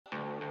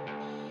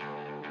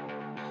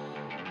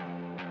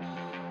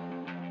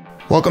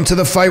Welcome to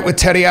The Fight with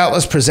Teddy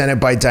Atlas,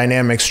 presented by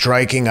Dynamic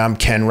Striking. I'm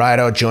Ken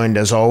Rideout, joined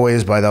as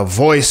always by the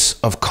voice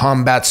of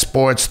combat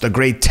sports, the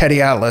great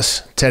Teddy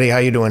Atlas. Teddy, how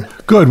you doing?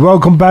 Good.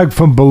 Welcome back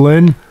from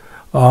Berlin.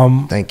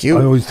 Thank you.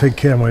 I always take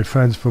care of my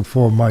friends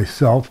before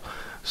myself,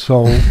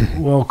 so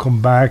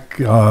welcome back.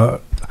 Well,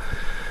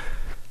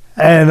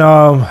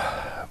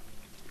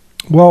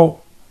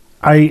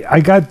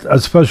 I got a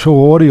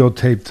special audio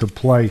tape to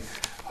play.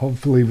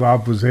 Hopefully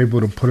Rob was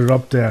able to put it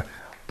up there,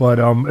 but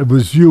it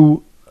was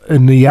you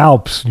in the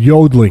Alps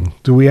yodeling.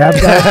 Do we have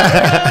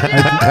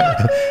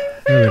that?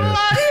 There it is.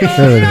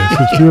 There it is.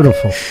 It's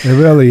beautiful. It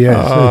really is.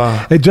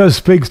 It just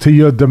speaks to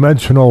your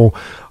dimensional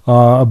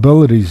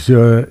abilities.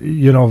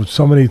 You know,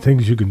 so many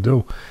things you can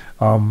do.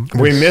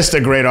 We missed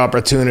a great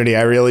opportunity.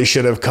 I really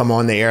should have come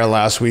on the air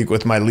last week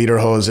with my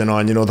lederhosen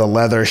on, you know, the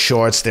leather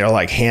shorts. They're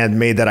like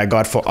handmade that I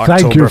got for Oktoberfest.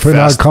 Thank you for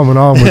not coming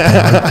on with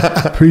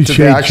that.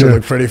 Appreciate you.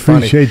 Look pretty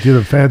funny. Appreciate you.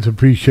 The fans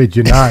appreciate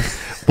you not.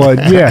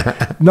 But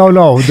yeah, no,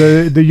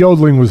 the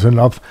yodeling was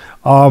enough.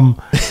 How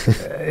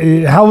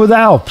were the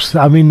Alps?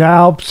 I mean, the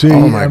Alps.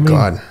 Oh my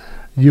God.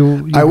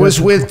 I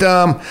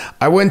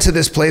went to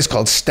this place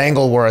called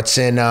Stangelwurz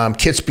in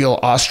Kitzbühel,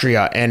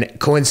 Austria, and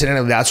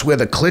coincidentally, that's where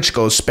the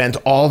Klitschkos spent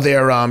all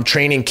their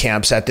training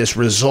camps at this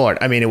resort.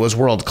 I mean, it was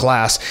world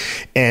class,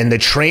 and the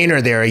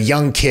trainer there, a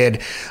young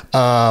kid,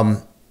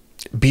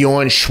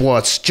 Bjorn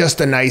Schwartz, just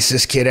the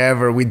nicest kid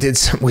ever. We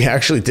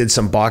actually did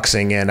some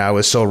boxing, and I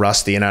was so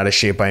rusty and out of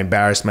shape, I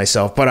embarrassed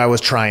myself, but I was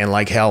trying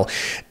like hell,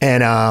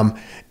 and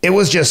it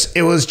was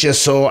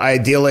just so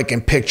idyllic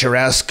and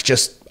picturesque,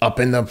 just up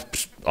in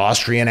the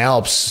Austrian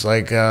Alps,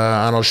 like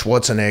Arnold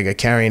Schwarzenegger,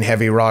 carrying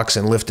heavy rocks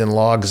and lifting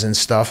logs and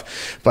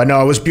stuff. But no,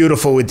 it was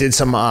beautiful. We did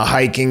some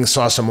hiking,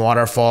 saw some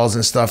waterfalls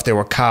and stuff. There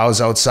were cows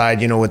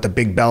outside, you know, with the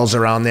big bells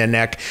around their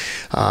neck.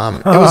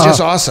 It was just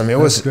awesome. It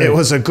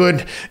was a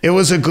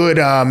good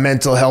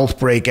mental health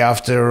break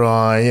after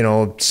you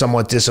know,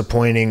 somewhat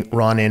disappointing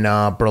run in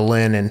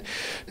Berlin, and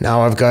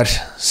now I've got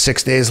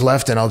 6 days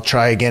left, and I'll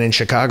try again in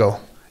Chicago.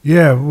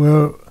 Yeah,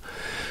 well,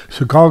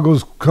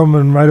 Chicago's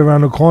coming right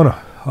around the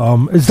corner.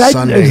 Is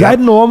that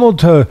normal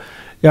to?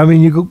 I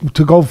mean,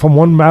 to go from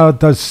one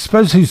marathon,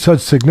 especially such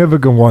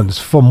significant ones,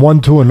 from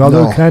one to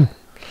another, No. Ken?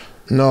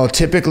 No,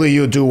 typically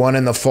you do one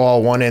in the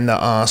fall, one in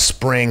the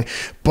spring.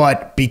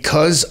 But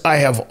because I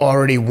have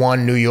already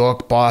won New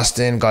York,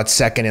 Boston, got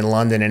second in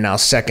London, and now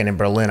second in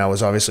Berlin, I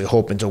was obviously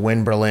hoping to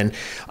win Berlin.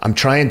 I'm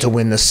trying to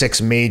win the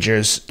 6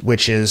 majors,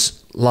 which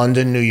is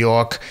London, New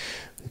York,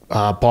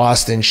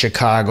 Boston,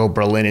 Chicago,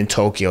 Berlin, and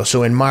Tokyo.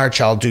 So in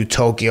March, I'll do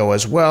Tokyo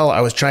as well. I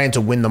was trying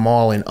to win them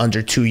all in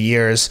under 2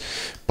 years,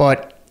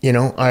 but you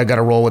know, I got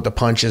to roll with the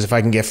punches. If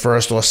I can get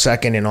first or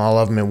second in all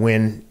of them and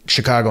win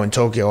Chicago and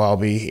Tokyo, I'll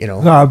be, you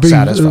know,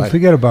 satisfied.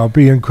 Forget about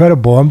being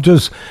incredible. I'm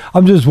just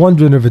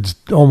wondering if it's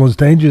almost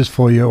dangerous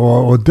for you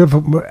or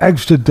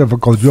extra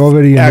difficult. You're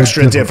already in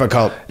extra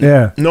difficult.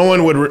 Yeah. No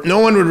one would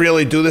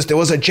really do this. There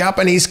was a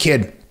Japanese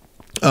kid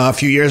a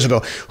few years ago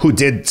who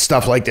did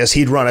stuff like this.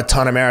 He'd run a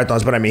ton of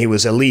marathons, but I mean, he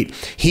was elite.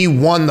 He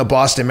won the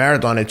Boston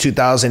Marathon in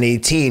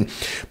 2018,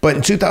 but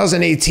in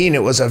 2018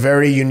 it was a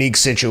very unique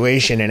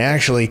situation, and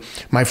actually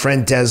my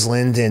friend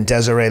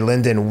Desiree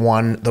Linden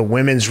won the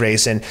women's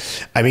race. And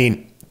I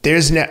mean,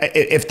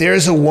 if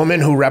there's a woman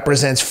who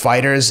represents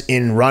fighters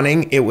in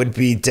running, it would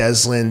be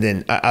Des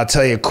Linden. I'll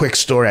tell you a quick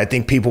story. I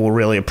think people will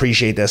really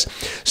appreciate this.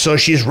 So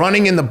she's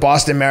running in the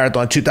Boston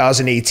Marathon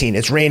 2018.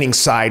 It's raining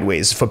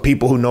sideways. For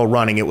people who know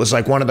running, it was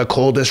like one of the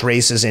coldest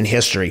races in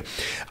history.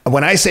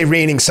 When I say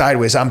raining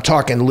sideways, I'm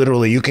talking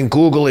literally. You can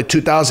Google it,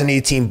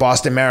 2018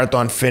 Boston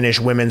Marathon finish,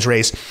 women's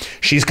race.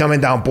 She's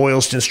coming down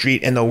Boylston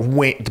Street, and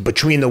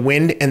between the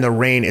wind and the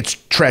rain, it's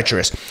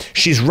treacherous.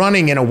 She's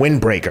running in a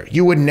windbreaker.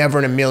 You would never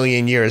in a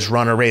million years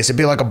run a race. It'd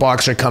be like a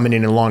boxer coming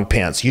in long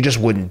pants. You just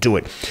wouldn't do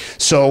it.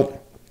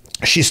 So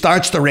she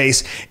starts the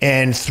race,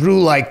 and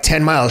through like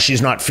 10 miles,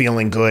 she's not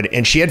feeling good.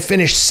 And she had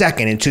finished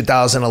second in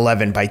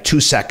 2011 by 2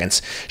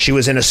 seconds. She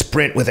was in a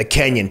sprint with a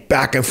Kenyan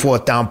back and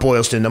forth down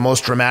Boylston, the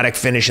most dramatic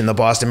finish in the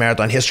Boston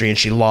Marathon history, and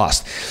she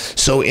lost.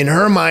 So in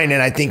her mind,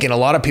 and I think in a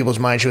lot of people's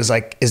mind, she was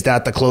like, is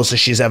that the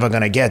closest she's ever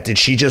going to get? Did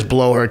she just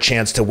blow her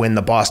chance to win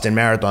the Boston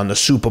Marathon, the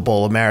Super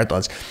Bowl of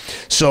marathons?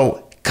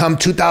 So come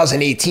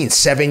 2018,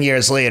 7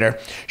 years later,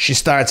 she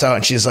starts out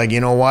and she's like, you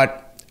know what?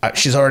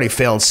 She's already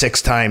failed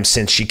 6 times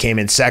since she came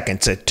in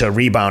second to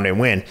rebound and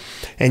win.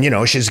 And, you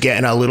know, she's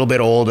getting a little bit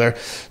older.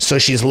 So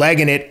she's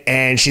legging it,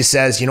 and she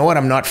says, you know what?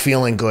 I'm not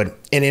feeling good.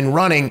 And in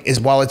running,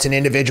 while it's an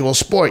individual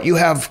sport, you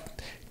have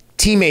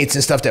teammates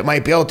and stuff that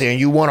might be out there, and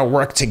you want to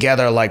work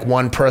together, like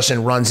one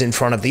person runs in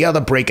front of the other,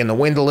 breaking the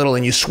wind a little,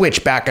 and you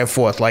switch back and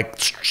forth, like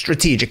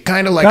strategic,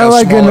 kind of like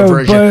a smaller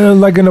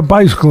version. Like in a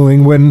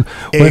bicycling when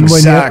you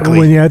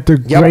had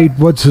the great,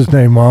 what's his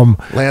name?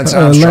 Lance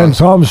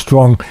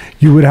Armstrong,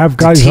 you would have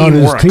guys on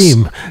his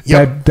team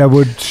that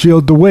would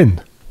shield the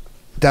wind.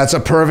 That's a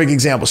perfect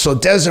example. So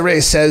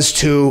Desiree says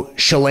to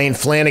Shalane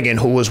Flanagan,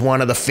 who was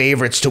one of the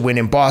favorites to win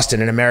in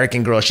Boston, an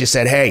American girl, she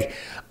said, hey,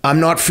 I'm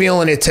not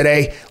feeling it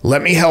today.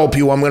 Let me help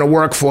you. I'm going to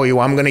work for you.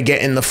 I'm going to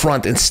get in the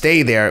front and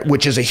stay there,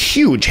 which is a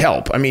huge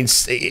help. I mean,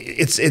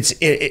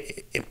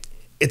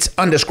 it's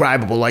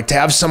undescribable. Like, to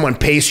have someone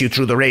pace you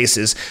through the race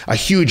is a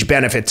huge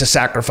benefit to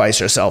sacrifice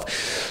herself.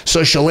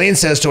 So Shalane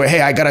says to her,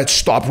 hey, I got to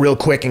stop real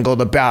quick and go to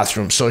the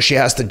bathroom. So she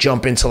has to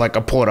jump into like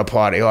a porta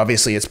potty.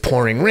 Obviously it's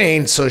pouring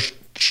rain. So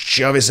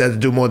she obviously had to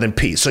do more than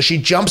pee. So she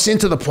jumps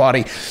into the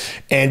potty,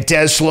 and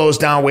Des slows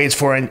down, waits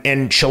for her,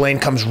 and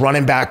Shalane comes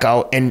running back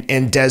out,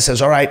 and Des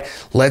says, all right,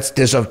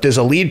 there's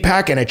a lead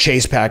pack and a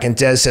chase pack. And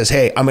Des says,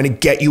 hey, I'm going to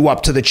get you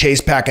up to the chase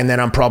pack, and then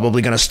I'm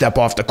probably going to step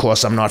off the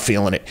course. I'm not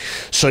feeling it.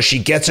 So she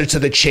gets her to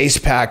the chase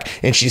pack,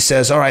 and she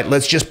says, all right,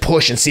 let's just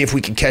push and see if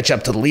we can catch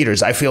up to the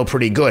leaders. I feel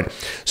pretty good.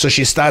 So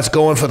she starts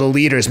going for the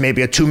leaders,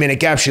 maybe a 2-minute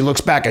gap. She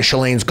looks back and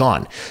Shalane's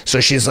gone.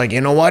 So she's like, you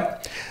know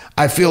what?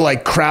 I feel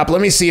like crap.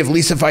 Let me see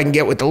if I can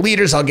get with the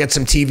leaders. I'll get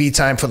some TV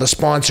time for the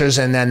sponsors,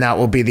 and then that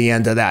will be the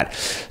end of that.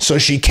 So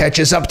she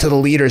catches up to the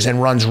leaders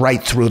and runs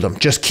right through them.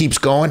 Just keeps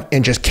going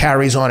and just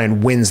carries on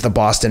and wins the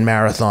Boston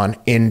Marathon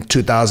in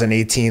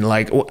 2018.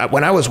 Like,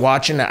 when I was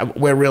watching,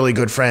 we're really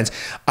good friends.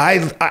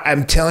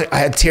 I'm telling you, I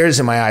had tears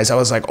in my eyes. I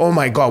was like, oh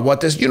my God,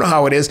 you know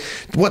how it is,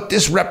 what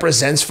this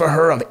represents for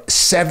her of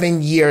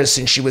 7 years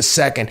since she was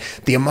second,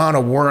 the amount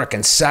of work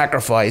and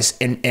sacrifice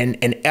and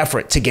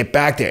effort to get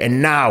back there.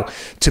 And now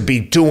to be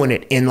doing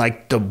it in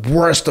like the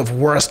worst of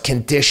worst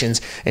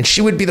conditions. And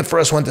she would be the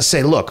first one to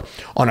say, look,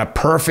 on a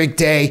perfect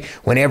day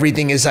when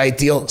everything is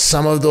ideal,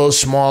 some of those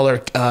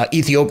smaller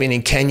Ethiopian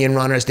and Kenyan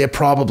runners, they're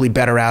probably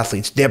better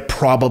athletes. They're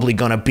probably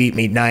going to beat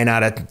me 9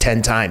 out of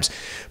 10 times.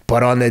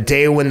 But on the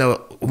day when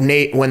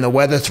the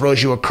weather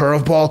throws you a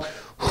curveball,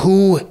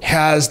 who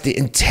has the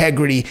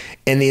integrity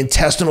and the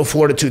intestinal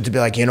fortitude to be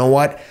like, you know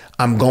what?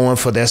 I'm going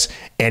for this.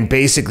 And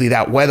basically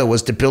that weather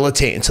was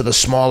debilitating to the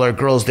smaller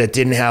girls that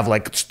didn't have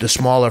like the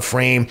smaller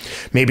frame,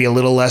 maybe a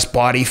little less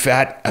body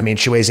fat. I mean,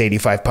 she weighs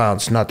 85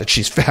 pounds, not that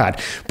she's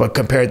fat, but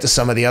compared to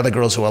some of the other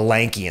girls who are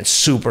lanky and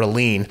super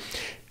lean,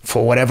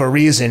 for whatever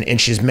reason,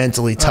 and she's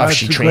mentally tough.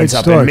 She trains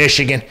up in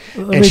Michigan,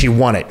 and she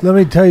won it. Let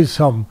me tell you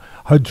something.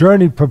 Her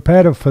journey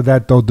prepared her for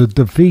that, though. The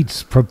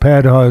defeats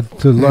prepared her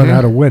to learn how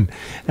to win.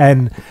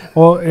 And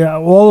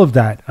all of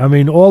that. I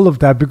mean, all of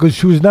that, because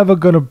she was never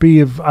going to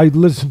be, if I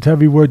listened to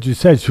every word you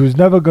said, she was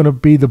never going to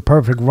be the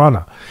perfect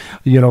runner,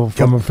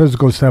 from a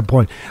physical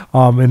standpoint,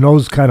 in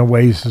those kind of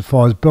ways as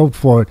far as built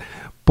for it.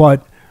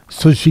 But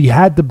so she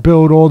had to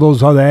build all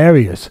those other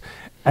areas.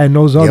 And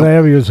those other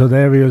areas are the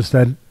areas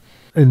that,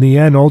 in the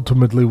end,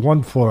 ultimately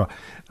won for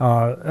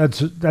her.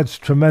 That's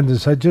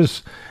tremendous. I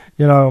just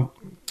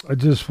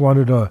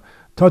wanted to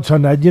touch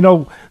on that.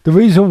 The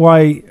reason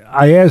why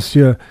I asked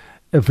you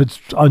if it's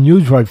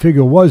unusual, I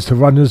figure, was to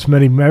run this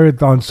many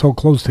marathons so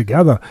close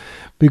together.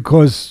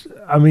 Because,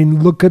 I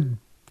mean, look at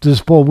the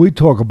sport we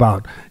talk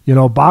about,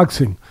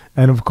 boxing,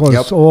 and of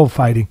course all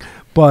fighting.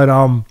 But,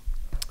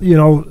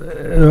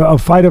 a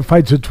fighter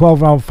fights a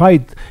 12-round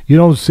fight. You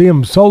don't see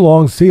him so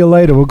long. See you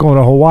later. We're going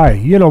to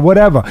Hawaii.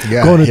 Whatever.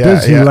 Going to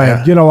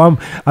Disneyland.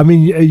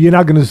 You're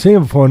not going to see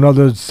him for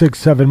another 6,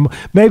 7,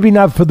 maybe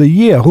not for the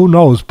year. Who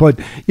knows? But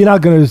you're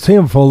not going to see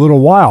him for a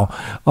little while.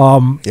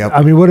 What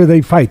do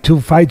they fight?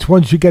 2 fights.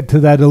 Once you get to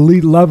that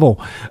elite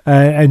level,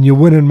 and you're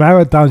winning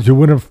marathons, you're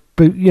winning.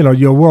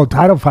 You're a world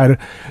title fighter.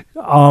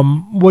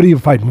 What are you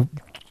fighting?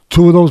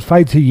 2 of those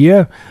fights a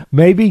year,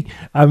 maybe.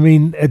 I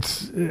mean,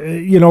 it's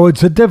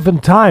a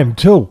different time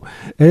too.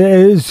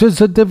 It's just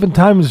a different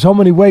time in so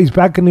many ways.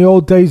 Back in the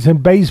old days in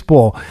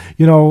baseball,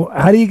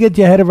 how do you get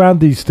your head around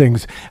these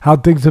things? How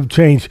things have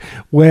changed,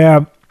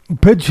 where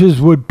pitchers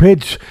would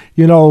pitch,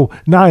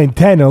 9,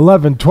 10,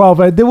 11,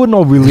 12. There were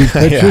no relief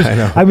pitchers.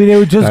 They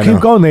would just keep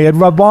going. They had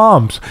rubber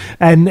arms,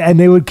 and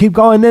they would keep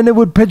going. And then they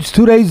would pitch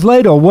 2 days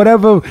later,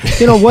 whatever,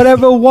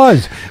 whatever it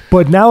was.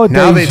 But nowadays,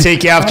 now they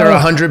take you after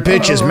 100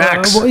 pitches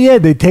max.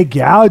 They take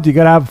you out. You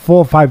got to have 4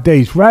 or 5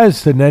 days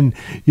rest, and then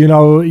you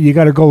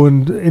got to go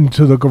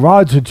into the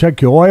garage and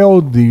check your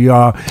oil. You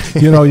got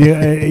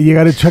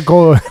to check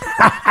all.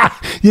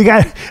 You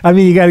got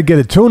to get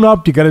a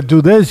tune-up. You got to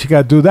do this. You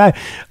got to do that.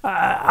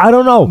 I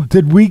don't know.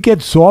 Did we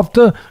get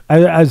softer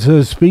as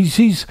a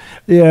species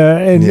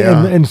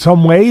in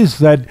some ways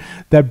that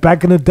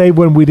back in the day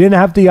when we didn't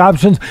have the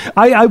options?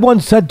 I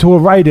once said to a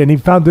writer, and he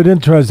found it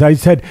interesting. I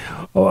said,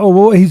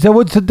 he said,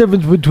 what's the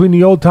difference between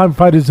the old-time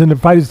fighters and the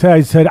fighters today?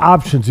 I said,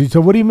 options. He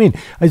said, what do you mean?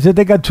 I said,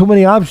 they got too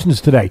many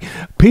options today,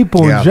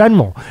 people in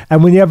general.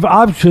 And when you have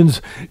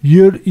options,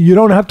 you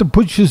don't have to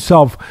push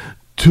yourself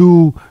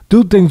to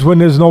do things when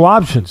there's no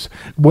options,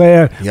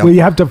 where you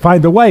have to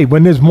find a way.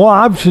 When there's more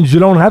options, you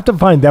don't have to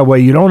find that way.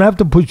 You don't have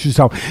to push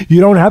yourself.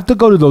 You don't have to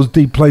go to those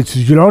deep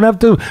places. You don't have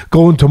to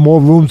go into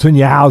more rooms in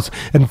your house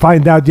and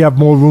find out you have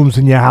more rooms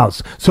in your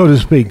house, so to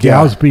speak, your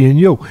house being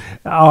you.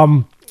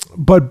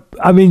 But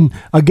I mean,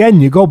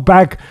 again, you go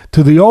back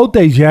to the old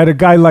days. You had a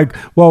guy like,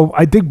 well,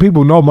 I think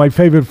people know my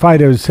favorite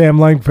fighter is Sam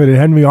Langford and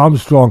Henry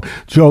Armstrong,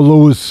 Joe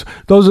Louis.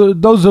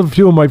 Those are a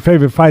few of my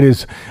favorite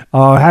fighters.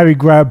 Harry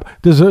Greb.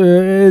 There's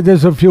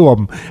a few of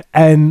them,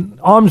 and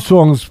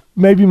Armstrong's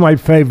maybe my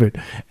favorite.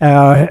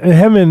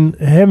 Him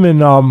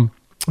and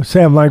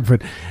Sam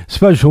Langford,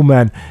 special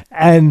man.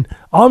 And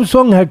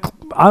Armstrong had,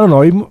 I don't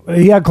know,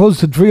 he had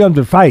close to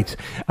 300 fights.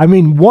 I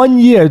mean, 1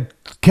 year.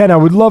 Ken, I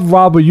would love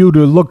Rob or you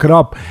to look it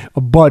up,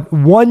 but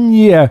 1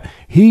 year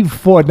he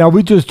fought. Now,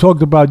 we just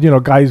talked about,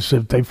 guys,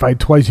 if they fight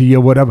twice a year,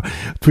 whatever,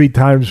 3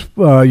 times,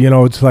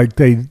 it's like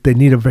they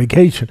need a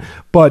vacation.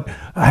 But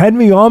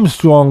Henry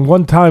Armstrong,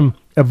 one time,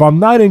 if I'm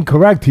not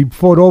incorrect, he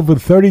fought over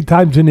 30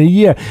 times in a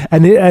year.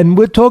 And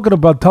we're talking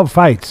about tough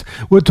fights.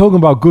 We're talking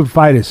about good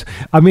fighters.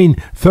 I mean,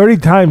 30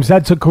 times,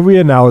 that's a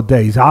career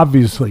nowadays,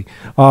 obviously,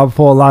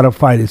 for a lot of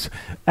fighters.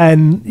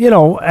 And,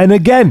 and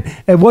again,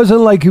 it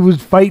wasn't like he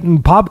was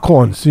fighting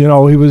popcorns. He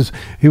was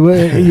he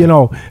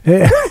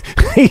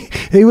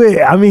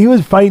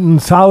was fighting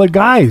solid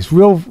guys,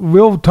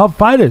 real tough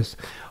fighters.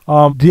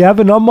 Do you have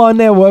a number on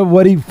there,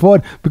 what he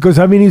fought? Because,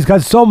 I mean, he's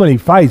got so many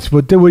fights,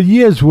 but there were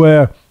years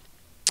where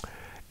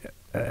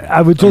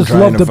I would just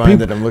love the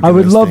people.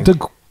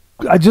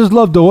 I just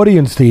love the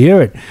audience to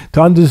hear it,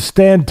 to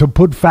understand, to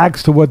put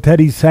facts to what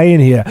Teddy's saying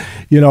here.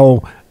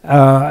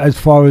 As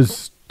far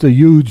as the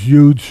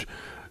huge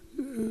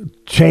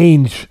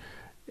change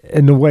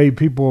in the way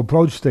people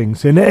approach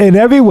things in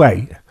every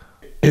way.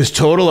 His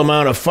total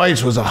amount of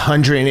fights was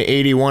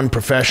 181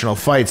 professional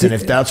fights, and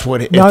if that's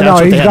what they he's had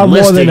got more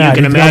listed, than that.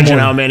 you can imagine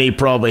how many he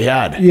probably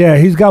had. Yeah,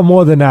 he's got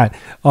more than that.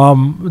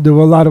 There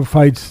were a lot of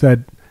fights that.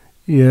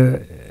 Yeah,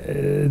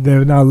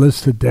 they're not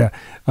listed there.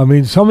 I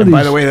mean, some of these.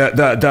 By the way,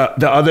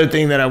 the other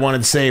thing that I wanted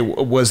to say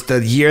was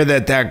the year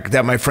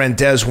that my friend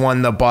Des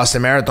won the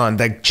Boston Marathon.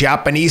 The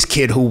Japanese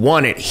kid who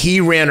won it,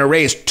 he ran a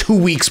race 2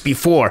 weeks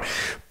before.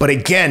 But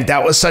again,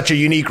 that was such a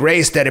unique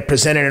race that it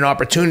presented an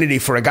opportunity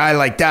for a guy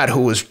like that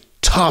who was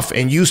tough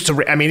and used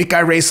to. I mean, the guy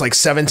raced like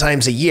 7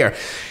 times a year.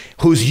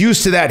 Who's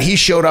used to that, he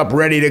showed up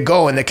ready to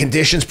go, and the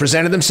conditions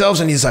presented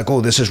themselves, and he's like,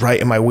 oh, this is right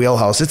in my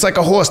wheelhouse. It's like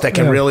a horse that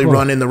can really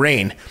run in the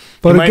rain.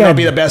 But he might not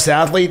be the best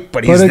athlete,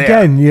 but he's there. But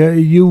again,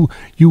 you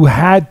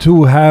had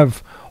to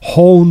have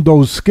honed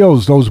those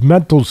skills, those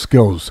mental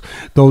skills,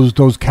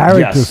 those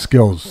character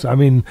skills. I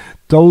mean,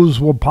 those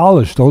were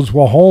polished, those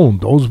were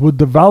honed, those were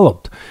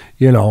developed,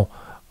 by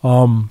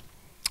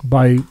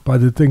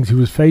the things he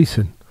was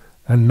facing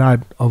and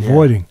not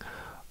avoiding.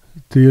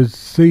 Do you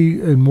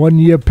see in 1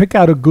 year, pick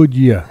out a good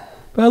year?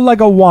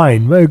 Like a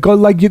wine,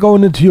 like you're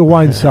going into your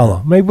wine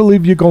cellar. Make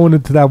believe you're going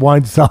into that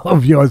wine cellar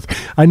of yours.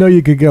 I know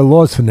you could get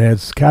lost in there;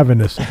 it's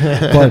cavernous.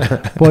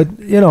 But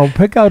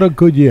pick out a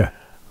good year.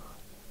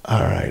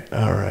 All right.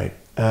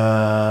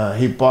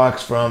 He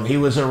boxed he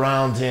was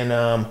around in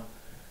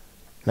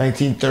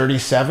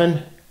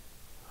 1937.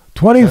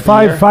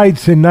 25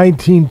 fights in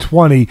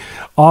 1920.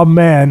 Oh,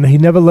 man, he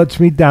never lets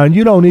me down.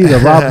 You don't either.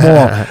 Rob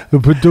Moore, the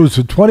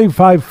producer.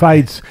 25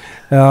 fights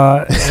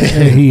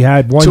he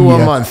had 1 year. 2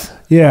 a month.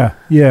 Yeah.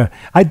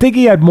 I think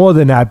he had more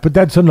than that, but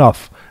that's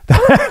enough.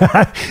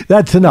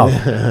 That's enough.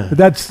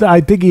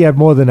 I think he had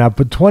more than that,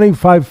 but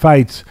 25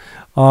 fights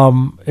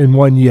in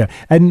 1 year.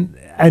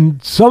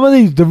 And some of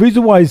these, the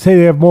reason why I say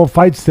they have more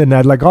fights than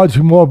that, like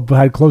Archie Moore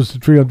had close to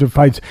 300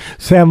 fights,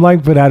 Sam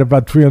Langford had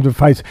about 300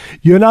 fights.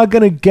 You're not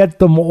going to get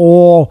them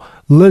all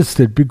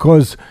listed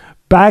because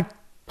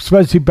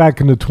especially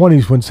back in the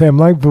 20s when Sam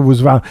Langford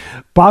was around,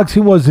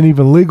 boxing wasn't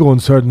even legal in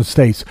certain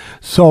states.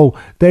 So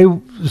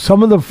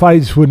some of the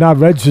fights were not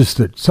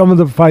registered. Some of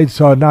the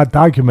fights are not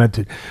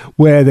documented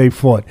where they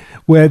fought,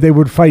 where they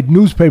would fight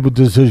newspaper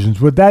decisions.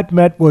 What that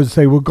meant was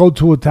they would go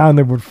to a town,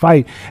 they would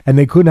fight, and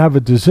they couldn't have a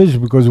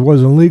decision because it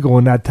wasn't legal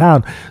in that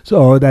town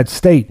or that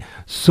state.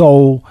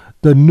 So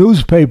the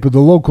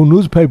local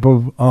newspaper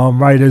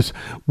writers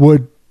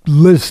would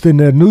list in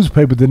their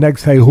newspaper the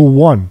next day who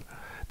won.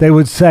 They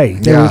would say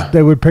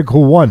they would pick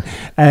who won,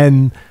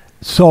 and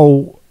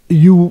so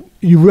you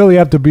really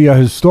have to be a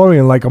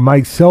historian like a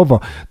Mike Silver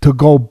to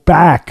go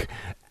back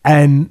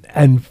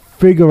and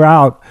figure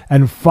out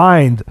and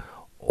find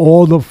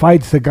all the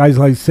fights that guys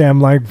like Sam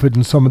Langford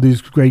and some of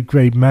these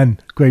great men,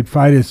 great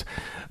fighters,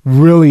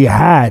 really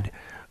had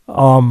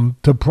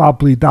to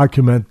properly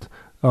document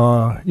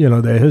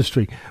their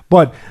history.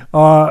 But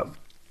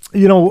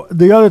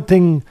the other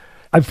thing.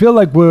 I feel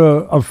like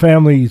we're a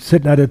family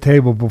sitting at a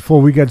table before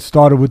we get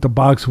started with the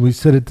boxing. We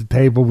sit at the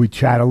table, we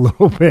chat a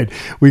little bit.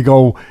 We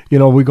go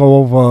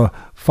over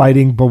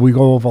fighting, but we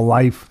go over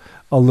life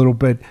a little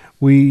bit.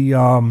 We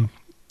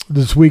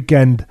this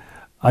weekend,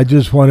 I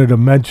just wanted to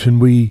mention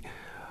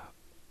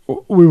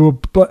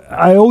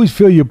I always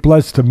feel you're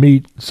blessed to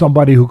meet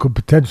somebody who could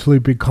potentially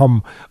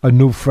become a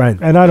new friend.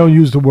 And I don't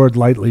use the word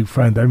lightly,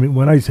 friend. I mean,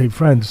 when I say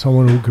friend,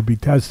 someone who could be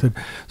tested,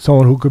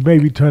 someone who could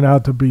maybe turn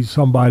out to be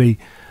somebody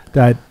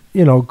that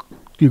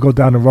you go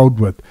down the road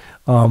with.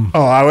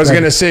 I was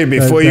going to say,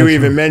 before you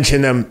even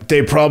mention them,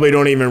 they probably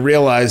don't even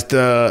realize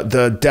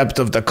the depth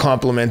of the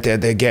compliment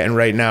that they're getting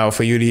right now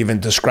for you to even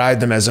describe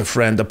them as a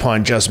friend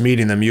upon just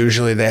meeting them.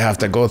 Usually they have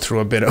to go through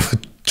a bit of a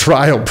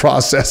trial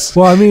process.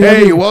 Well, I mean,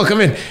 hey,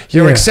 welcome in.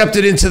 You're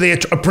accepted into the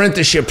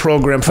apprenticeship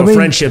program for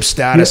friendship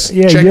status.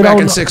 Check back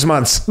in 6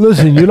 months.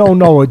 Listen, you don't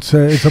know. It's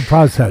a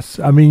process.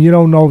 I mean, you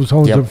don't know if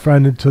someone's a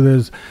friend until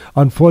there's,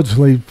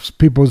 unfortunately,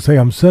 people say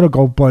I'm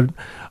cynical, but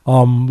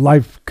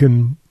life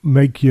can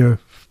make you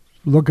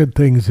look at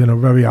things in a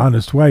very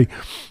honest way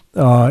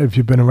if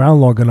you've been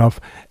around long enough,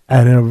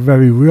 and in a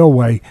very real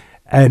way.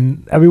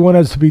 And everyone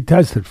has to be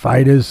tested.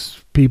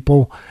 Fighters,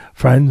 people,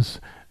 friends,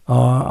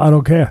 I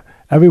don't care.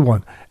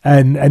 Everyone.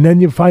 And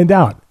then you find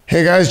out.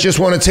 Hey guys, just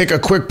want to take a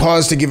quick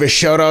pause to give a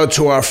shout out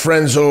to our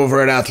friends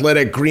over at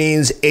Athletic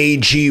Greens,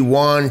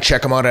 AG1.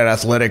 Check them out at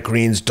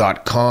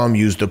athleticgreens.com.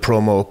 Use the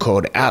promo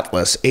code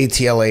ATLAS,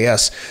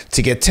 ATLAS,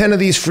 to get 10 of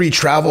these free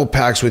travel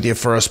packs with your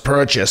first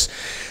purchase.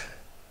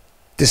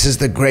 This is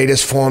the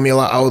greatest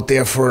formula out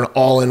there for an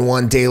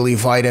all-in-one daily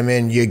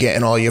vitamin. You're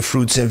getting all your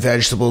fruits and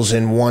vegetables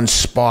in one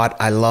spot.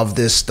 I love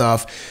this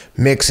stuff.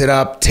 Mix it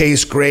up.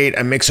 Tastes great.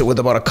 I mix it with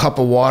about a cup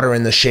of water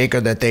in the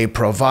shaker that they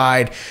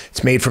provide.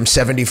 It's made from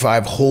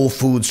 75 whole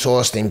food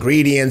sourced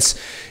ingredients.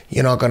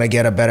 You're not going to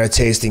get a better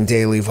tasting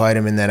daily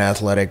vitamin than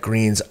Athletic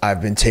Greens.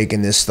 I've been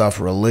taking this stuff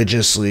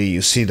religiously.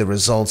 You see the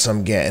results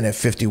I'm getting at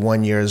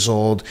 51 years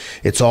old.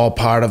 It's all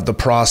part of the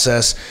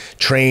process.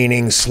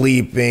 Training,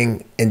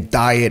 sleeping, and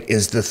diet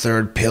is the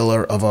third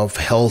pillar of a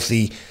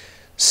healthy,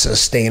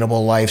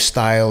 sustainable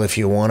lifestyle. If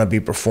you want to be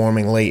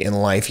performing late in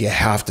life, you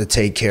have to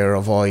take care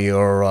of all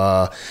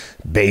your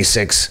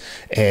basics,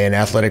 and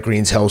Athletic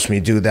Greens helps me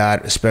do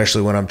that,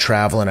 especially when I'm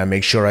traveling. I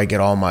make sure I get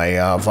all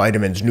my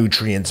vitamins,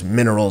 nutrients,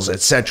 minerals,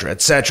 etc.,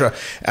 etc.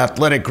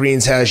 Athletic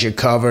Greens has you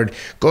covered.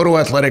 Go to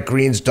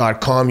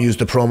athleticgreens.com, use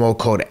the promo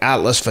code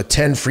ATLAS for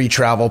 10 free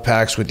travel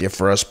packs with your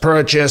first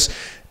purchase.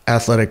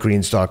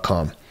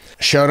 athleticgreens.com.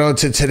 Shout out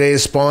to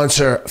today's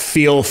sponsor,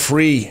 Feel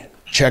Free.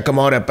 Check them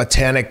out at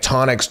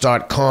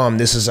botanictonics.com.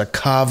 This is a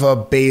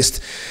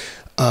kava-based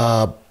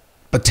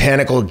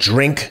botanical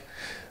drink.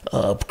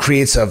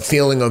 Creates a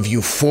feeling of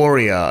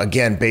euphoria,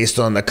 again, based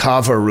on the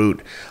kava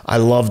root. I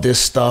love this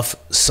stuff.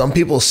 Some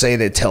people say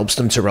that it helps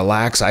them to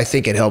relax. I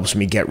think it helps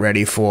me get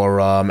ready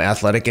for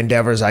athletic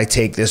endeavors. I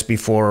take this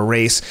before a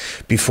race,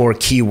 before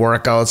key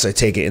workouts. I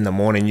take it in the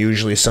morning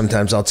usually.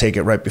 Sometimes I'll take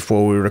it right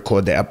before we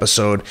record the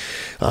episode.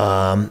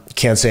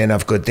 Can't say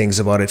enough good things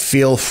about it.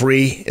 Feel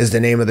Free is the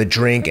name of the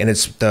drink, and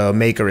the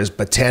maker is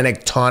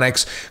Botanic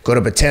Tonics. Go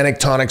to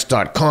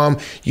botanictonics.com.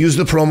 Use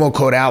the promo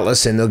code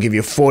ATLAS, and they'll give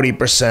you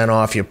 40%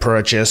 off your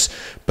purchase.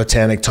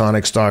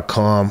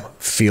 botanictonics.com.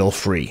 Feel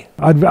Free.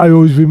 I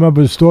always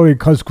remember the story.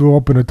 Cuz grew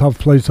up in a tough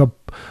place up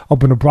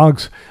in the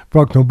Bronx,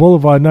 Bruckner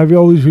Boulevard, and I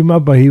always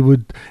remember he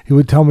would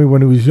tell me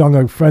when he was young,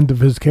 a friend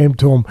of his came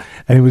to him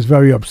and he was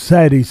very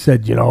upset. He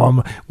said,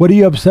 what are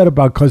you upset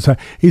about, Cuz?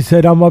 He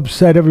said, I'm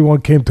upset.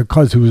 Everyone came to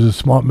Cuz, who was a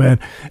smart man,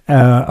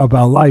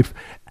 about life,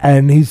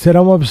 and he said,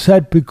 I'm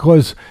upset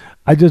because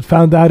I just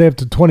found out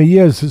after 20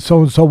 years that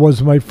so-and-so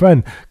was my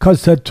friend.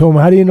 Cuz said to him,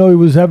 how do you know he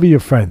was ever your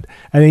friend?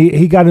 And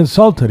he got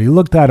insulted. He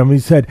looked at him. He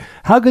said,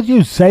 how could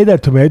you say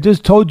that to me? I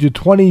just told you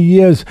 20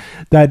 years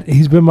that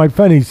he's been my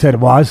friend. He said,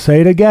 well, I'll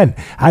say it again.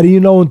 How do you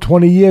know in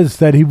 20 years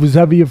that he was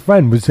ever your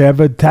friend? Was there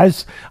ever a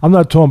test? I'm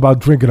not talking about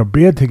drinking a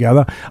beer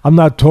together. I'm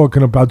not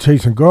talking about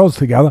chasing girls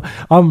together.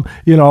 I'm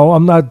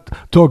not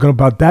talking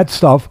about that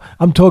stuff.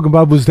 I'm talking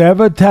about, was there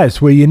ever a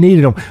test where you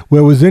needed him,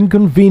 where it was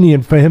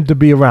inconvenient for him to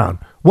be around?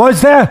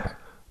 Was there?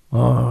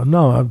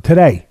 No,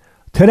 today.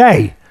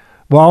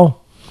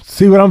 Well,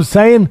 see what I'm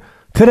saying?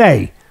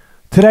 Today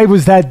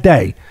was that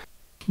day.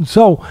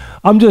 So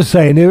I'm just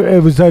saying,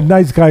 it was a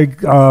nice guy,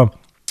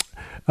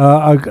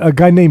 a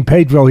guy named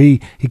Pedro.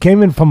 He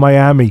came in from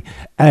Miami,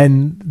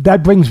 and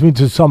that brings me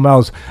to something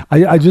else.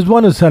 I just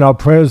want to send our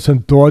prayers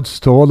and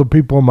thoughts to all the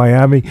people in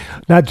Miami,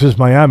 not just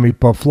Miami,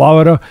 but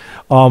Florida,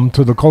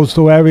 to the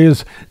coastal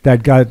areas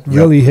that got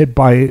really hit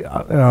by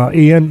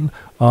Ian,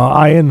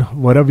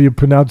 whatever you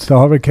pronounce the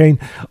hurricane,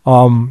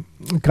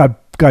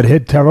 got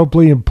hit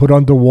terribly and put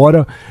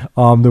underwater.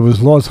 There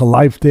was loss of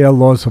life there,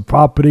 loss of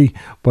property,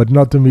 but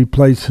nothing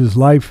replaced his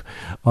life.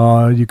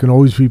 You can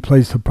always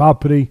replace the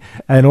property,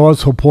 and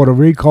also Puerto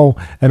Rico,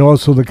 and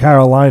also the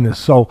Carolinas.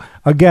 So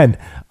again,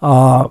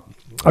 we're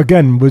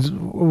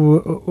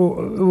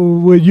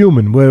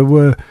human.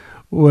 We're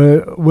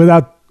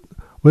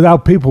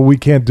without people, we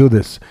can't do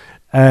this.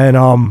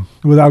 And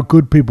without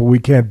good people, we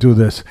can't do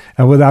this.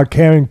 And without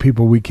caring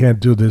people, we can't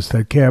do this.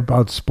 That care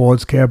about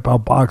sports, care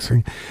about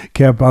boxing,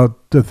 care about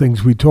the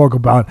things we talk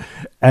about.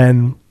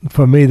 And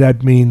for me,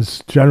 that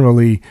means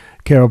generally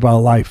care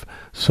about life.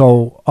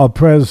 So our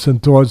prayers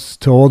and thoughts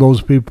to all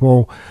those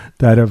people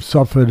that have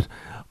suffered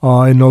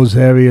in those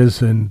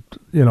areas. And,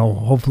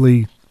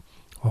 hopefully,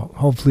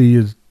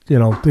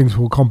 things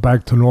will come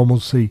back to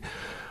normalcy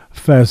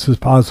fast as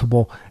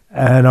possible.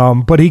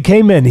 And but he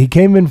came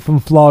in from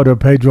Florida,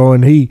 Pedro,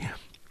 and he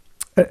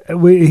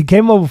he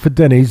came over for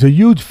dinner. He's a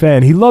huge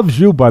fan. He loves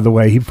you, by the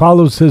way. He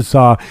follows his.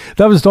 That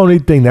was the only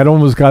thing that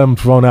almost got him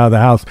thrown out of the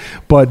house.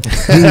 But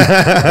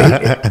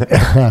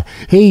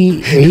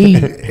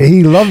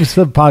he loves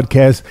the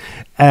podcast,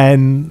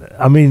 and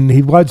I mean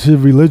he watches it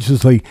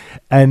religiously.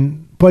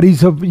 But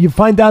you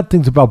find out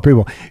things about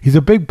people. He's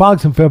a big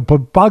boxing fan,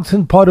 but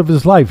boxing part of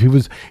his life.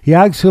 He's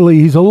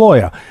a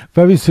lawyer,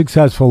 very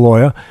successful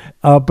lawyer.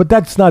 But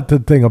that's not the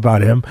thing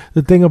about him.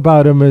 The thing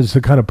about him is the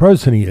kind of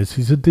person he is.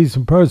 He's a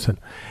decent person,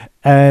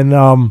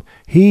 and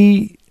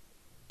he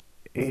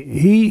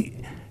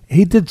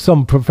did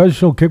some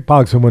professional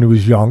kickboxing when he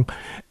was young,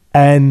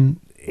 and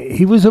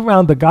he was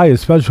around a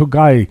special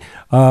guy.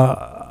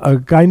 A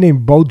guy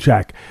named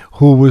Bojack,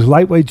 who was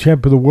lightweight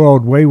champ of the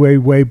world way, way,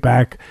 way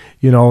back,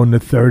 in the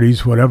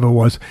 30s, whatever it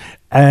was,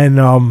 and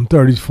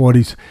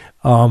 30s,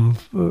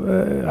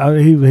 40s.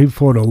 He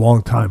fought a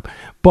long time,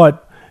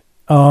 but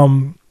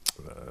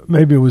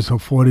maybe it was the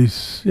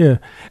 40s, yeah.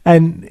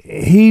 And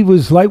he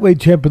was lightweight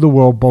champ of the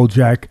world,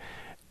 Bojack,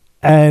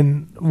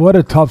 and what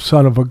a tough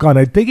son of a gun.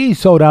 I think he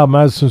sold out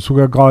Madison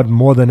Square Garden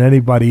more than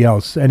anybody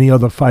else, any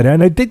other fighter.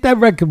 And I think that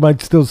record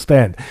might still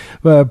stand.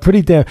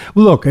 Pretty damn.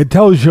 Look, it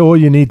tells you all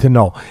you need to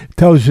know. It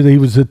tells you that he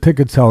was a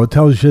ticket seller. It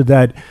tells you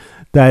that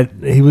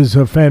he was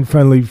a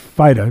fan-friendly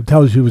fighter. It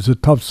tells you he was a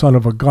tough son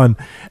of a gun.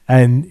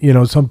 And,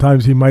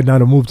 sometimes he might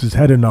not have moved his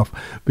head enough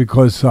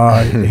because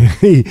that's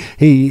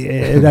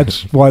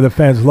why the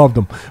fans loved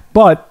him.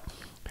 But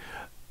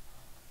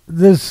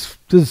this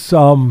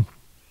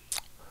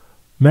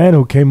man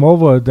who came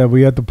over that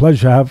we had the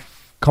pleasure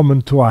of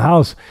coming to our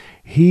house,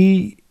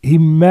 he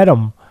met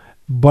him,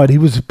 but he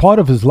was part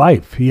of his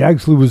life. He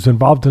actually was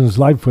involved in his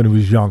life when he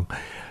was young.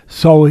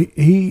 So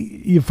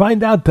you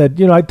find out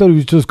that, I thought he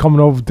was just coming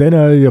over for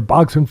dinner, you're a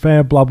boxing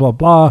fan, blah, blah,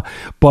 blah.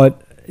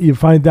 But you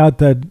find out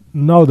that,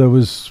 no, there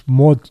was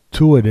more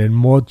to it and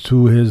more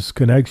to his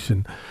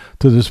connection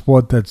to the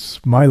sport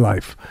that's my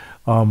life.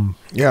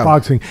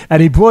 Boxing,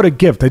 and he brought a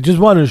gift. I just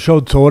wanted to show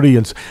to the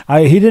audience.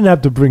 He didn't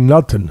have to bring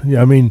nothing.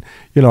 I mean,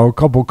 a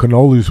couple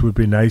cannolis would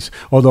be nice.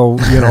 Although,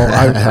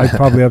 I'd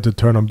probably have to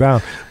turn them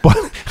down. But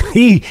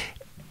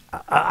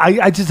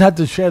I just had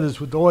to share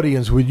this with the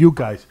audience, with you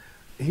guys.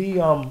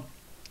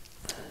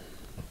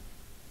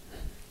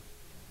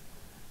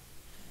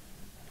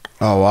 Oh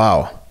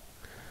wow,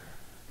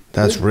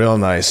 that's real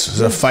nice.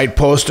 Is a fight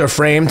poster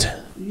framed?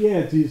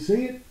 Yeah. Do you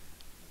see it?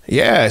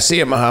 Yeah, I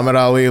see it. Muhammad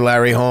Ali,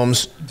 Larry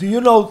Holmes. Do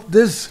you know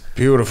this?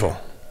 Beautiful.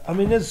 I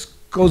mean, this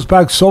goes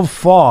back so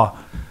far.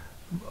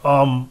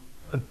 I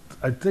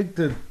think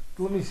that,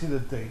 let me see the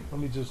date.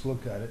 Let me just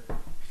look at it.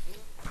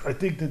 I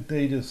think the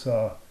date is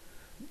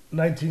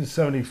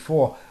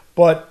 1974.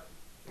 But,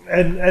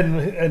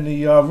 and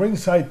the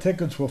ringside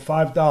tickets were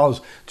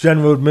 $5,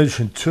 general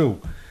admission too.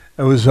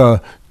 It was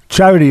a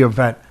charity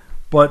event,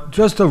 but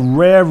just a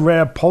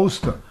rare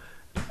poster.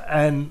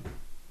 And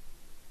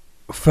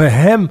for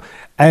him,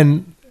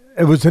 and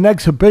it was an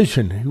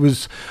exhibition.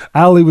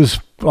 Ali was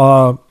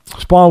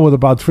sparring with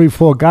about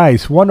 3-4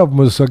 guys. One of them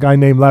was a guy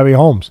named Larry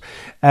Holmes.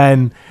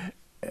 And,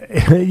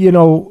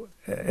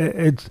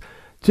 it's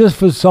just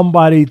for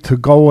somebody to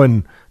go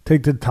and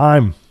take the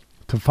time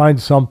to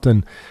find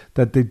something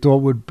that they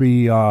thought would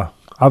be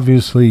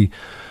obviously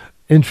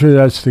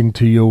interesting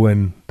to you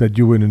and that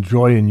you would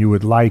enjoy and you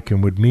would like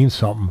and would mean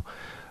something,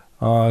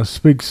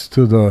 speaks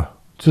to the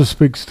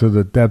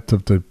depth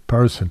of the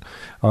person,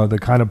 the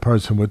kind of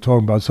person we're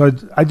talking about. So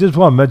I just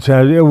want to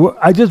mention,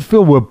 I just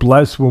feel we're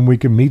blessed when we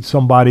can meet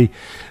somebody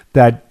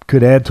that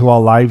could add to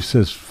our lives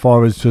as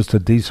far as just a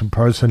decent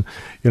person.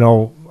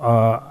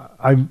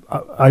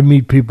 I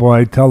meet people,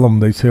 I tell them,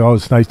 they say, oh,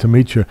 it's nice to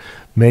meet you.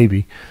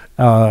 Maybe.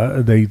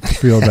 They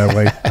feel that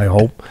way, I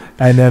hope.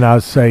 And then I'll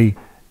say,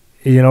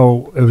 it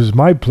was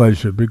my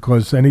pleasure,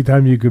 because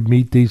anytime you could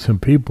meet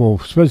decent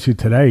people, especially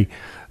today,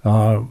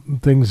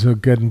 things are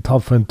getting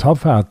tougher and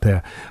tougher out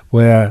there,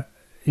 where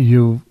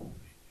you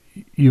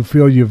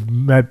feel you've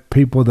met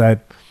people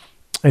that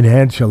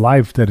enhance your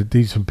life, that are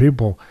decent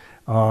people.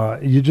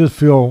 You just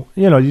feel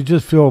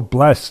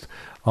blessed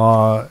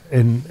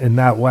in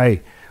that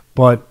way.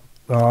 But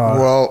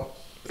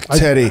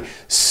Teddy,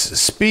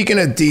 speaking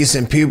of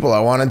decent people,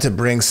 I wanted to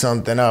bring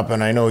something up,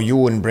 and I know you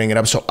wouldn't bring it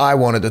up, so I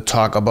wanted to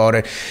talk about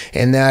it.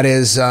 And that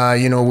is,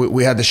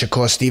 we had the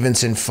Shakur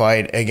Stevenson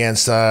fight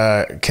against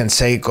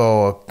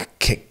Kensayo,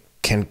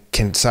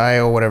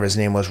 whatever his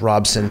name was,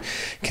 Robson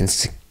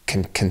Canseco.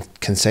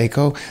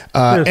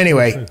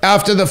 Anyway,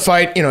 after the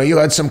fight, you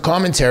had some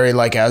commentary,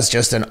 like as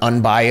just an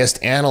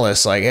unbiased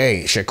analyst, like,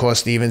 hey, Shakur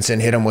Stevenson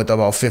hit him with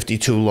about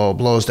 52 low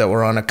blows that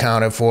were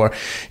unaccounted for.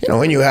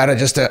 And you had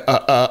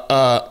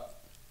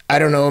I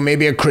don't know,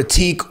 maybe a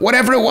critique,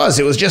 whatever it was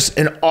just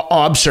an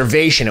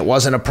observation. It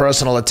wasn't a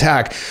personal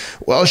attack.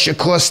 Well,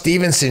 Shakur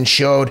Stevenson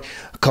showed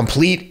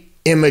complete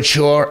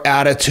immature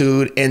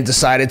attitude and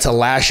decided to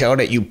lash out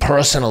at you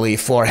personally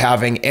for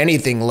having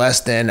anything less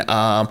than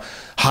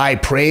high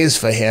praise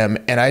for him.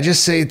 And I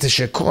just say to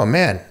Shakur,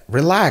 man,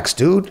 relax,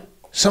 dude.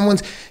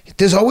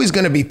 There's always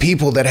going to be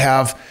people that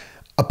have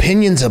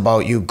opinions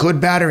about you, good,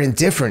 bad, or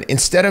indifferent,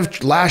 instead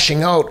of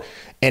lashing out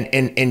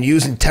and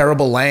using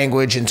terrible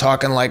language and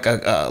talking like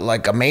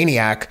a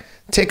maniac,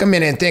 take a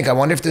minute and think, I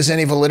wonder if there's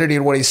any validity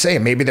to what he's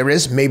saying. Maybe there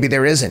is, maybe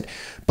there isn't.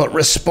 But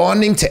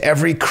responding to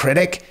every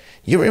critic,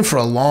 you're in for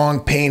a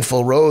long,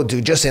 painful road,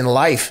 dude, just in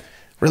life.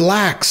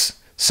 Relax.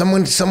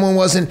 Someone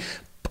wasn't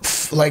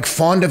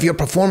fond of your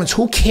performance.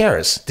 Who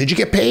cares? Did you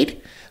get paid?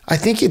 I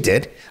think you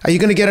did. Are you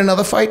going to get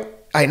another fight?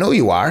 I know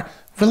you are.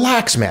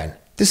 Relax, man.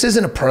 This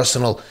isn't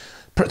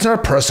it's not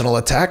a personal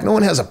attack. No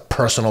one has a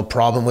personal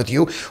problem with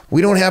you.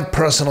 We don't have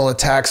personal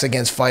attacks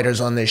against fighters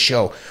on this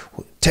show.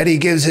 Teddy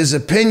gives his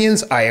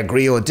opinions. I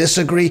agree or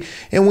disagree,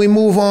 and we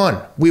move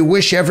on. We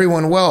wish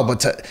everyone well,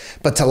 but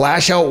to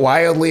lash out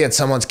wildly at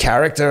someone's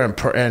character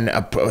and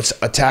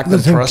attack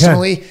them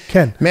personally,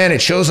 Ken, man,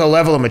 it shows a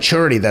level of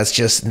maturity that's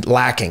just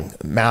lacking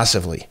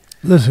massively.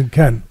 Listen,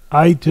 Ken,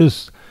 I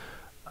didn't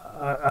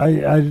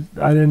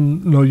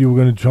know you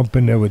were going to jump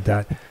in there with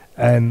that,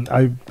 and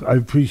I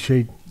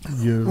appreciate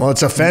you. Well,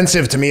 it's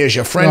offensive to me as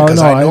your friend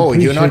because I know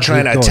you're not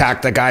trying to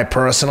attack the guy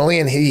personally,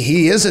 and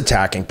he is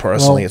attacking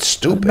personally. Well, it's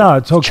stupid. No,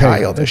 it's okay.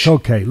 Childish. It's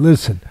okay.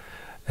 Listen,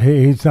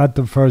 he's not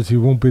the first. He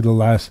won't be the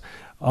last.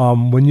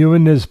 When you're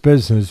in this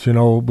business,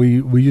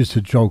 we used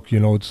to joke,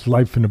 it's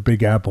life in the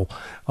Big Apple.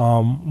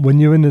 When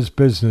you're in this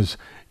business,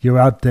 you're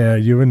out there,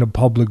 you're in the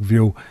public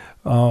view.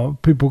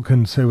 People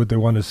can say what they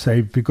want to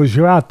say because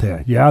you're out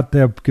there. You're out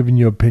there giving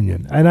your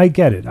opinion. And I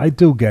get it. I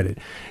do get it.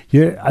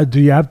 Do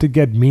you have to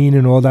get mean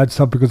and all that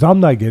stuff? Because I'm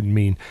not getting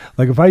mean.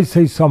 Like if I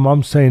say something,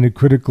 I'm saying it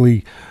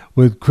critically,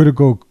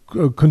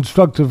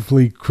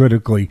 constructively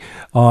critically,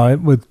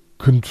 with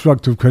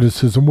constructive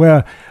criticism.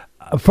 Where,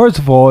 first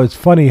of all, it's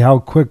funny how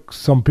quick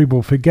some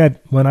people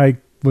forget when I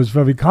was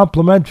very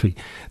complimentary,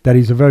 that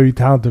he's a very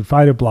talented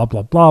fighter, blah,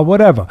 blah, blah,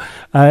 whatever.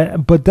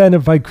 But then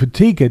if I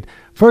critique it,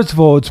 first of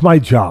all, it's my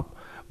job.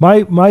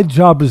 My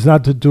job is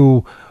not to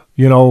do,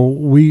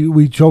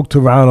 we joked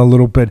around a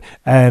little bit.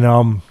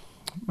 And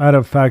matter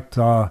of fact,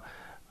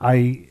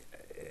 we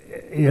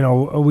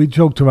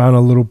joked around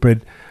a little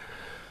bit.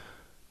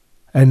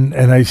 And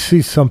I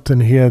see something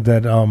here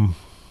that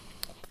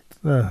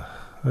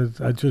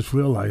I just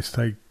realized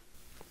I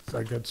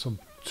got some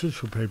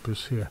tissue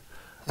papers here.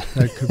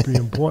 That could be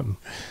important.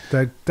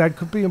 That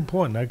could be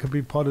important. That could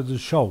be part of the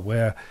show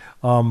where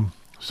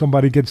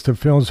somebody gets their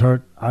feelings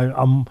hurt.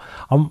 I'm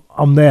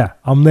there.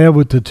 I'm there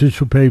with the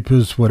tissue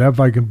papers,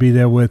 whatever I can be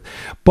there with.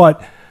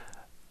 But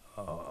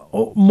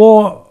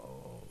more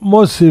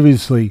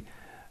seriously,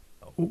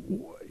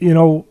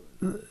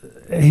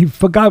 he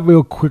forgot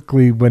real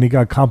quickly when he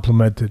got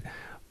complimented.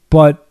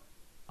 But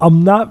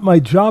my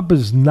job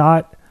is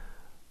not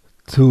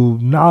to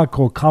knock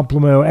or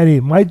compliment or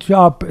any. My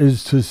job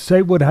is to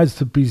say what has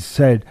to be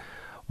said,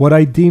 what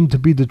I deem to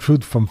be the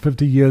truth from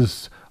 50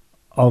 years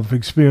of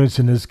experience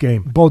in this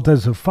game, both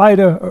as a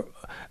fighter,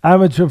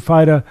 amateur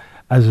fighter,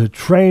 as a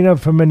trainer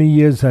for many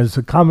years, as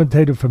a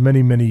commentator for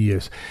many, many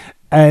years,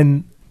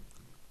 and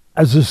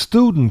as a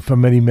student for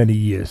many, many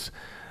years.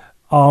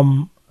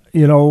 Lucky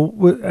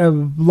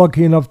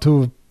enough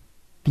to have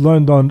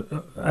learned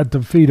at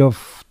the feet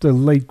of the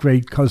late,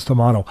 great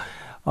Customano,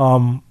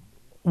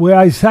 where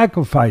I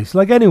sacrificed,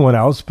 like anyone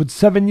else, but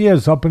 7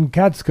 years up in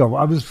Catskill.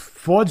 I was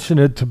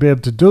fortunate to be able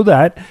to do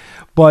that,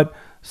 but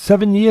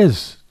 7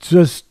 years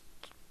just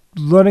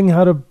learning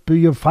how to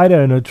be a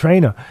fighter and a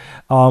trainer.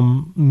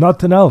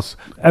 Nothing else.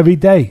 Every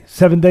day,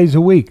 7 days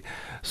a week.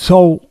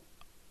 So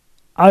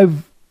I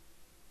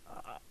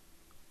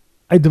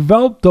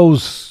developed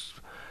those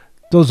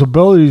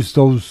abilities,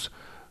 those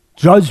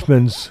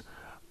judgments,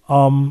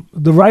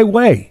 the right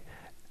way.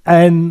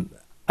 And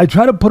I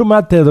try to put them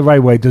out there the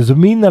right way. Does it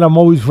mean that I'm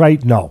always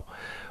right? No.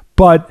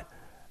 But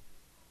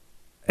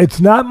it's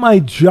not my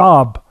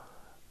job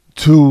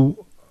to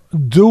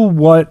do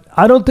what...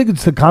 I don't think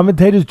it's the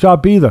commentator's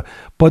job either.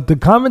 But the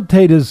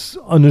commentators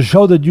on the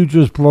show that you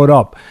just brought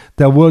up,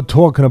 that we're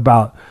talking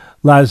about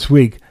last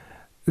week,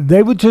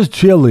 they were just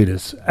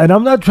cheerleaders. And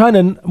I'm not trying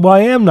to... Well,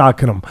 I am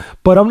knocking them.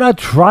 But I'm not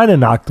trying to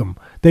knock them.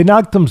 They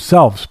knocked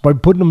themselves by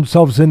putting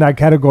themselves in that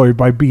category,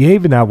 by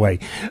behaving that way.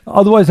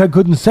 Otherwise, I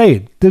couldn't say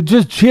it. They're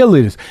just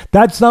cheerleaders.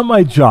 That's not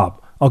my job,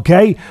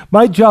 okay?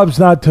 My job's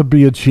not to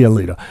be a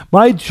cheerleader.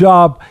 My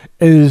job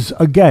is,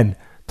 again,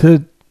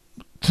 to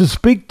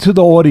speak to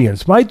the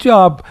audience. My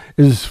job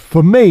is,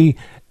 for me,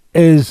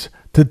 is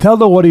to tell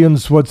the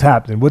audience what's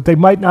happening, what they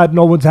might not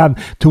know what's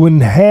happening, to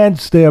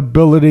enhance their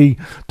ability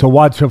to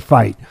watch a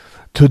fight,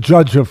 to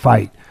judge a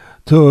fight,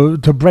 to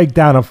break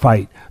down a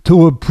fight,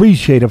 to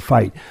appreciate a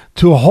fight,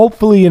 to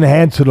hopefully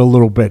enhance it a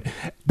little bit.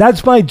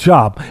 That's my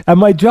job. And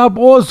my job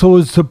also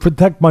is to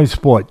protect my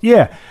sport.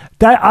 Yeah,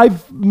 that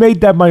I've made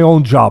that my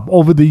own job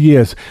over the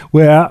years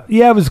where,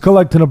 I was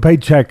collecting a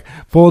paycheck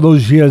for all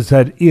those years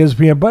at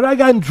ESPN, but I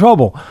got in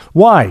trouble.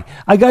 Why?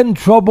 I got in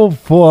trouble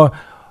for,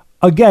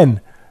 again,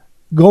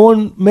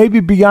 going maybe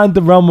beyond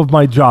the realm of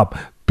my job,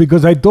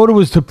 because I thought it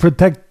was to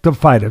protect the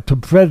fighter, to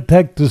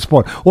protect the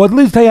sport. Or at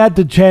least I had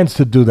the chance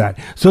to do that.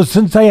 So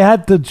since I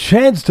had the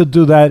chance to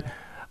do that,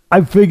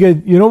 I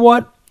figured, you know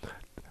what?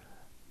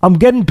 I'm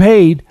getting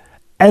paid,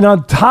 And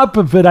on top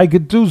of it, I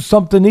could do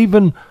something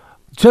even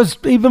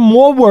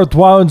more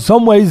worthwhile in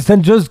some ways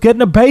than just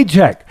getting a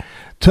paycheck,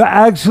 to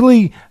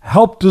actually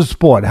help the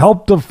sport,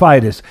 help the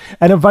fighters.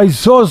 And if I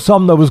saw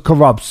something that was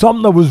corrupt,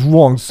 something that was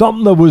wrong,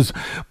 something that was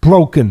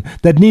broken,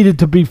 that needed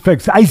to be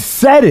fixed, I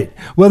said it,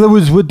 whether it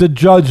was with the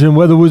judge and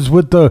whether it was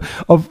with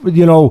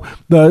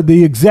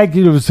the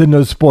executives in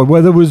the sport,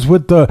 whether it was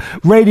with the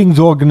ratings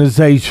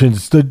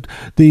organizations,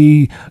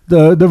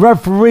 the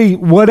referee,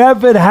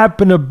 whatever it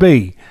happened to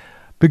be.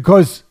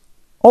 Because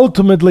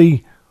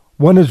ultimately,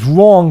 when it's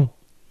wrong,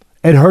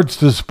 it hurts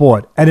the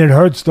sport and it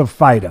hurts the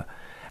fighter.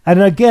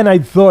 And again, I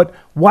thought,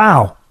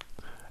 wow,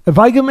 if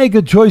I can make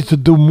a choice to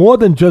do more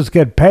than just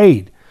get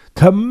paid,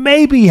 to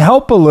maybe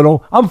help a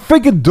little, I'm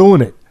freaking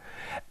doing it.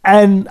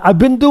 And I've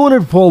been doing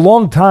it for a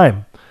long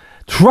time,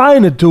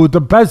 trying to do it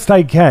the best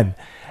I can.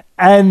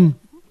 And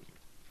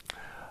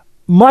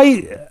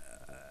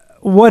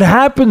what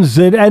happens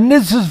and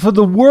this is for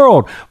the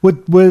world,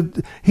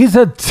 he's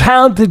a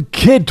talented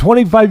kid,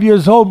 25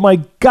 years old. My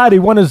God, he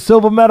won a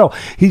silver medal.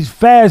 He's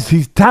fast,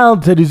 he's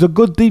talented, he's a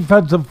good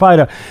defensive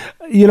fighter,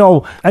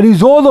 and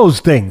he's all those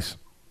things.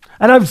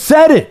 And I've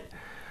said it.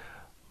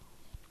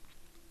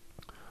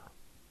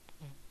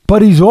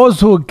 But he's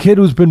also a kid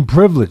who's been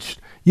privileged.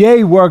 Yeah,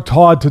 he worked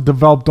hard to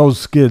develop those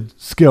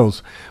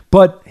skills,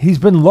 but he's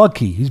been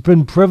lucky. He's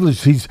been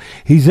privileged.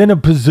 He's in a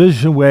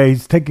position where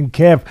he's taken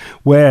care of,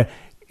 where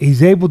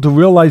he's able to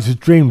realize his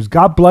dreams.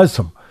 God bless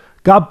him.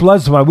 God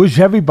bless him. I wish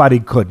everybody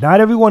could. Not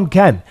everyone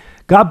can.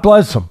 God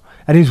bless him.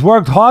 And he's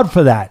worked hard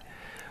for that.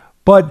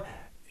 But,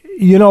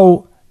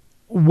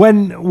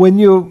 when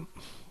you're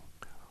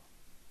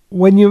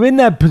in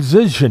that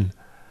position,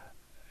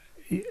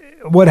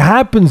 what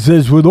happens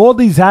is with all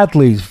these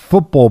athletes,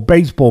 football,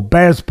 baseball,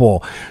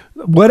 basketball,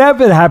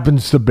 whatever it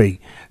happens to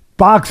be,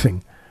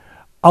 boxing,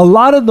 a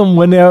lot of them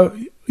when they're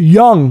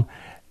young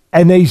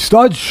and they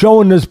start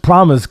showing this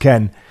promise,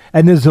 Ken,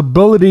 and his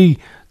ability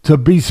to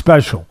be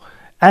special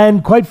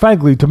and, quite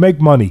frankly, to make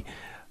money,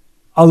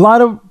 a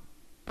lot of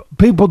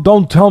people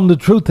don't tell them the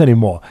truth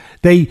anymore.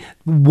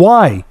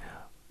 Why?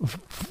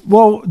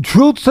 Well,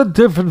 truths are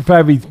different for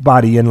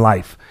everybody in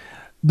life.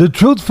 The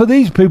truth for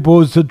these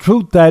people is the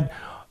truth that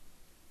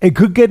it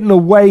could get in the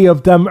way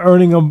of them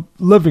earning a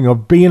living,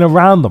 of being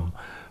around them,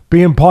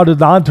 being part of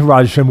the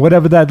entourage and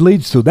whatever that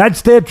leads to.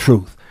 That's their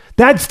truth.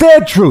 That's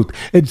their truth.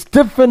 It's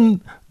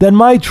different than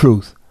my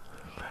truth.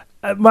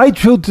 My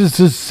truth is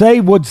to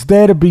say what's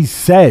there to be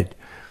said,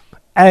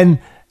 and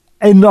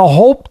in the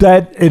hope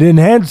that it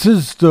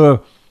enhances the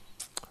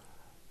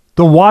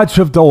watch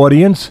of the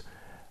audience,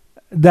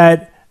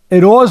 that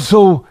it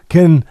also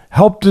can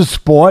help the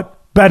sport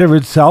better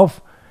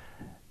itself,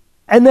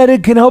 and that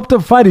it can help the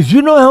fighters.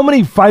 You know how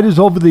many fighters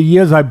over the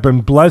years I've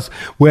been blessed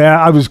where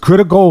I was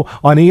critical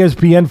on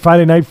ESPN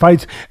Friday Night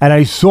Fights and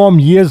I saw them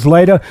years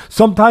later,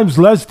 sometimes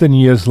less than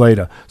years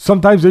later.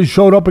 Sometimes they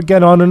showed up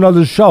again on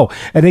another show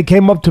and they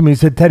came up to me and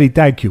said, Teddy,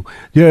 thank you.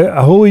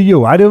 Yeah, who are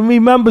you? I didn't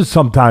remember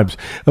sometimes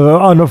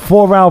on a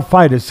 4-round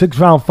fight, a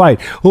 6-round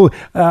fight.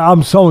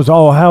 I'm so-and-so.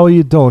 Oh, how are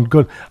you doing?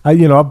 Good.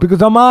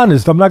 Because I'm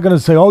honest. I'm not going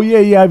to say, oh,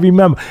 yeah, I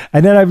remember.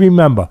 And then I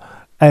remember.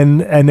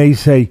 And they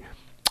say,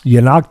 you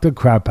knocked the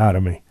crap out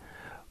of me,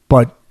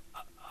 but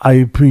I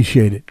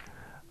appreciate it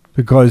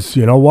because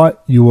you know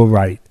what? You were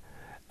right,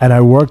 and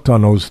I worked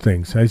on those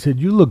things. I said,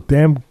 you look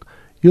damn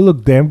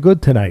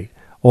good tonight,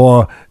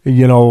 or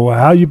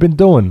how you been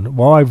doing?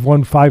 Well, I've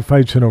won 5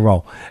 fights in a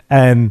row,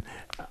 and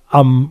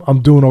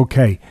I'm doing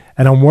okay,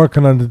 and I'm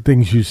working on the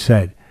things you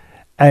said,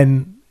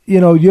 and you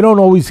don't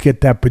always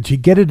get that, but you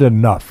get it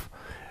enough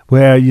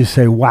where you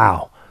say,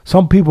 wow.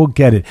 Some people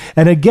get it,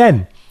 and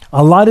again.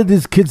 A lot of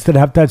these kids that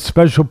have that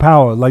special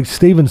power, like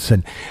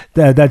Stevenson,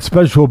 that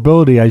special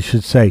ability, I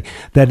should say,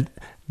 that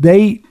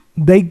they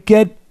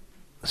get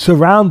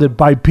surrounded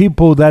by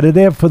people that are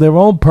there for their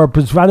own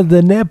purpose rather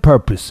than their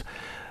purpose.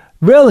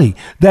 Really,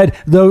 that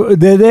they're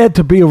there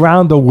to be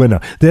around a winner.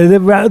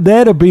 They're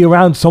there to be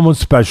around someone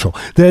special.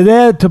 They're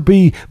there to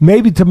be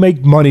maybe to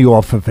make money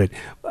off of it.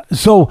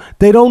 So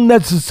they don't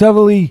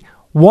necessarily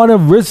want to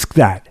risk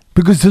that.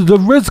 Because there's a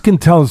risk in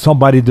telling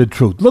somebody the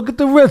truth. Look at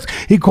the risk.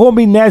 He called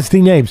me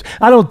nasty names.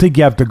 I don't think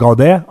you have to go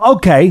there.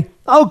 Okay.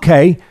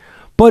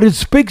 But it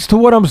speaks to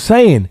what I'm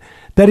saying,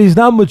 that he's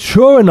not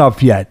mature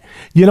enough yet.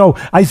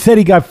 I said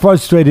he got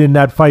frustrated in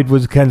that fight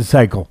with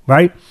Canseco,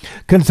 right?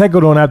 Canseco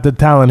don't have the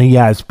talent he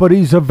has, but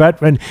he's a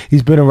veteran.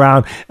 He's been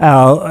around,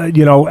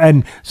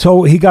 and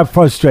so he got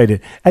frustrated.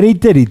 And he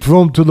did. He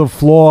threw him to the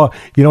floor.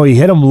 He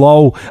hit him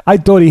low. I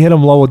thought he hit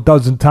him low a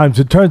dozen times.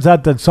 It turns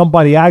out that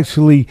somebody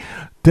actually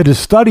did a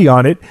study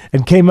on it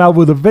and came out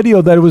with a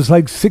video that it was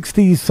like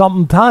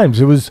 60-something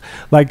times. It was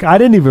like, I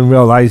didn't even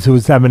realize it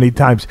was that many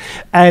times.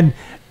 And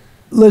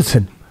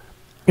listen,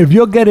 if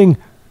you're getting,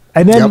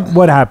 and then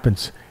what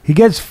happens? He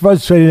gets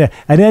frustrated,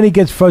 and then he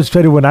gets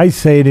frustrated when I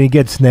say it, and he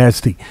gets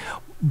nasty.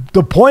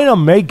 The point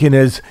I'm making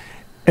is,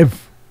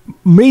 if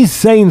me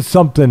saying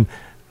something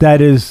that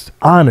is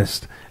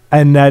honest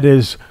and that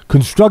is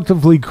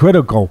constructively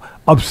critical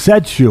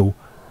upsets you,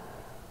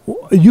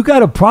 you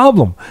got a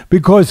problem,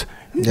 because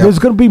There's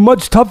going to be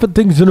much tougher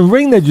things in the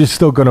ring that you're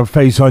still going to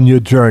face on your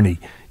journey.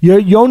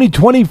 You're only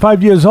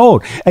 25 years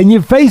old, and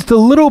you faced a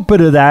little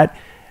bit of that,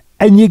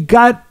 and you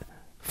got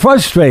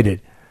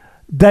frustrated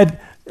that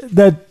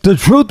the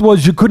truth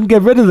was you couldn't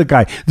get rid of the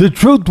guy. The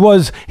truth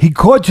was he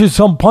caught you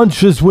some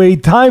punches where he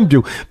timed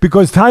you,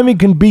 because timing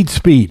can beat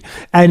speed.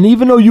 And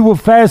even though you were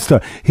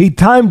faster, he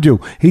timed you.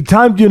 He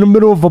timed you in the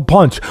middle of a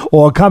punch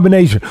or a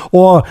combination.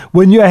 Or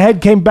when your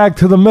head came back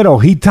to the middle,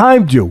 he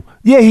timed you.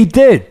 Yeah, he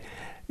did.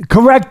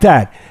 Correct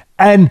that.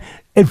 And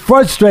it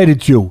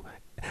frustrated you.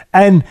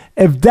 And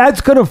if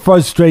that's going to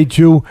frustrate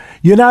you,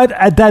 you're not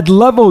at that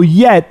level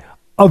yet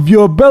of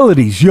your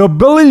abilities. Your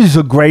abilities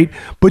are great,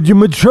 but your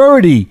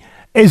maturity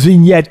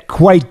isn't yet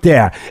quite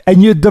there,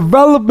 and your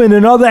development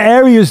in other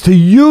areas to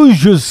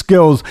use your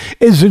skills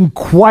isn't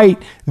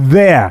quite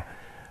there.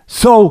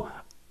 So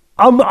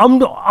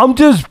I'm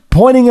just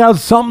pointing out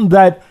something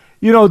that,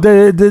 you know,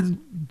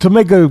 to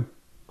make a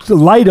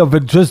light of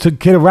it, just to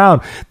kid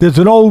around. There's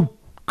an old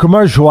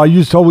commercial I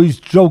used to always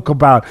joke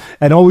about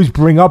and always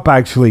bring up,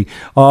 actually.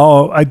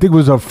 I think it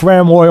was a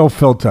Fram oil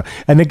filter,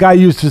 and the guy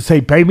used to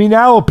say, "Pay me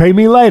now or pay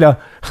me later."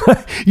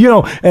 You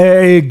know,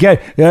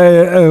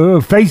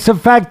 face the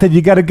fact that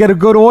you got to get a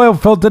good oil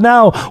filter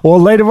now or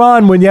later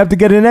on when you have to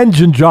get an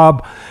engine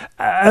job.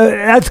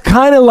 That's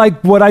kind of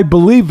like what I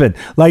believe in.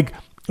 Like,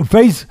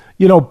 pay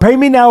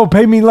me now or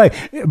pay me later.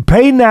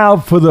 Pay now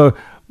for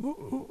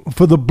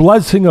the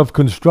blessing of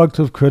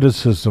constructive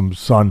criticism,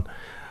 son.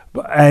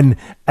 And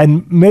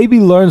maybe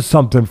learn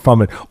something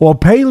from it, or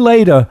pay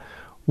later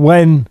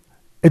when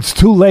it's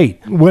too late,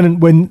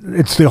 when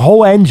it's the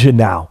whole engine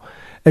now.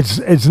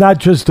 It's not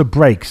just the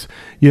brakes,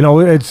 you know.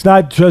 It's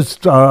not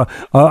just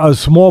a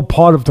small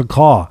part of the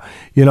car,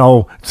 you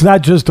know. It's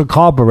not just a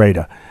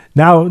carburetor.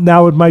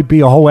 Now it might be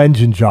a whole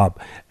engine job,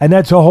 and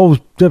that's a whole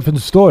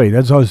different story.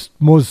 That's a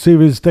more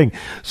serious thing.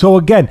 So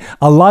again,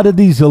 a lot of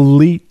these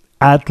elite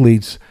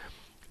athletes,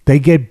 they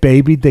get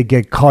babied, they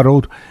get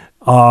cuddled.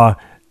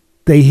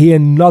 They hear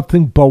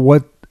nothing but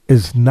what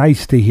is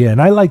nice to hear. And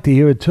I like to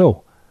hear it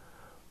too.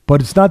 But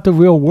it's not the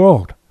real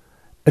world.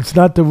 It's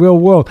not the real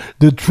world.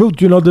 The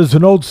truth, you know, there's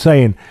an old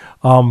saying,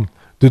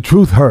 the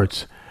truth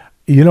hurts.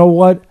 You know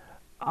what?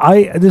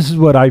 This is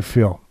what I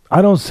feel.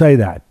 I don't say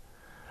that.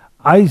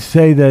 I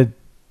say that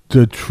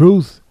the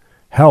truth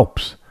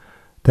helps.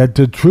 That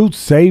the truth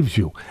saves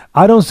you.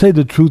 I don't say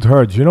the truth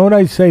hurts. You know what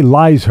I say?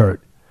 Lies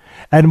hurt.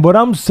 And what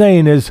I'm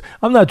saying is,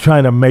 I'm not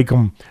trying to make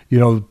him, you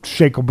know,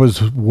 shake up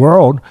his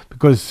world,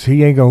 because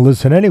he ain't going to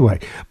listen anyway.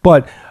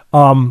 But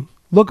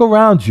look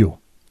around you.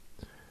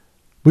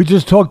 We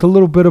just talked a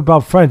little bit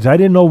about friends. I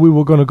didn't know we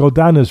were going to go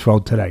down this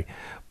road today,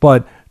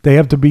 but they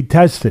have to be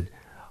tested.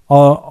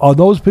 Are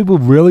those people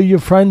really your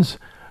friends?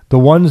 The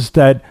ones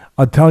that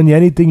are telling you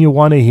anything you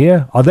want to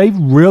hear? Are they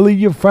really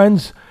your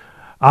friends?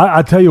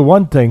 I'll tell you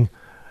one thing.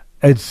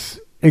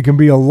 It can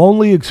be a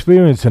lonely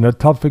experience and a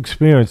tough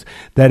experience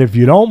that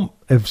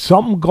if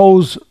something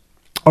goes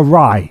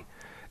awry,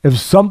 if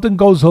something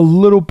goes a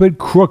little bit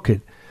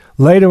crooked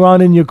later on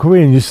in your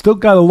career, and you still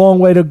got a long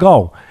way to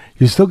go,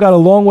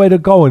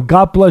 and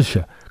God bless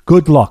you.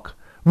 Good luck.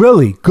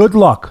 Really, good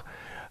luck.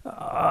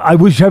 I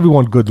wish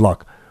everyone good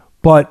luck.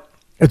 But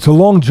it's a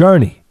long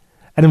journey.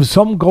 And if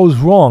something goes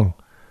wrong,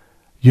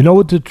 you know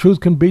what the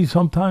truth can be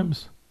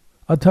sometimes?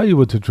 I'll tell you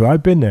what the truth.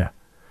 I've been there.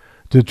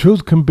 The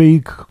truth can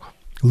be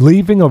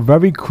leaving a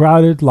very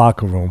crowded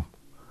locker room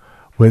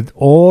with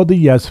all the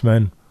yes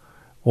men,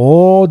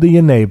 all the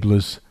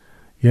enablers,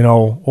 you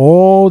know,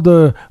 all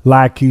the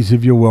lackeys,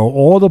 if you will,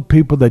 all the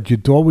people that you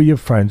thought were your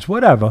friends,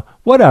 whatever,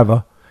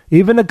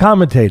 even the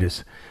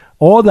commentators,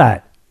 all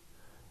that,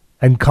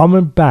 and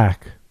coming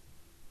back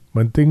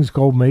when things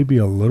go maybe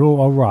a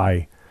little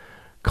awry,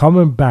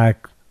 coming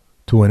back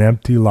to an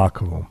empty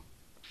locker room.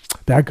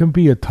 That can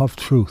be a tough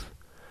truth.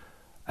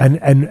 And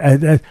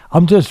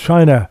I'm just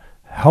trying to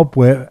help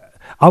where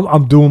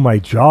I'm doing my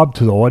job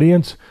to the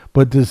audience,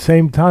 but at the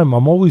same time,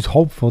 I'm always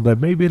hopeful that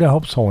maybe it'll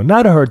help someone.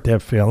 Not hurt their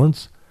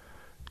feelings.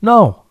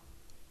 No,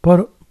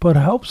 but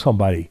help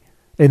somebody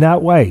in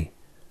that way.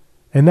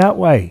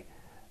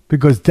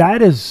 Because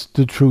that is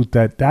the truth,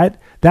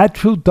 that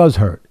truth does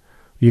hurt.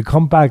 You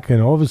come back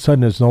and all of a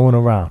sudden there's no one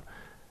around.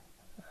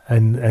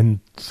 And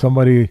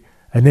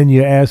then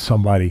you ask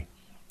somebody,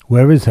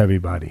 where is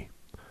everybody?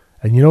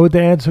 And you know what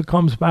the answer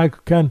comes back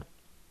again?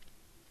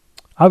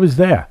 I was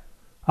there.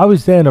 I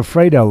was there in a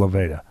freight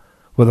elevator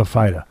with a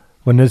fighter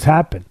when this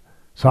happened.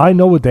 So I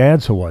know what the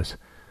answer was.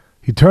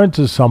 He turned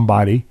to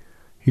somebody.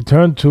 He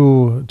turned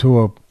to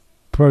a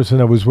person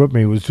that was with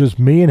me. It was just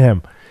me and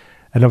him.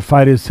 And the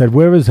fighter said,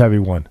 where is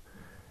everyone?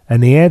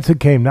 And the answer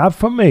came not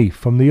from me,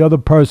 from the other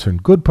person.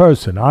 Good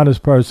person,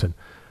 honest person.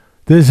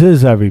 This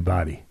is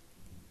everybody.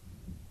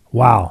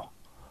 Wow.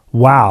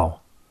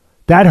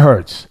 That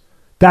hurts.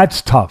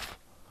 That's tough.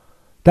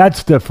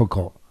 That's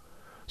difficult.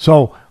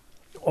 So,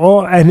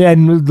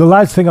 and the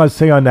last thing I'll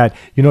say on that,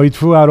 you know, he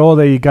threw out all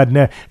that you got.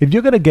 If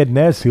you're going to get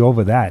nasty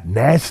over that,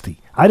 nasty.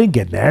 I didn't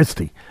get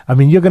nasty. I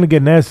mean, you're going to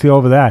get nasty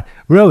over that.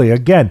 Really,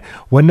 again,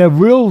 when the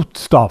real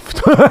stuff,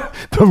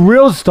 the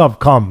real stuff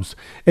comes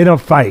in a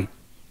fight,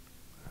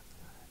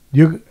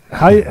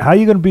 How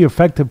you going to be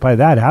affected by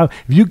that?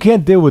 If you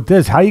can't deal with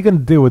this, how are you going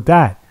to deal with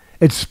that?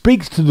 It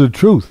speaks to the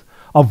truth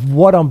of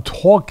what I'm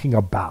talking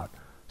about,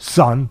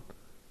 son.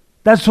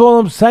 That's all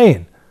I'm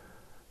saying.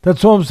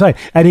 That's all I'm saying.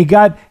 And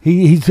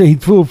he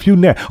threw a few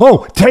there.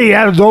 Oh, Teddy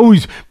Adams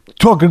always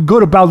talking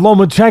good about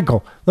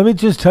Lomachenko. Let me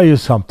just tell you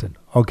something,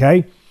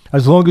 okay?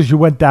 As long as you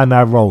went down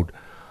that road.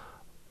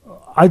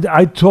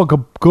 I talk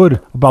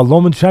good about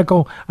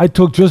Lomachenko. I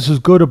talk just as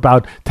good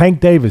about Tank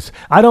Davis.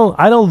 I don't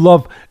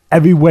love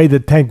every way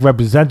that Tank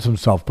represents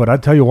himself, but I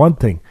tell you one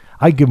thing.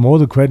 I give him all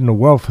the credit in the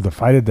world for the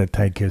fighter that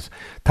Tank is.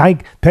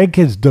 Tank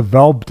has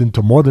developed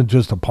into more than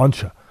just a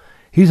puncher.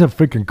 He's a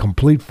freaking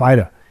complete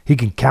fighter. He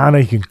can counter.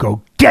 He can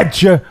go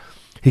get you.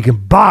 He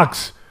can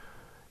box.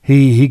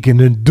 He can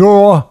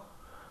endure.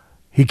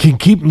 He can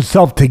keep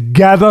himself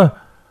together.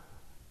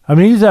 I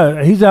mean, he's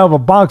a hell of a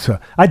boxer.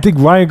 I think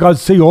Ryan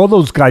Garcia, all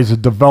those guys are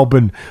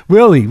developing,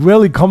 really,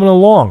 really coming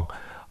along.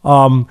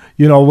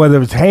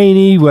 Whether it's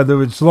Haney,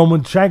 whether it's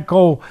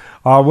Lomachenko,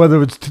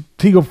 whether it's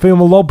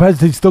Teofimo Lopez,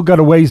 they still got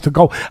a ways to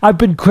go. I've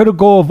been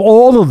critical of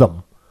all of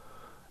them,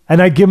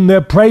 and I give them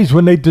their praise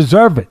when they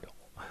deserve it.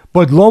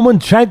 But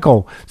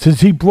Lomachenko, since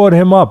he brought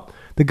him up,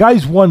 the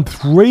guy's won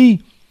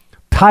 3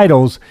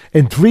 titles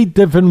in 3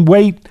 different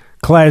weight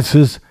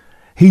classes.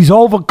 He's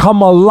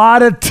overcome a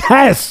lot of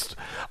tests,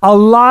 a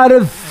lot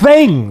of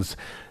things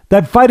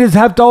that fighters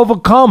have to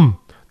overcome.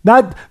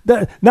 Not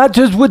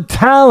just with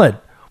talent,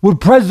 with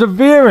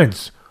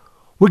perseverance,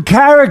 with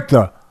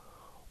character,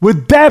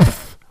 with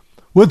depth,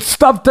 with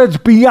stuff that's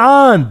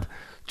beyond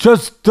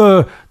just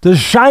the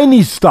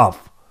shiny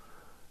stuff,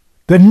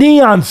 the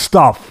neon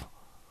stuff.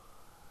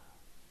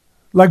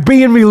 Like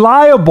being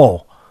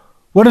reliable.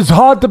 When it's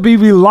hard to be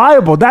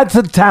reliable, that's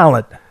a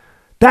talent.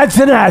 That's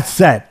an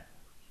asset.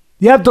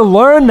 You have to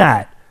learn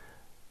that.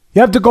 You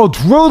have to go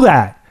through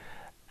that.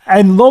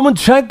 And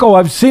Lomachenko,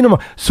 I've seen him.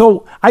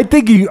 So I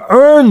think he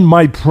earned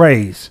my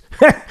praise.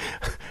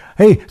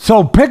 Hey,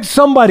 so pick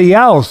somebody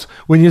else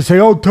when you say,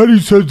 oh, Teddy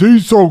says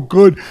he's so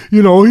good.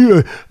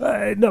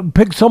 No,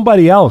 pick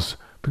somebody else.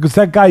 Because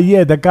that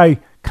guy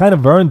kind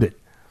of earned it.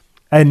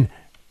 And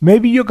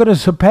maybe you're going to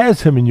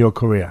surpass him in your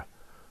career,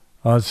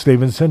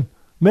 Stevenson.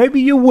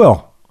 Maybe you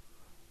will.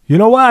 You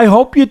know what? I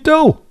hope you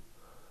do.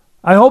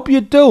 I hope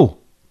you do.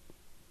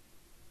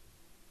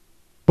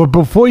 But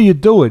before you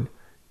do it,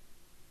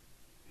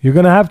 you're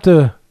gonna have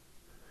to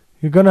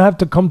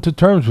come to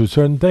terms with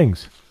certain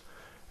things,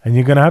 and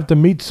you're gonna have to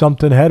meet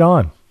something head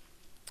on.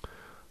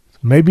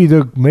 Maybe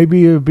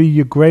it'll be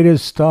your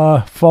greatest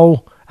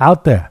foe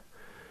out there,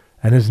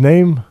 and his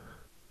name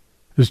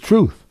is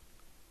truth.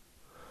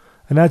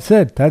 And that's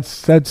it.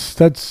 That's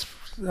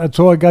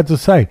all I got to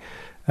say.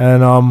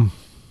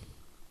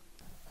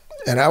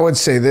 And I would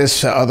say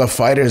this to other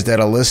fighters that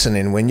are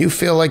listening. When you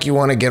feel like you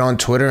want to get on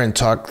Twitter and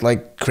talk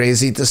like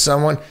crazy to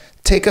someone,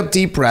 take a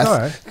deep breath. All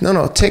right.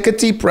 No, take a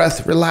deep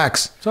breath.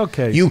 Relax. It's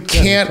okay. You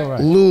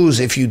can't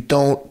lose if you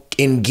don't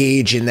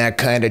engage in that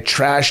kind of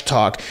trash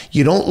talk.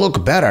 You don't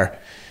look better.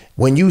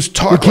 When you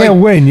talk, you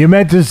can't win. You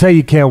meant to say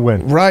you can't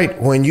win.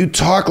 Right. When you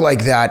talk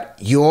like that,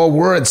 your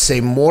words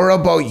say more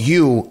about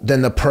you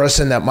than the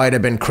person that might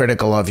have been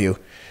critical of you.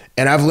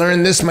 And I've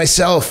learned this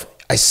myself.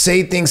 I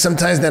say things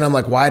sometimes, then I'm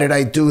like, why did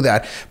I do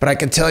that? But I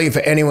can tell you,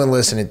 for anyone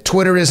listening,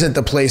 Twitter isn't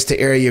the place to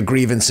air your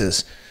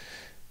grievances.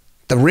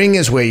 The ring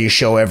is where you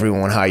show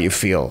everyone how you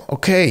feel.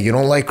 Okay, you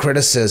don't like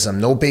criticism,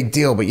 no big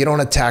deal, but you don't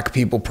attack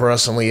people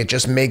personally. It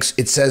just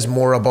says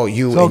more about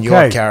you and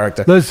your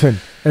character. Listen,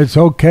 it's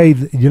okay.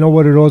 You know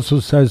what it also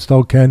says,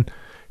 though, Ken?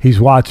 He's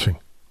watching.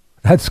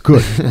 That's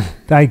good.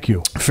 Thank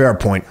you. Fair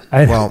point.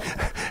 No,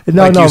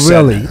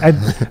 really.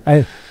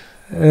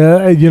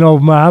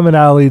 Muhammad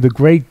Ali, the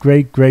great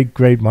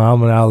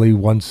Muhammad Ali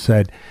once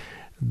said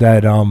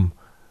that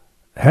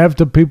half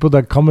the people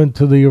that come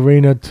into the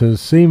arena to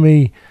see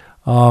me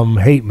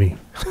hate me.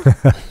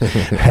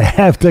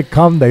 Half that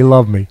come, they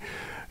love me.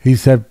 He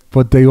said,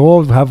 but they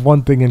all have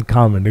one thing in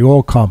common. They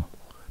all come.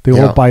 They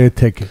all buy a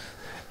ticket.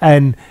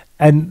 And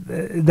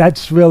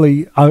that's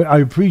really, I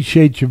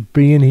appreciate you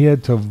being here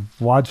to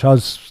watch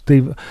us,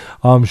 Steve,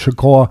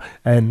 Shakur,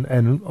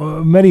 and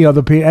many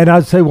other people. And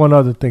I'll say one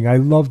other thing. I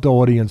love the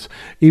audience.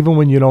 Even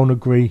when you don't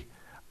agree,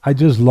 I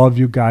just love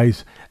you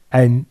guys.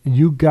 And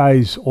you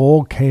guys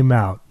all came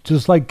out,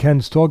 just like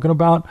Ken's talking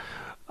about.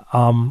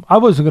 I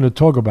wasn't going to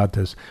talk about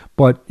this,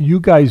 but you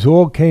guys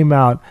all came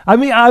out. I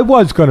mean, I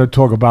was going to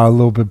talk about it a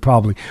little bit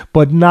probably,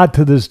 but not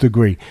to this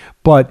degree.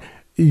 But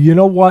you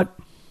know what?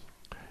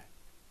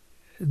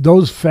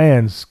 Those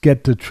fans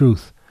get the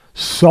truth.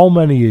 So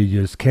many of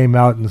you came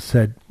out and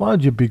said, why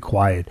don't you be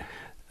quiet?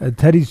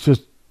 Teddy's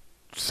just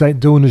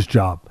doing his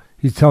job.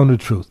 He's telling the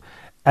truth.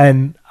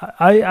 And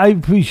I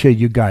appreciate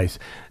you guys.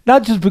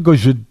 Not just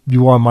because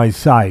you are on my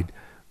side,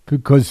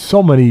 because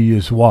so many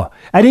of you were.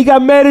 And he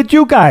got mad at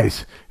you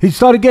guys. He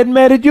started getting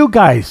mad at you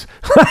guys.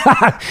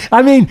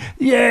 I mean,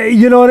 yeah,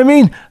 you know what I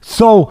mean?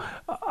 So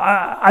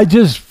I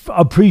just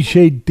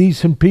appreciate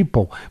decent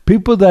people.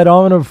 People that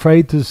aren't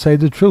afraid to say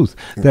the truth.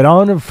 That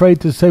aren't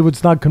afraid to say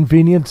what's not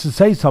convenient to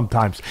say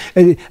sometimes.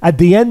 At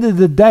the end of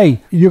the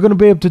day, you're going to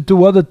be able to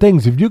do other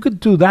things. If you could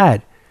do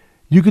that,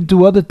 you could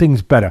do other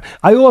things better.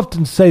 I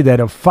often say that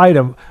a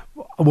fighter,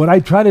 what I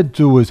try to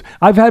do is,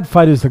 I've had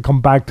fighters that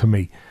come back to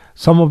me.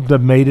 Some of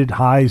them made it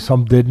high,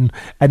 some didn't.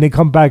 And they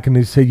come back and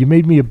they say, you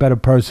made me a better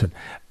person.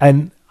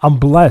 And I'm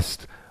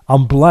blessed.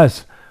 I'm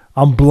blessed.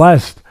 I'm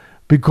blessed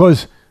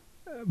because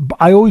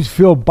I always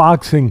feel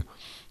boxing,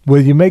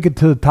 whether you make it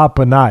to the top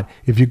or not,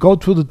 if you go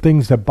through the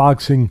things that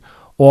boxing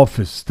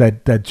offers,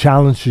 that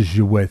challenges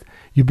you with,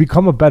 you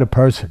become a better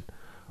person.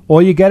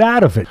 Or you get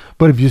out of it.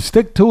 But if you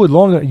stick to it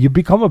longer, you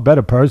become a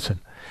better person.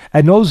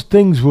 And those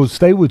things will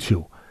stay with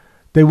you.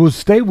 They will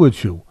stay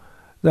with you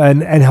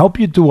and help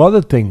you do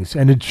other things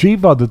and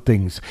achieve other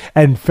things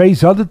and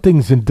face other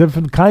things in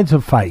different kinds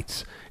of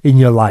fights in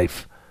your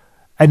life.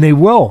 And they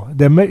will.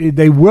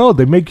 They will.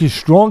 They make you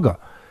stronger.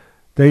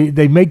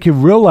 They make you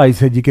realize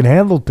that you can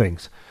handle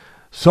things.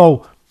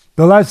 So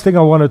the last thing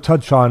I want to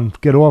touch on,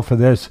 get off of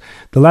this,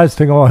 the last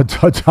thing I want to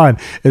touch on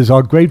is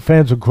our great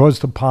fans across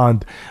the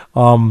pond,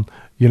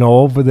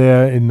 over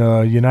there in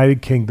the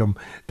United Kingdom.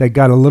 They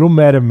got a little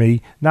mad at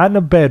me, not in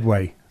a bad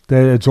way.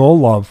 It's all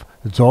love.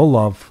 It's all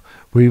love.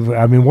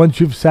 Once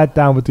you've sat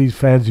down with these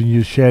fans and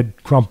you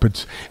shared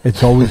crumpets,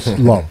 it's always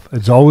love.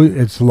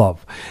 It's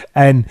love.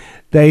 And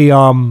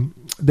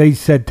they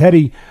said,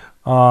 Teddy,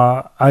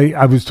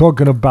 I was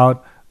talking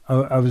about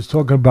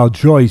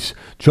Joyce,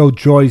 Joe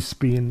Joyce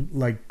being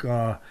like,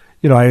 I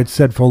had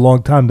said for a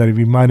long time that he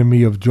reminded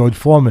me of George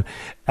Foreman,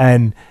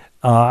 and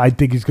I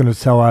think he's going to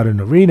sell out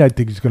an arena. I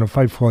think he's going to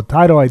fight for a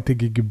title. I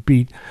think he could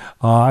beat.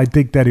 I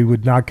think that he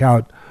would knock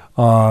out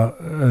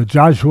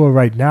Joshua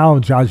right now,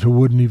 and Joshua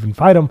wouldn't even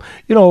fight him.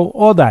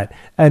 All that.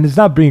 And it's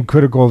not being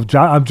critical of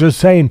Joshua. I'm just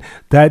saying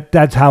that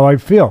that's how I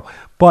feel.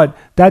 But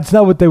that's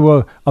not what they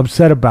were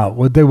upset about.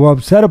 What they were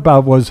upset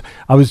about was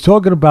I was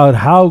talking about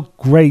how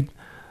great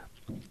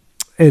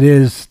it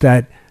is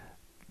that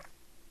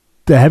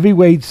the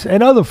heavyweights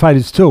and other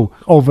fighters too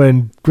over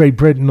in Great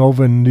Britain,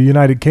 over in the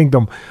United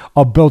Kingdom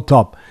are built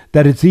up.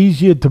 That it's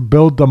easier to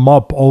build them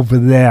up over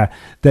there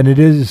than it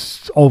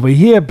is over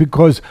here,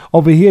 because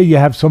over here you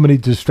have so many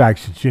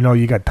distractions.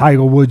 You got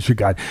Tiger Woods, you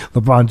got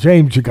LeBron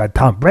James, you got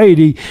Tom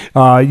Brady,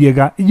 and you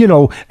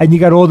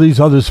got all these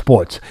other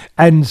sports.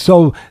 And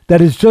so that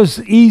it's just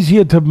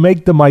easier to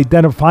make them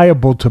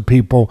identifiable to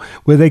people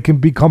where they can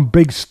become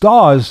big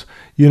stars,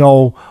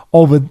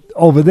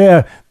 over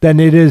there than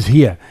it is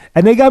here.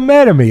 And they got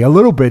mad at me a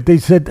little bit. They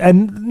said,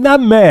 and not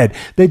mad,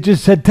 they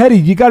just said, Teddy,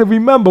 you got to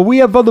remember, we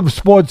have other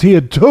sports here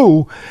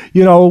too.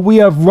 We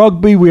have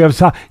rugby, we have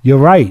soccer. You're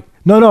right.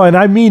 No, and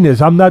I mean this.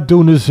 I'm not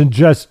doing this in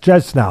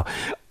jest now.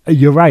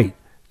 You're right.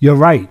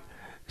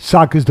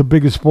 Soccer is the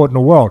biggest sport in the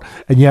world.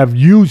 And you have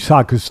huge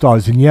soccer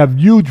stars, and you have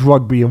huge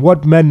rugby, and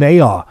what men they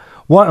are.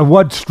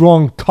 What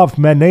strong, tough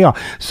men they are.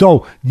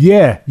 So,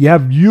 yeah, you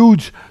have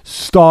huge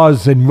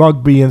stars in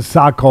rugby and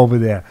soccer over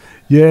there.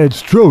 Yeah, it's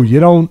true.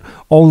 You don't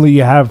only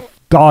have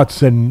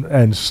darts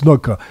and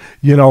snooker.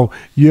 You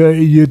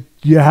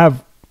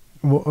have.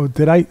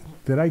 Did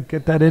I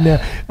get that in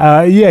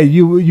there?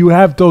 You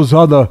have those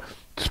other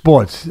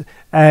sports.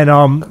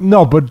 And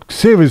no, but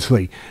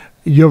seriously,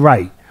 you're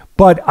right.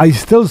 But I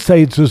still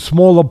say it's a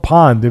smaller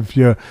pond, if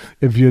you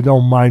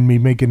don't mind me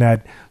making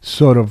that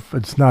sort of,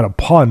 it's not a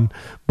pun,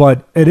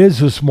 but it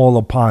is a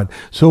smaller pond.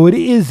 So it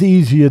is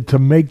easier to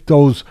make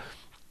those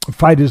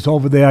fighters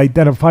over there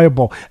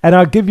identifiable. And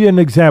I'll give you an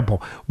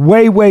example.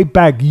 Way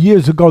back,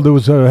 years ago, there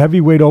was a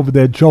heavyweight over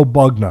there, Joe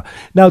Bugner.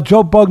 Now,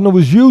 Joe Bugner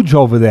was huge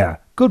over there.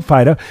 Good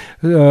fighter.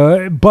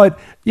 But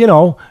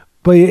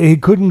he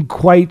couldn't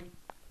quite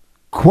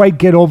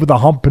get over the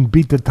hump and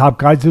beat the top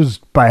guys.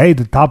 But hey,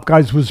 the top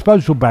guys were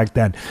special back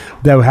then.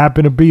 They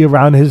happened to be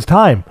around his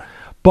time.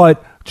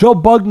 But Joe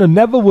Bugner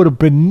never would have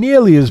been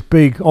nearly as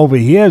big over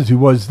here as he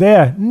was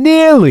there.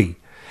 Nearly.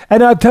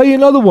 And I'll tell you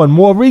another one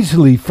more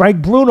recently,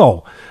 Frank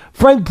Bruno.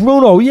 Frank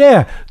Bruno,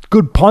 yeah,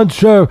 good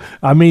puncher.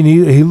 I mean,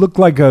 he looked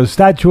like a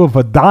statue of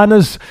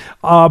Adonis,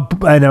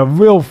 and a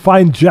real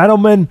fine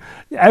gentleman,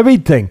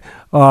 everything.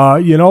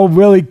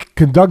 Really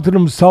conducted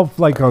himself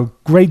like a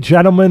great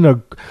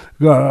gentleman,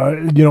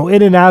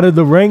 in and out of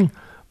the ring.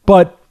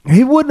 But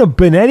he wouldn't have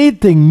been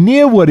anything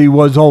near what he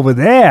was over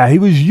there. He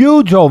was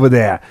huge over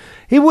there.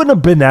 He wouldn't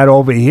have been that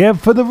over here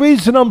for the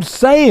reason I'm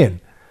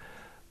saying.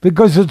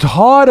 Because it's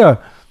harder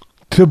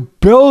to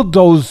build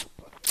those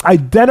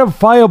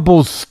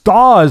identifiable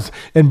stars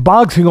in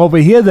boxing over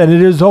here than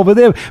it is over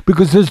there,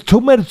 because there's too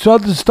much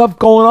other stuff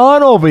going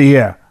on over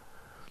here.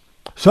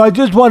 So I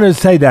just want to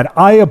say that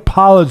I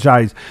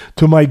apologize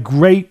to my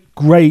great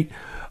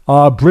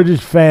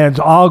British fans,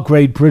 all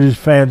great British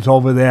fans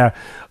over there,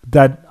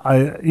 that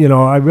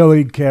I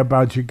really care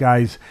about you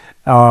guys.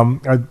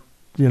 I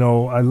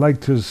like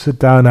to sit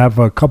down and have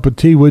a cup of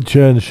tea with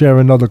you and share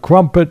another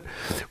crumpet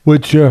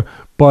with you,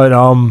 but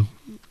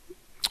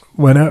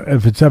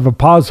if it's ever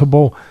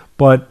possible.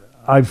 But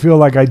I feel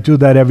like I do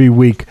that every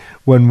week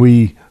when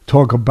we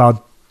talk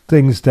about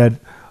things that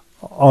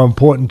are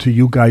important to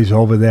you guys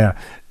over there.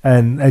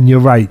 And you're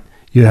right.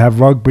 You have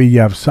rugby, you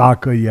have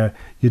soccer,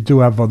 you do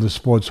have other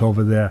sports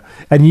over there.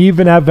 And you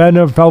even have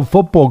NFL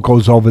football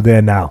goes over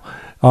there now.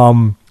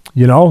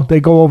 They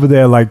go over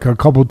there like a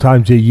couple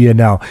times a year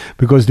now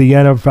because the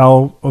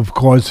NFL, of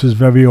course, is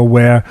very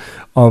aware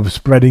of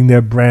spreading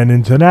their brand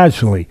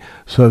internationally.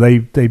 So they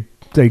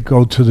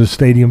go to the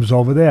stadiums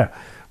over there.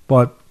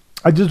 But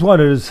I just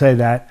wanted to say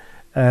that.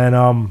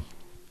 And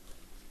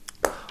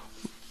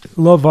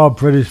love our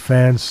British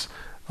fans.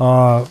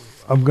 I'm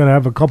going to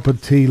have a cup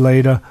of tea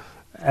later.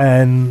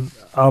 And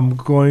we're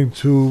going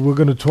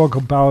to talk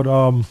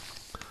about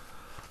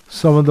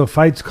some of the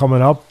fights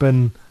coming up.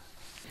 And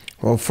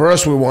well,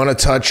 first we want to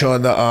touch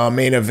on the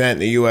main event,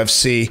 the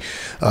UFC,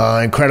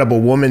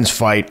 incredible women's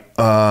fight,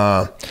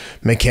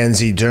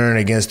 Mackenzie Dern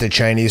against the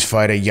Chinese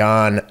fighter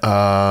Yan.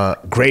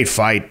 Great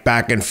fight,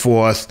 back and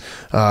forth,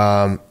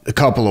 a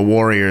couple of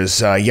warriors.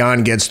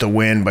 Yan gets the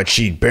win, but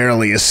she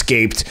barely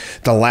escaped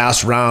the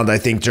last round. I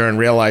think Dern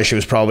realized she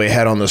was probably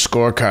ahead on the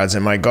scorecards,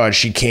 and my God,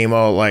 she came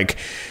out like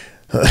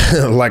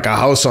a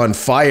house on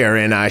fire,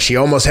 and she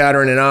almost had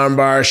her in an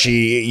armbar.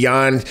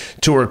 Yan,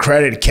 to her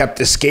credit,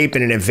 kept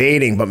escaping and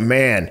evading, but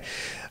man,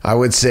 I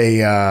would say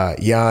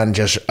Dern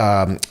just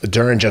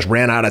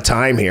ran out of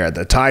time here.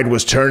 The tide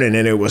was turning,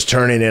 and it was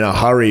turning in a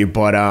hurry,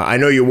 but I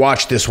know you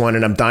watched this one,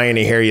 and I'm dying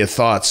to hear your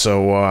thoughts.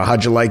 So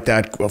how'd you like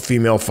that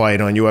female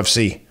fight on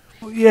UFC?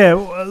 Yeah,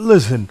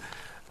 listen,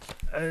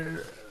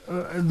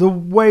 the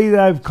way that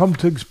I've come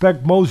to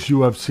expect most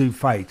UFC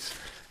fights,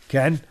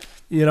 Ken,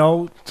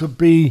 to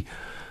be,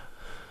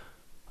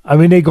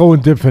 they go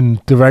in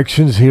different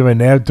directions here and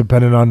there,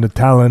 depending on the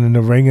talent in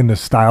the ring and the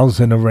styles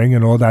in the ring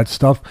and all that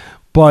stuff.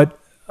 But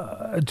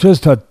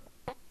just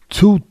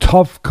two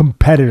tough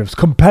competitive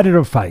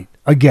fight.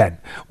 Again,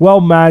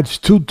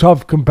 well-matched, two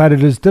tough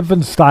competitors,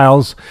 different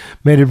styles,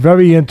 made it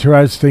very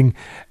interesting,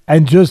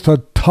 and just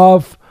a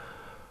tough,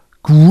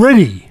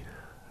 gritty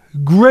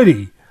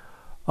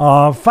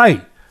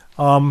fight.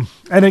 And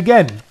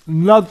again,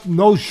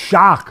 no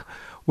shock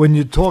when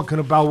you're talking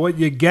about what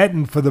you're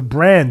getting for the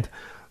brand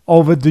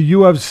over the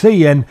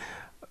UFC. And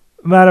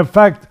matter of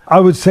fact,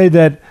 I would say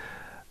that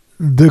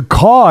the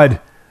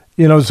card,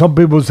 some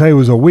people say it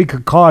was a weaker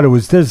card, it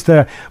was this,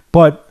 there,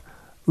 but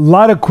a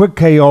lot of quick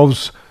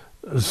KOs,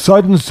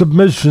 sudden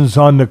submissions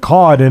on the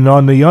card and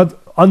on the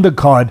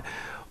undercard,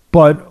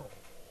 but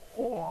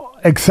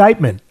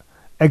excitement,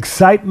 and,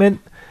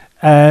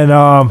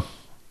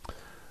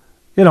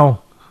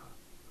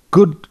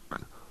 good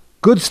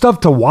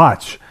stuff to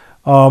watch.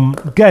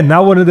 Again,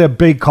 not one of their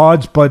big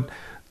cards, but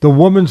the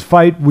women's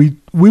fight, we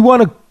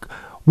want to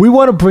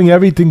bring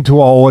everything to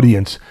our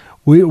audience.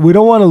 We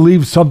don't want to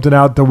leave something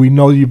out that we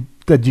know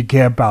that you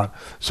care about.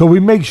 So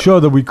we make sure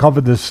that we cover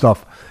this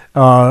stuff,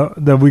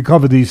 that we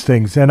cover these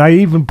things. And I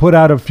even put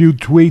out a few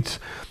tweets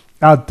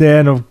out there.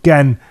 And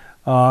again,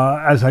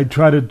 as I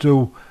try to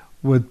do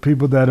with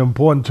people that are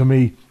important to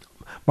me,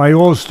 my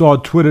all-star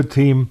Twitter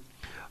team,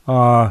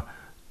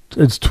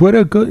 it's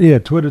Twitter, good, yeah,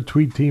 Twitter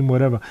tweet team,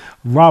 whatever.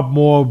 Rob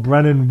Moore,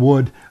 Brennan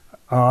Wood,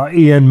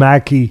 Ian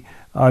Mackey.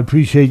 I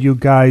appreciate you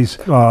guys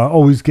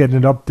always getting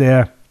it up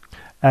there.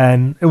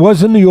 And it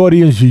wasn't the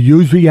audience you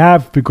usually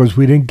have because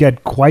we didn't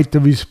get quite the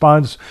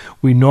response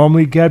we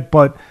normally get,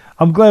 but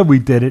I'm glad we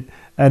did it.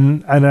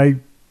 And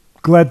I'm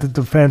glad that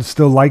the fans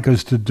still like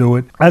us to do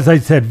it. As I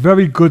said,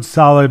 very good,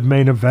 solid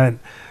main event.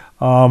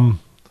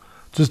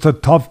 Just a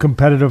tough,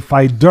 competitive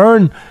fight.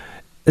 Dern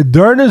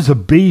is a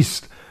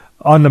beast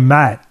on the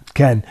mat,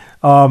 Ken.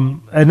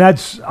 And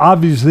that's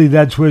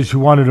where she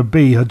wanted to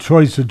be. Her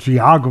choice of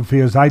geography,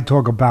 as I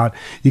talk about.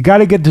 You got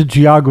to get the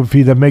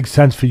geography that makes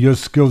sense for your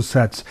skill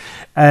sets.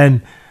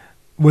 And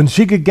when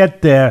she could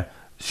get there,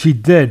 she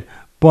did.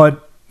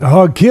 But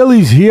her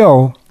Achilles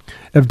heel,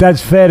 if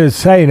that's fair to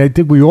say, and I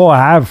think we all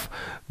have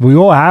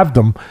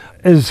them,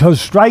 is her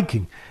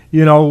striking.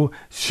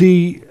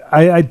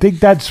 I think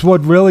that's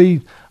what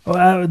really...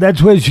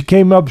 that's where she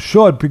came up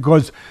short,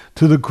 because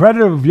to the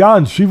credit of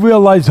Yan, she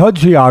realized her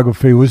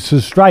geography was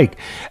to strike,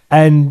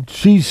 and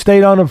she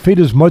stayed on her feet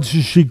as much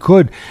as she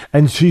could,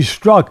 and she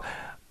struck.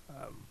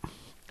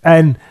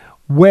 And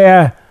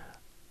I'll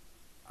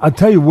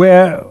tell you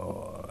where,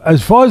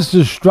 as far as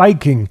the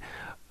striking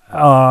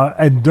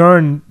and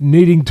Dern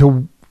needing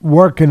to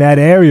work in that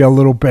area a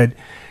little bit,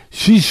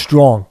 she's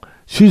strong.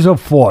 She's a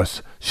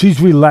force.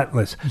 She's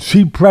relentless.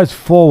 She pressed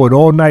forward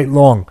all night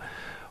long.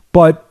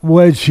 But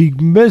where she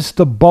missed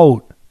the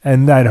boat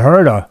and that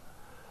hurt her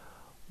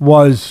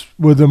was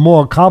with a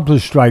more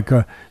accomplished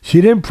striker.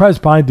 She didn't press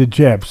behind the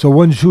jab. So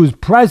when she was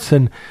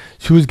pressing,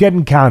 she was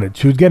getting counted.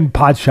 She was getting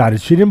pot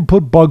shotted. She didn't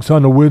put bugs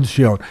on the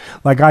windshield,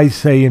 like I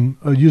say and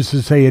used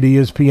to say at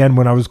ESPN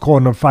when I was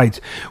calling the fights,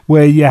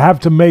 where you have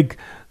to make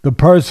the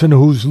person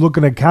who's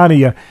looking to counter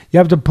you, you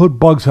have to put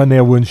bugs on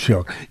their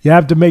windshield. You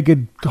have to make it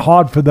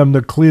hard for them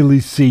to clearly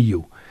see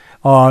you,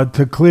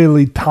 to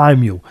clearly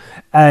time you.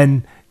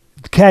 And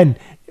Ken,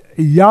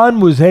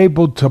 Yan was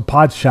able to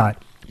pot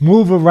shot,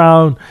 move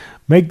around,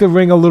 make the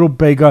ring a little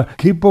bigger,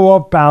 keep her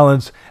off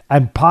balance,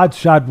 and pot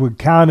shot with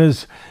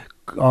counters,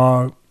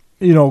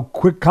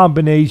 quick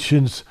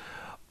combinations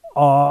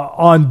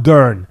on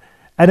Dern.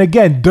 And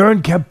again,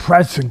 Dern kept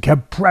pressing.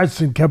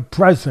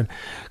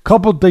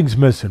 Couple things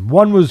missing.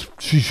 One was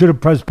she should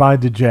have pressed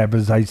behind the jab,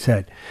 as I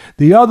said.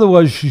 The other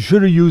was she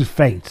should have used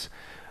feints.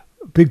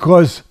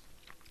 Because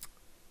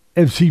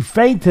if she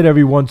feinted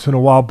every once in a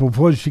while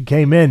before she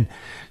came in,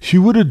 she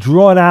would have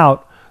drawn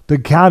out the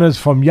counters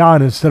from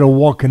Jan instead of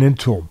walking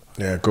into him.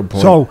 Yeah, good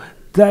point. So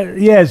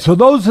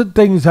those are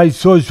things I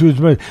saw she was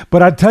missing.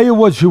 But I tell you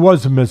what she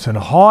wasn't missing.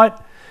 Heart,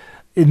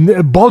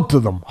 in both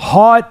of them.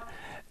 Heart,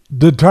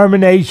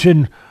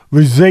 determination,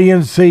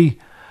 resiliency.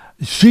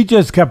 She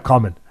just kept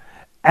coming.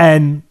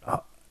 And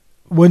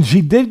when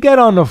she did get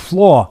on the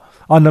floor,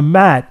 on the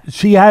mat,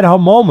 she had her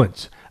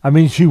moments. I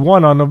mean, she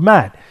won on the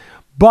mat.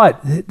 But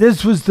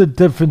this was the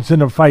difference in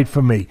the fight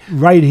for me,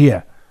 right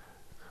here.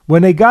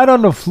 When they got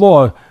on the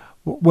floor,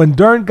 when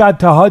Dern got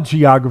to her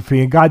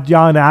geography and got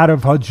Jan out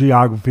of her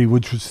geography,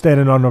 which was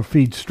standing on her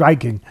feet,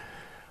 striking,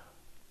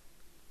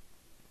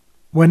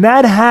 when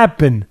that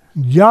happened,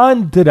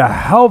 Jan did a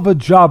hell of a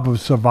job of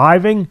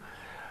surviving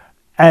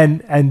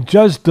and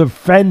just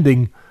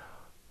defending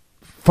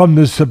from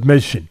the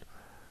submission.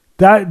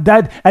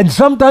 And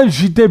sometimes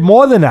she did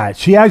more than that.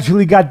 She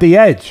actually got the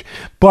edge,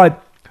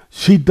 but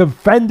she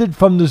defended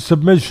from the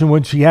submission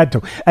when she had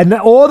to. And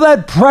all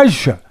that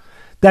pressure,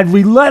 that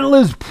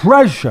relentless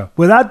pressure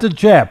without the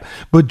jab,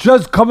 but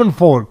just coming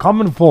forward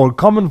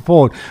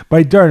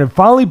by Dern. It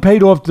finally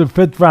paid off the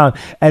fifth round,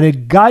 and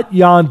it got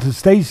Jan to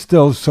stay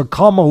still,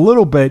 succumb a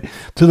little bit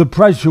to the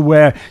pressure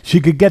where she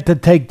could get the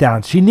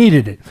takedown. She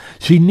needed it.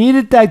 She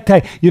needed that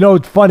take. You know,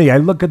 it's funny. I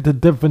look at the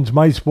difference,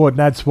 my sport and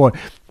that sport,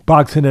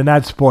 boxing and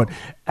that sport,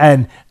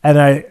 and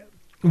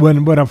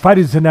when a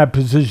fighter's in that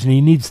position, he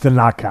needs the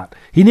knockout.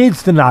 He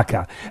needs the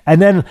knockout.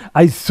 And then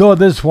I saw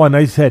this one.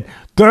 I said,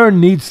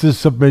 Dern needs the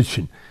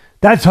submission.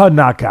 That's her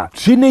knockout.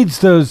 She needs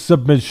the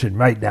submission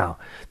right now.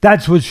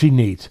 That's what she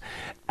needs.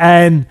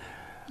 And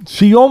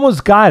she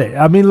almost got it.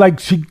 I mean, like,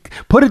 she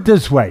put it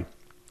this way.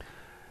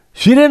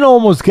 She didn't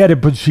almost get it,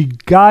 but she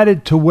got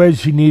it to where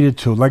she needed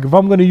to. Like, if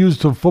I'm going to use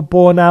the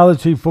football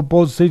analogy,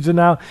 football season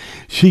now,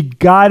 she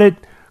got it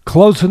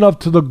close enough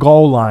to the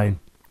goal line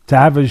to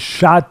have a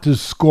shot to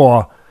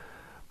score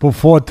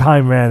before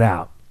time ran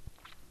out.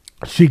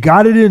 She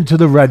got it into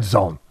the red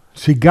zone.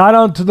 She got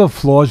onto the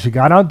floor, she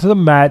got onto the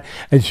mat,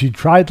 and she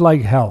tried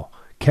like hell.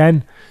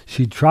 Ken,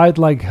 she tried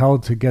like hell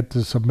to get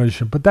the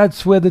submission. But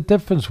that's where the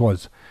difference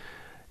was.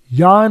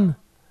 Jan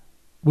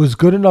was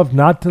good enough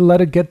not to let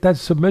her get that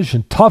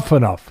submission. Tough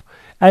enough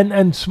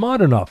and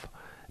smart enough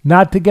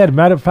not to get it.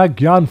 Matter of fact,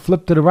 Jan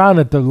flipped it around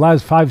at the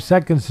last 5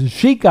 seconds, and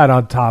she got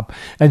on top.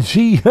 And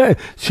she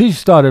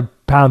started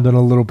pounding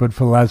a little bit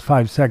for the last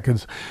 5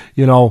 seconds,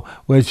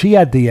 where she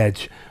had the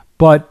edge.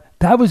 But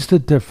that was the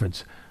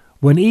difference.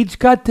 When each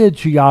got their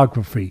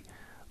geography,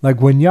 like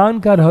when Jan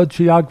got her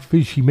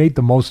geography, she made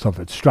the most of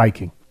it,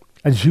 striking.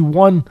 And she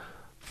won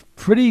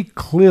pretty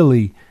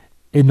clearly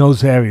in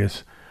those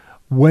areas.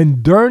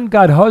 When Dern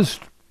got her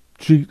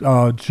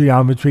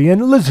geometry,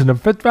 and listen, the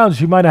fifth round,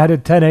 she might have had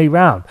a 10-8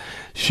 round.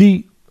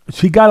 She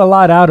got a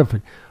lot out of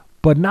it,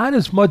 but not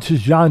as much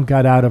as Jan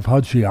got out of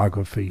her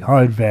geography, her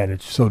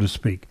advantage, so to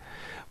speak,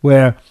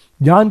 where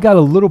Jan got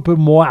a little bit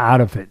more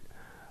out of it,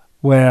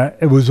 where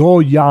it was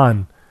all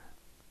Jan.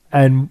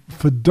 And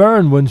for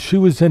Dern, when she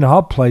was in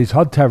her place,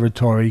 her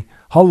territory,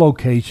 her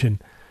location,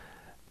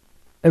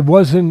 it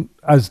wasn't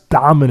as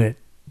dominant.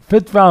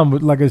 Fifth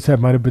round, like I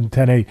said, might have been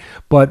 10-8,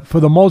 but for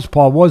the most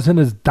part, wasn't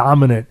as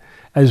dominant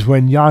as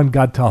when Jan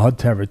got to her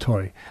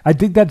territory. I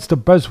think that's the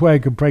best way I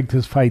could break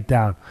this fight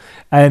down.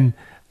 And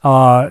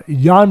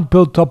Jan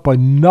built up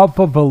enough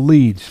of a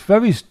lead.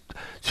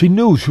 She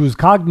knew, she was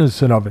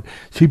cognizant of it.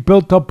 She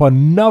built up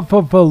enough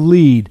of a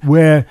lead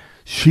where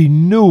she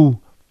knew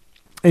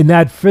in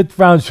that fifth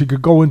round, she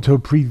could go into a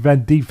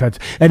prevent defense.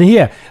 And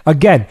here,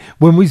 again,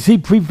 when we see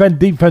prevent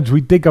defense,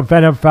 we think of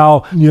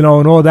NFL,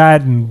 and all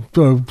that, and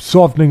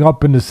softening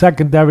up in the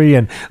secondary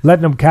and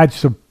letting them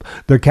catch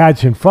the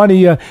catch in front of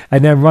you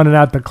and then running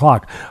out the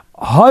clock.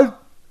 Her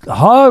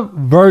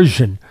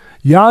version,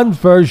 Jan's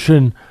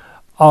version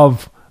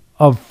of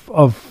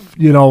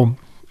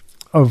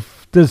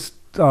this,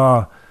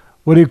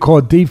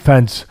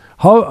 defense,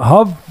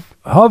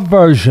 her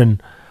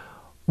version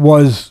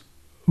was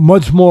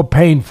much more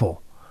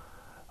painful,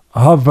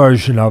 her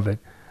version of it,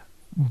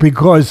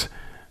 because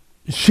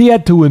she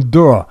had to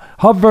endure.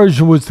 Her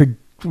version was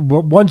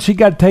once she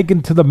got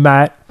taken to the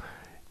mat,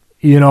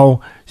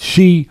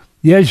 she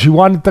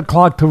wanted the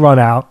clock to run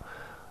out,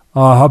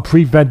 her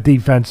prevent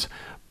defense,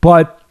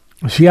 but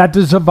she had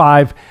to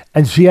survive,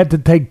 and she had to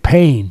take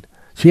pain.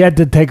 She had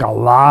to take a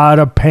lot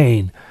of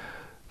pain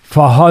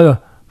for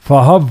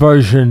her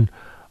version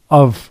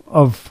of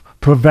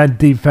prevent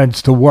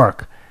defense to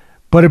work.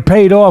 But it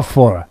paid off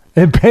for her.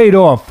 It paid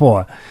off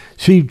for her.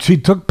 She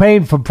took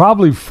pain for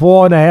probably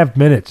 4.5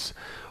 minutes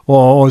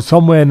or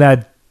somewhere in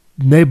that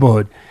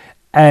neighborhood.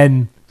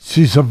 And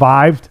she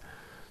survived.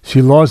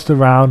 She lost the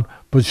round,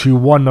 but she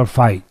won the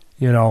fight.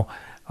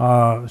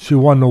 She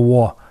won the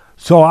war.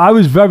 So I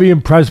was very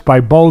impressed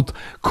by both.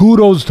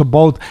 Kudos to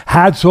both.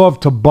 Hats off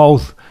to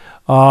both.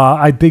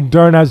 I think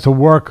Dern has to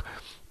work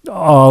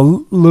a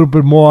little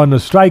bit more on the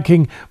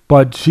striking,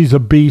 but she's a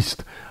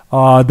beast.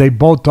 They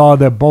both are.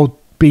 They're both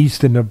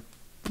beasts in the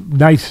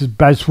nicest,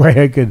 best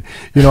way I could.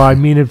 I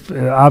mean it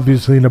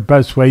obviously in the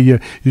best way. You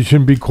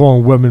shouldn't be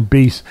calling women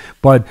beasts,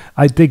 but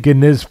I think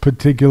in this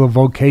particular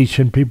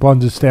vocation, people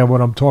understand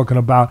what I'm talking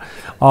about.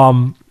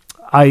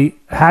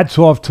 Hats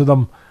off to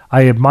them.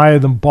 I admire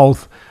them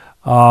both.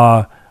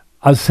 I'll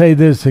say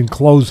this in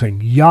closing.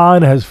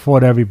 Jan has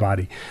fought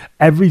everybody,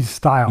 every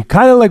style.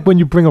 Kind of like when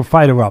you bring a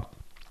fighter up.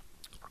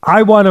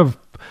 I want a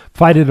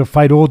fighter to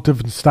fight all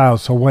different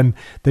styles. So when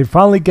they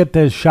finally get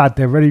their shot,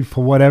 they're ready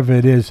for whatever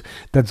it is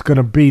that's going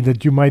to be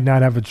that you might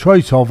not have a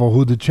choice over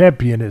who the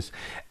champion is.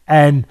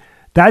 And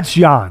that's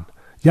Jan.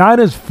 Jan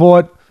has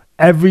fought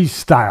every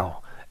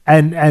style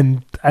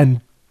and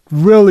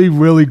really,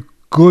 really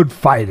good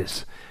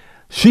fighters.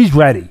 She's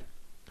ready.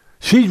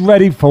 She's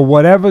ready for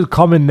whatever's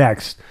coming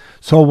next.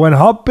 So when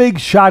her big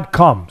shot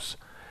comes,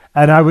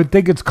 and I would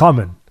think it's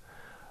coming,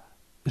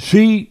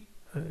 she's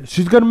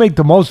going to make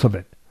the most of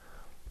it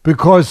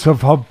because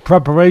of her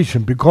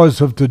preparation, because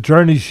of the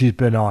journey she's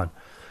been on,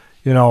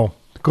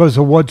 because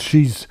of what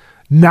she's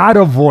not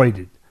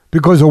avoided,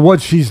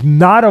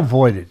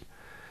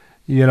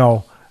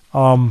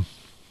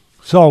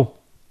 So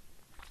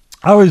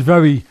I was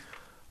very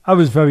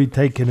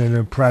taken and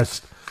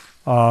impressed.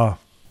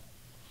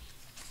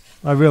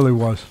 I really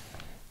was.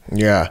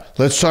 Yeah,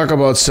 let's talk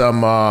about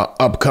some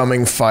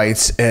upcoming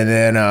fights and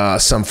then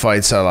some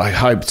fights that are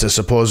hyped to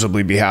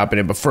supposedly be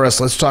happening. But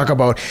first, let's talk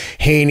about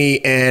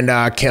Haney and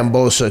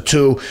Kambosos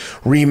 2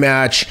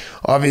 rematch.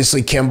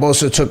 Obviously,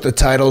 Kambosos took the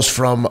titles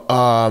from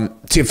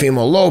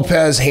Teofimo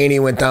Lopez. Haney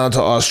went down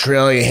to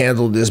Australia,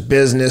 handled his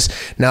business.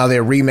 Now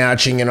they're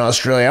rematching in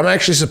Australia. I'm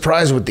actually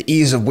surprised with the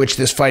ease of which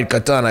this fight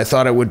got done. I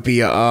thought it would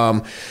be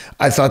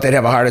I thought they'd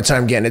have a harder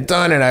time getting it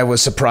done, and I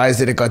was surprised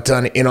that it got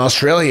done in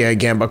Australia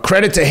again. But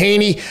credit to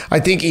Haney.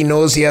 I think he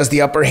knows he has the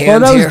upper hand here.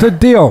 Well, that was the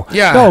deal.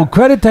 Yeah. No,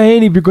 credit to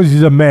Haney because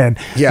he's a man.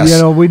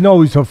 Yes. We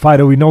know he's a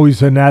fighter. We know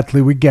he's an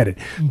athlete. We get it.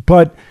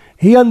 But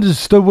he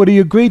understood what he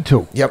agreed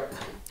to. Yep.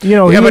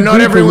 But not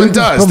everyone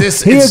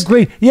does. He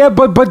agreed. Yeah,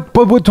 but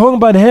we're talking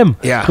about him.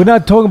 Yeah. We're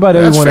not talking about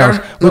everyone else.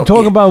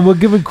 We're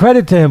giving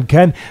credit to him,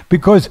 Ken,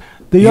 because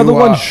the other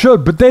ones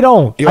should, but they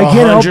don't. You're I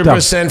can't help them.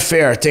 100%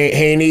 fair to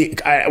Haney.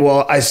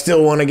 I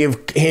still want to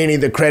give Haney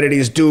the credit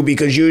he's due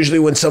because usually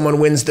when someone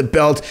wins the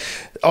belt,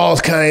 all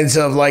kinds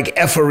of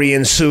effery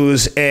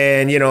ensues,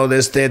 and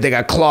they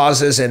got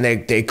clauses and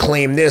they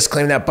claim this,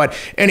 claim that. But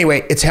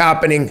anyway, it's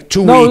happening.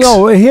 2 weeks.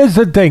 No. Here's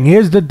the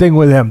thing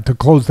with him to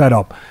close that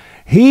up.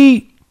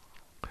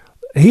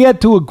 He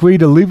had to agree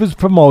to leave his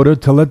promoter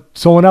to let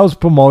someone else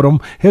promote him.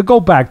 He'll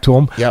go back to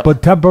him,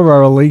 but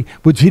temporarily,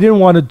 which he didn't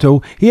want to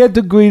do. He had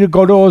to agree to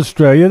go to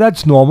Australia.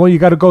 That's normal. You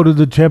got to go to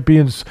the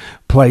champion's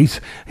place.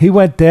 He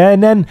went there,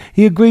 and then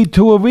he agreed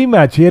to a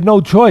rematch. He had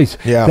no choice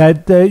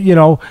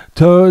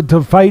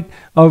to fight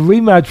a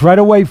rematch right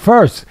away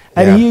first.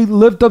 And he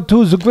lived up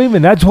to his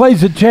agreement. That's why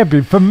he's a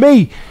champion. For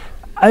me,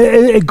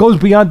 it goes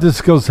beyond the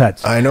skill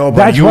sets. I know,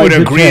 but you would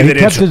agree that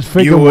it's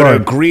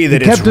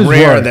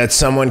rare that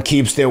someone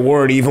keeps their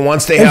word even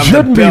once they have the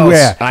belts. It shouldn't be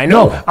rare. I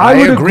know. No, I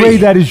would agree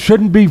that it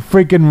shouldn't be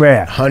freaking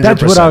rare. 100%.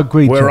 That's what I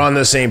agree to. We're on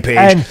the same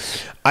page.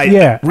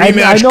 Rematch,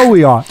 I know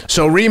we are.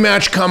 So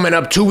rematch coming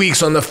up 2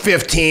 weeks on the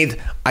 15th.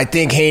 I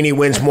think Haney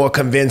wins more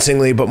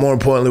convincingly, but more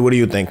importantly, what do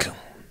you think?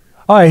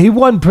 All right, he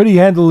won pretty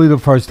handily the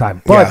first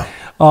time. But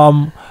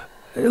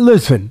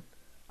listen,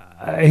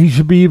 he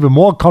should be even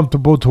more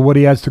comfortable to what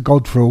he has to go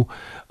through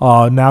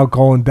now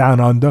going down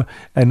under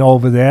and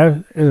over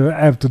there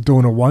after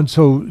doing it once.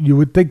 So you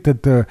would think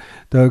that the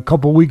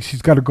couple of weeks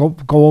he's got to go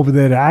over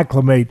there to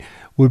acclimate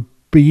would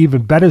be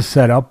even better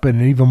set up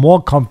and even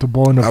more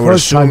comfortable. In the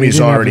first time, I would assume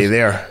he's already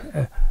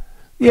there.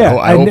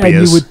 I hope he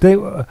is.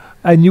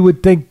 You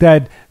would think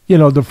that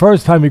the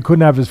first time he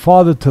couldn't have his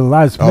father to the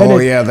last minute. Oh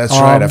yeah, that's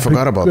right. I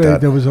forgot about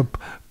that. There was a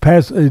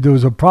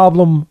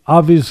problem,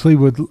 obviously,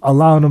 with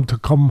allowing him to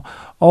come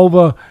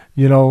over,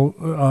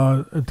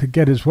 to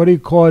get his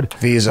visa,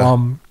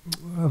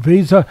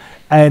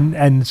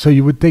 and so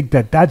you would think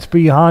that that's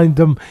behind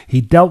him.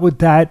 He dealt with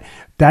that.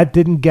 That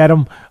didn't get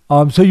him.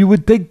 So you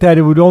would think that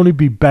it would only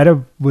be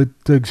better with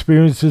the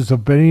experiences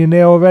of being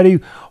there already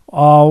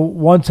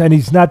once. And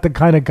he's not the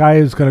kind of guy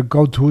who's going to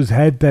go to his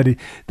head that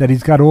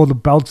he's got all the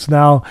belts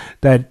now,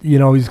 that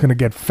he's going to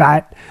get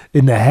fat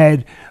in the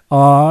head.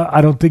 I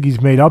don't think he's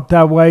made up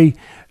that way.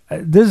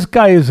 This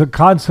guy is a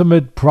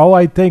consummate pro,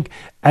 I think,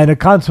 and a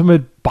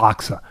consummate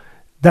boxer.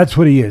 That's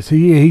what he is.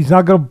 He's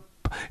not going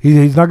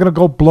to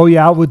go blow you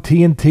out with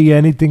TNT,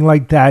 anything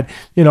like that.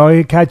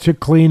 He'll catch you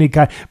clean.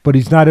 But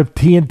he's not a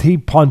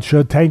TNT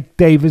puncher. Tank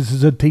Davis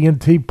is a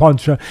TNT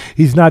puncher.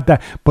 He's not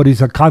that, but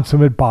he's a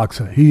consummate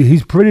boxer.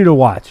 He's pretty to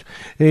watch.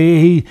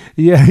 He's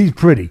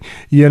pretty,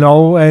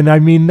 and I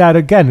mean that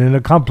again in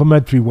a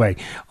complimentary way.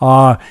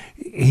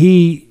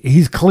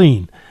 He's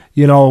clean.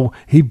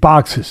 He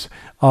boxes.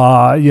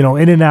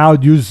 In and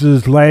out, uses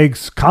his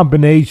legs,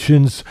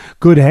 combinations,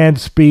 good hand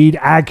speed,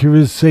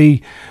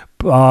 accuracy,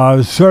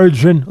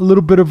 surgeon, a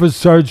little bit of a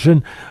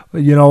surgeon,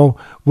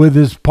 with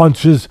his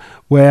punches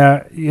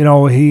where,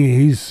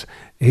 he's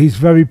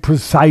very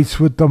precise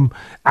with them,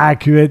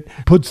 accurate,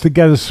 puts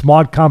together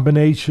smart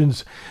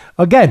combinations.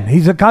 Again,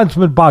 he's a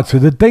consummate boxer.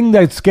 The thing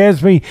that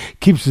scares me,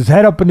 keeps his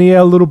head up in the air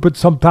a little bit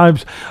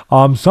sometimes.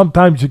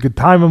 Sometimes you could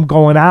time him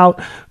going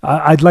out.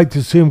 I'd like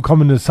to see him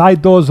come in the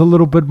side doors a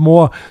little bit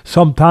more.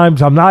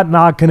 Sometimes I'm not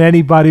knocking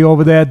anybody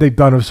over there. They've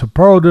done a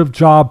superlative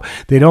job.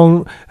 They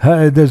don't.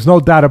 There's no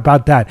doubt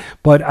about that.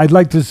 But I'd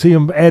like to see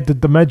him add the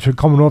dimension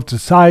coming off the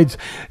sides.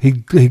 He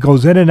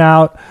goes in and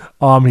out.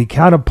 He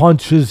counter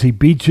punches. He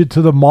beats you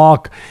to the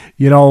mark.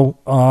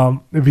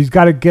 If he's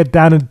got to get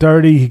down and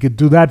dirty, he could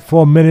do that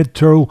for a minute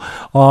too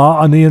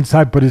on the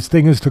inside. But his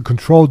thing is to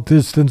control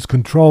distance,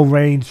 control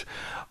range.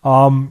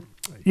 He's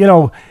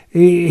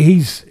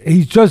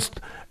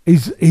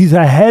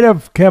ahead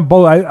of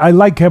Kambosos. I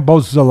like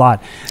Kambosos a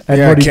lot.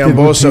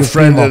 Kambosos,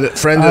 friend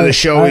of the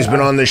show. He's been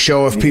on the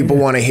show. If people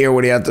want to hear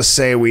what he had to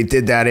say, we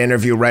did that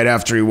interview right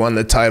after he won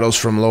the titles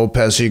from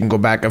Lopez, so you can go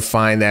back and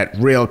find that.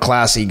 Real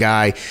classy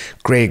guy,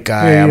 great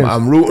guy.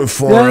 I'm rooting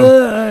for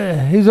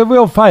him. He's a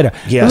real fighter.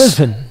 Yes.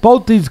 Listen,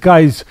 both these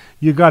guys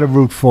you got to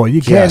root for.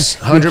 You can't, yes,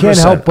 100%. You can't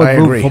help but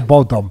root for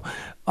both of them.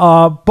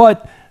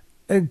 But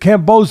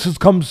Kambosos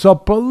comes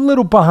up a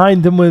little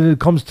behind him when it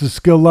comes to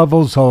skill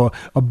levels or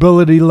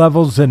ability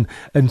levels and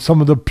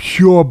some of the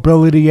pure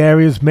ability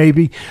areas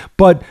maybe.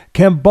 But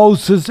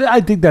Kambosos,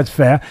 I think that's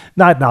fair.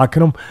 Not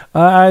knocking him.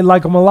 I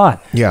like him a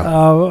lot. Yeah.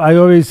 I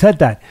already said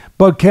that.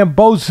 But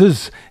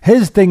Kambosos,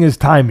 his thing is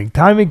timing.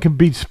 Timing can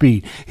beat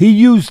speed. He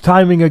used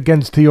timing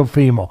against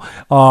Teofimo,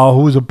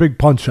 who was a big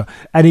puncher.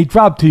 And he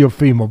dropped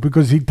Teofimo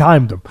because he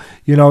timed him.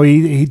 He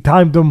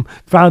timed him,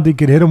 found he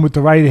could hit him with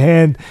the right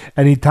hand,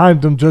 and he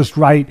timed him just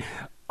right.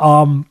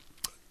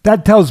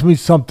 That tells me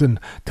something.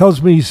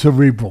 Tells me he's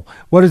cerebral.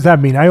 What does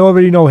that mean? I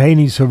already know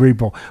Haney's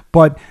cerebral.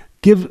 But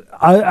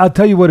I'll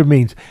tell you what it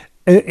means.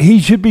 He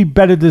should be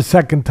better the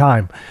second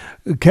time.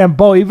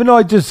 Kambosos, even though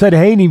I just said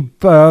Haney,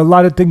 a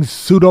lot of things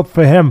suit up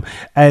for him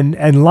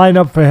and line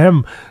up for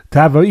him to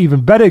have an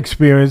even better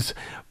experience.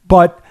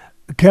 But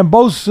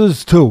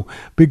Kambosos too,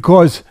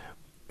 because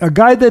a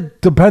guy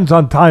that depends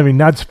on timing,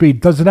 not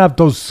speed, doesn't have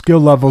those skill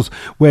levels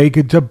where he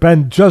could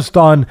depend just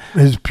on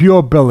his pure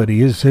ability,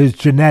 his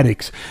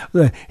genetics.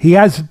 He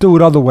has to do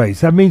it other ways.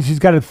 That means he's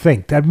got to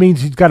think. That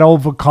means he's got to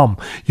overcome.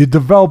 You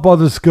develop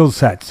other skill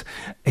sets.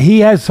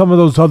 He has some of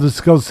those other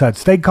skill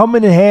sets. They come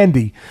in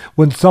handy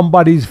when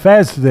somebody's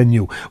faster than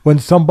you, when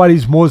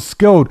somebody's more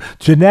skilled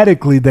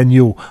genetically than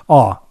you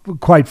are,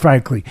 quite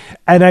frankly.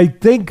 And I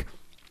think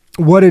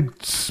what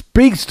it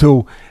speaks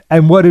to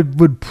and what it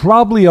would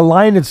probably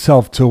align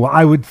itself to,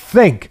 I would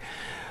think,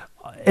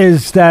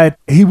 is that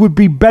he would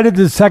be better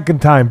the second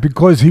time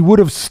because he would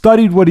have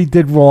studied what he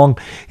did wrong.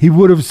 He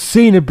would have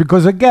seen it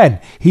because,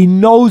 again, he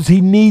knows he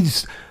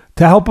needs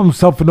to help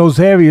himself in those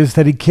areas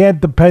that he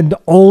can't depend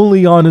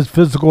only on his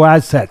physical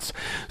assets.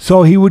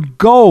 So he would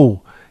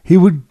go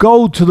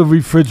to the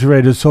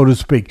refrigerator, so to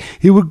speak.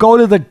 He would go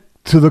to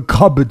the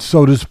cupboard,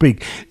 so to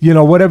speak,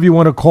 whatever you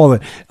want to call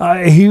it.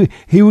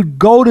 He would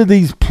go to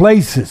these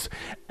places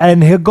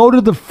and he'll go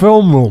to the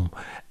film room.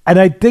 And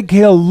I think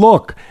he'll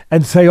look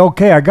and say,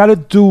 okay, I got to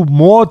do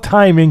more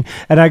timing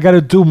and I got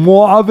to do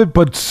more of it,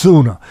 but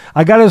sooner.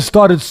 I got to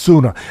start it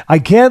sooner. I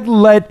can't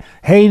let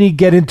Haney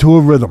get into a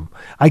rhythm.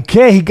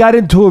 He got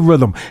into a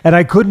rhythm and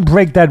I couldn't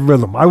break that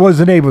rhythm. I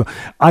wasn't able.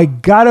 I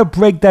got to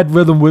break that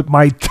rhythm with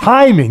my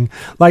timing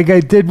like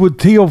I did with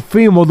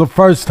Teofimo the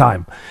first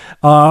time.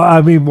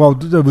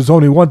 There was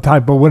only one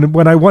time, but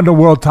when I won the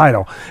world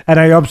title and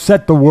I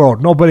upset the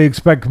world, nobody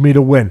expected me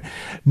to win.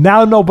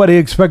 Now nobody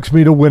expects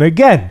me to win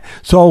again.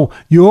 So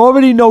you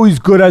already know he's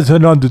good as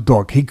an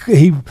underdog.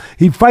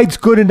 He fights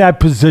good in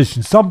that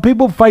position. Some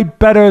people fight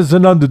better as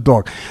an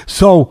underdog.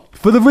 So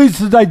for the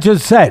reasons I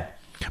just said,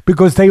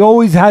 because they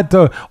always had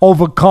to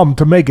overcome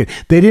to make it.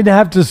 They didn't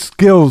have the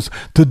skills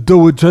to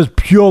do it just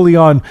purely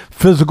on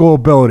physical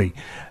ability.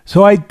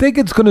 So I think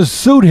it's going to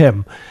suit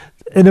him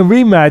in a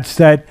rematch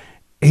that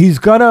he's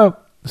going to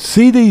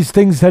see these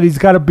things that he's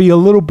got to be a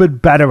little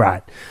bit better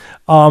at,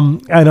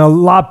 and a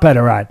lot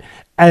better at,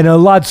 and a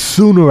lot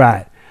sooner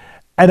at.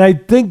 And I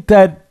think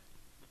that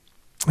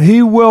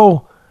he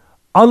will,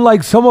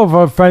 unlike some of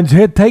our friends,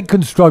 he'll take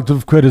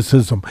constructive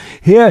criticism.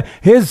 He'll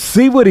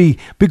see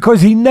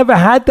because he never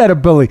had that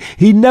ability.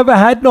 He never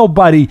had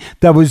nobody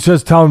that was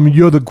just telling him,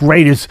 you're the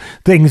greatest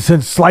thing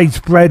since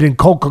sliced bread and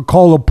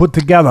Coca-Cola put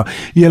together.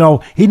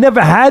 He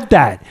never had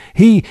that.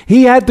 He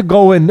had to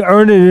go and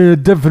earn it in a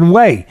different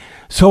way.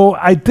 So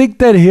I think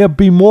that he'll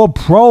be more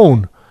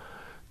prone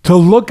to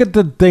look at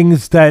the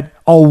things that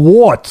are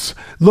warts.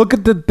 Look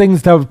at the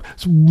things that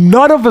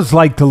none of us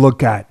like to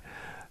look at.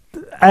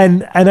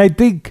 And I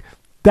think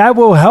that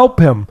will help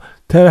him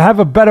to have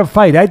a better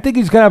fight. I think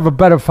he's going to have a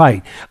better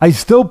fight. I'm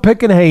still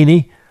picking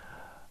Haney,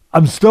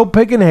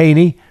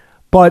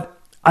 but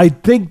I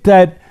think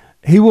that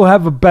he will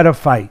have a better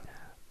fight.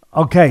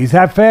 Okay, is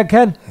that fair,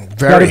 Ken?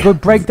 Very. Got a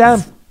good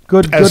breakdown?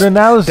 Good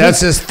analysis?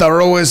 That's as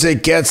thorough as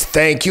it gets.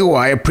 Thank you.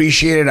 I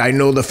appreciate it. I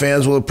know the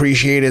fans will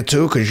appreciate it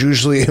too, because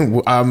usually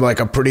I'm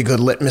like a pretty good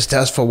litmus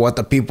test for what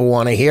the people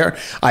want to hear,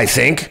 I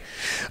think.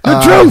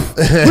 The truth.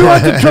 We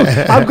want the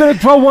truth. I'm going to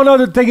throw one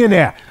other thing in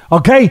there,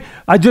 okay?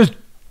 I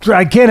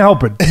can't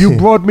help it. You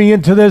brought me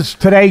into this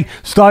today,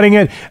 starting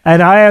it,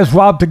 and I asked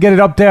Rob to get it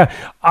up there.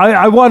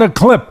 I want a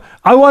clip.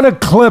 I want a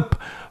clip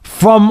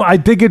from, I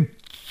think it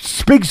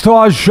speaks to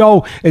our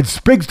show. It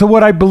speaks to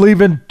what I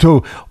believe in, to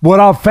what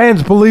our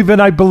fans believe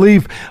in, I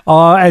believe,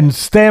 and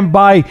stand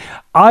by.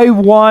 I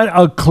want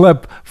a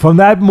clip from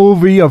that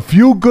movie, A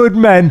Few Good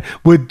Men.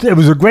 It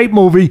was a great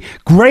movie,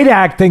 great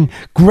acting,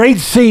 great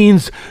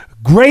scenes,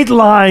 great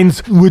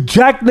lines with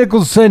Jack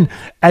Nicholson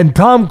and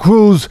Tom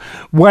Cruise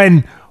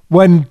when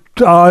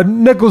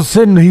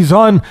Nicholson, he's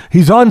on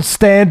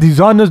stand, he's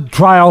on the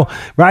trial,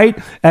 right?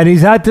 And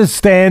he's at the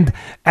stand,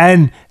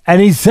 and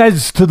he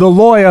says to the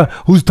lawyer,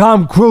 who's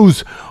Tom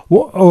Cruise,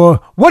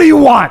 what do you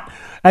want?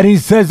 And he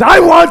says, I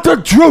want the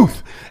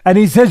truth. And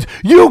he says,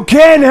 you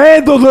can't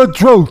handle the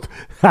truth.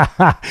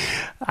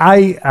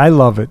 I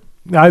love it.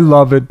 I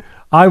love it.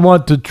 I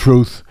want the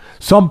truth.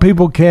 Some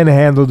people can't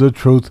handle the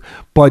truth,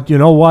 but you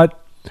know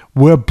what?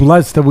 We're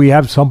blessed that we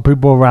have some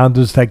people around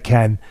us that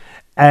can.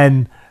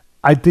 And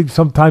I think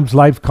sometimes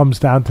life comes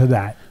down to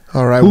that.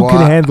 All right. Who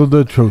can handle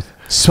the truth?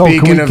 So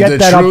can we get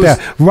that up there?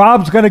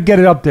 Rob's going to get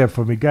it up there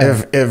for me. Go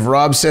ahead. If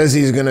Rob says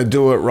he's going to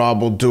do it,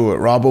 Rob will do it.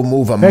 Rob will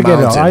move a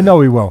mountain. I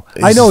know he will.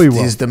 I know he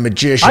will. He's the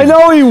magician. I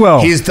know he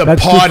will. He's the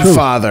pod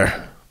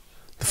father.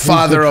 The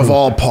father of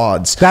all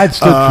pods. That's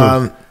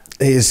the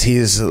truth.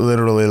 He's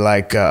literally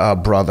like a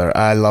brother.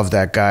 I love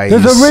that guy.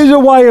 There's a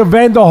reason why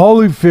Evander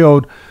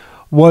Holyfield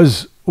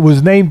was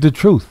named the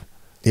truth.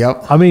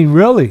 Yep. I mean,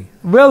 really.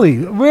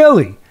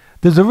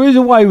 There's a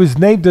reason why he was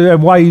named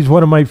and why he's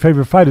one of my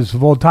favorite fighters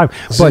of all time.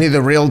 Isn't he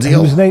the real deal?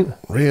 He was named,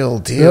 real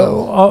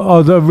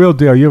deal. The real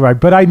deal. You're right.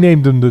 But I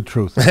named him the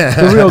truth.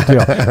 The real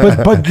deal.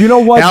 But you know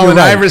what? Allen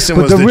Iverson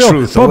was the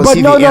truth. No.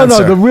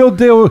 The real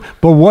deal.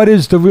 But what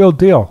is the real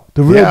deal?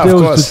 The real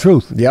deal is the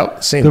truth.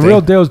 Yep. Same thing. The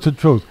real deal is the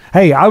truth.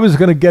 Hey, I was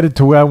going to get it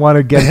to where I want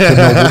to get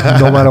to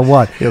no matter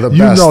what. You're the best.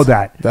 You know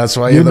that. That's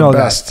why you're the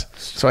best.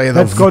 That's why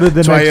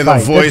you're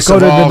the voice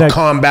of all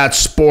combat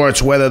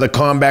sports. Whether the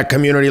combat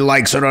community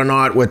likes it or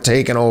not, we're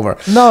taking over.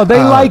 No, they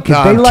like it.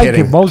 They like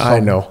it. Most of them. I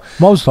know.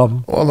 Most of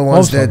them. All the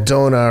ones that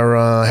don't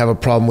are have a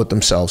problem with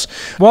themselves.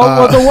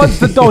 Well, the ones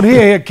that don't.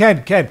 Here,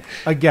 Ken,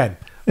 again.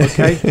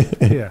 Okay?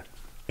 Yeah.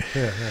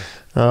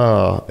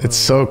 Oh, it's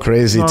so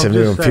crazy to me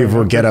when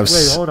people get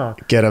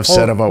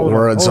upset about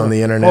words on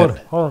the internet.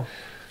 Hold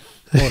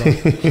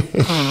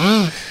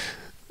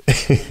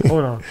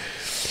on.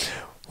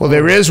 Well,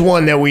 there is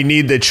one that we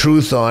need the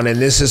truth on, and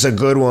this is a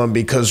good one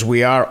because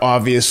we are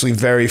obviously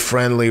very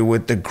friendly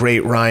with the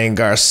great Ryan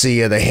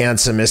Garcia, the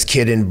handsomest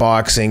kid in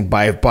boxing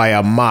by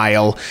a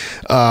mile.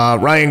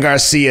 Ryan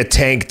Garcia,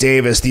 Tank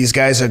Davis, these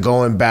guys are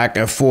going back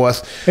and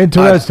forth.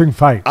 Interesting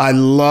fight. I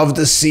love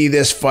to see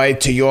this fight,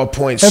 to your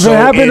point. If it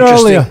happened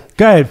earlier.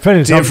 Go ahead,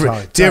 finish.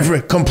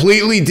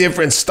 Completely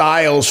different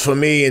styles for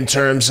me in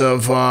terms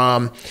of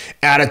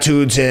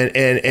attitudes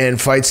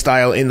and fight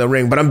style in the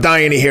ring. But I'm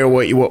dying to hear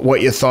what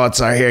your thoughts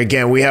are here.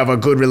 Again, we have a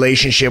good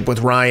relationship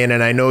with Ryan,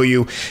 and I know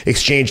you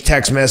exchange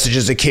text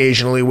messages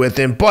occasionally with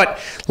him. But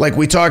like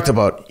we talked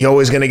about, you're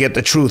always going to get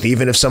the truth,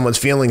 even if someone's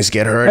feelings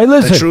get hurt. Hey,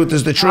 listen, the truth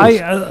is the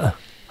truth.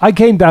 I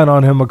came down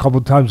on him a couple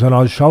of times on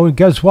our show, and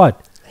guess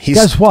what?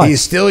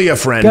 He's still your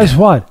friend. Guess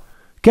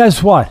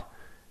what?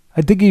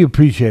 I think he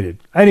appreciated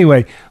it.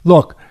 Anyway,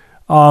 look,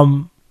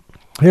 and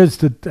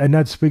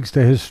that speaks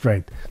to his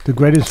strength, the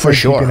greatest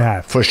strength you can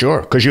have. For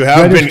sure, because you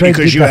have been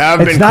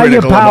It's not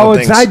your power.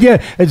 It's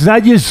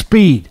not your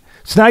speed.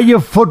 It's not your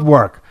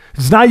footwork.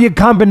 It's not your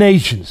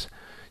combinations.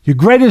 Your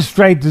greatest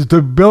strength is the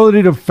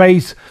ability to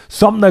face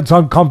something that's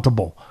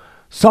uncomfortable,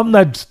 something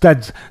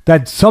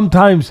that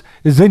sometimes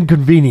is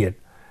inconvenient,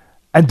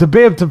 and to be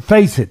able to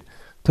face it,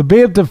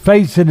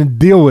 and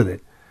deal with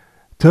it.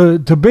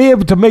 To be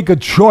able to make a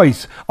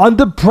choice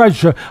under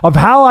pressure of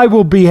how I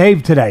will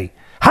behave today,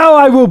 how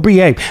I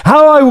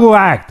will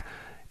act,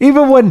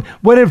 even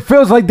when it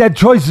feels like that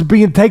choice is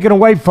being taken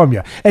away from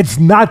you. It's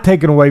not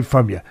taken away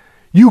from you.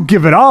 You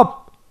give it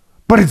up,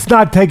 but it's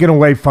not taken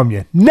away from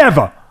you.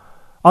 Never,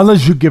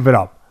 unless you give it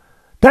up.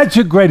 That's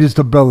your greatest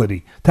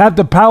ability, to have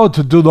the power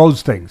to do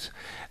those things.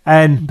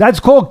 And that's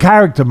called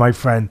character, my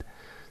friend.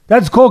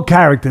 That's called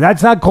character.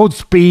 That's not called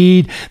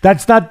speed.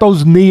 That's not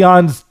those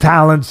neon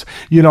talents,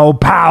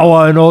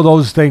 power and all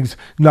those things.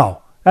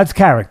 No, that's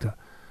character.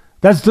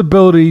 That's the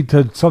ability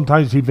to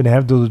sometimes even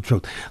handle the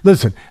truth.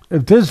 Listen,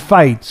 if this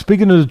fight,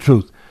 speaking of the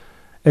truth,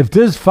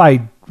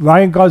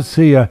 Ryan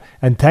Garcia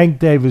and Tank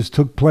Davis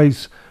took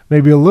place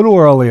maybe a little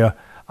earlier,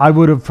 I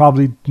would have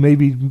probably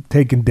maybe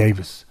taken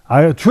Davis.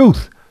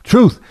 Truth.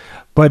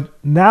 But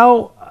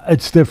now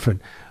it's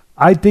different.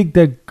 I think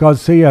that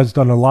Garcia has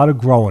done a lot of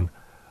growing.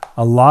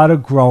 A lot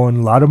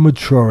of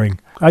maturing.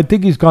 I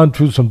think he's gone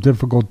through some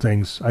difficult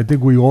things. I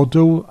think we all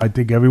do. I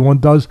think everyone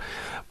does.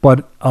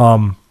 But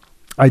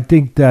I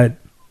think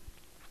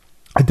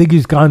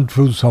he's gone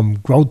through some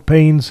growth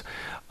pains,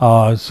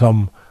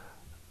 some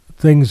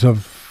things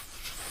of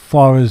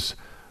far as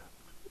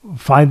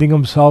finding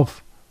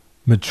himself,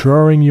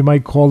 maturing, you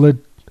might call it,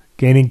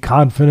 gaining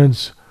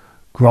confidence,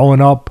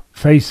 growing up,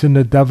 facing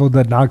the devil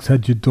that knocks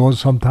at your door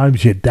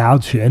sometimes, your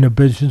doubts, your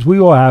inhibitions. We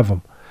all have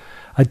them.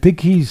 I think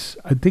he's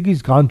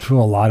gone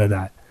through a lot of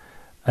that.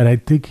 And I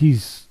think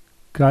he's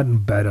gotten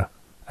better.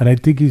 And I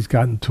think he's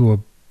gotten to a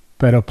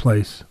better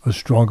place, a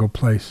stronger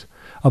place.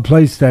 A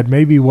place that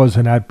maybe he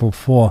wasn't at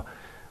before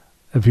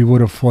if he would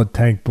have fought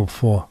Tank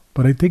before.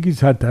 But I think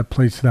he's at that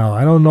place now.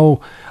 I don't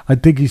know. I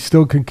think he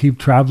still can keep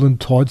traveling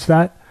towards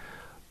that.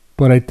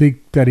 But I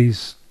think that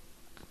he's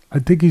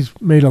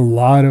made a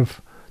lot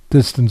of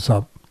distance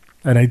up.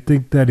 And I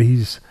think that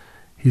he's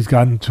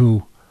gotten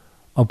to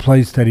a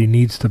place that he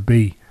needs to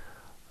be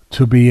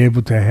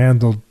able to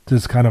handle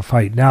this kind of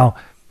fight. Now,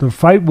 the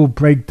fight will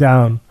break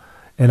down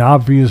in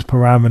obvious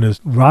parameters.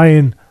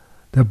 Ryan,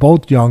 they're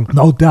both young.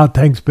 No doubt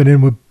Tank's been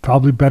in with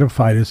probably better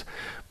fighters,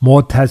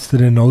 more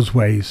tested in those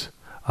ways.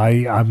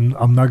 I'm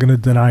not going to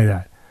deny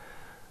that.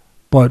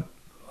 But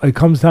it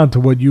comes down to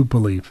what you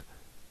believe.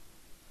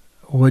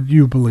 What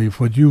you believe,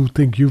 what you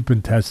think you've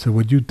been tested,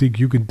 what you think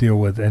you can deal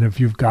with, and if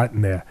you've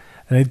gotten there.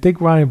 And I think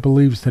Ryan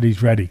believes that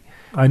he's ready.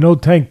 I know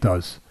Tank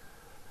does.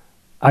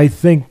 I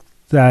think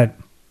that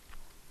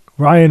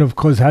Ryan, of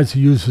course, has to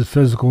use his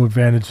physical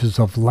advantages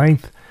of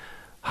length,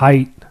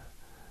 height,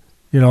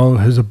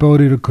 his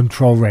ability to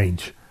control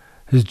range,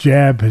 his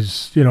jab,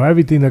 his,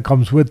 everything that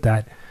comes with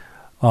that.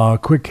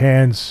 Quick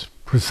hands,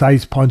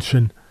 precise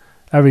punching,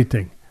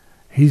 everything.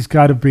 He's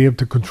got to be able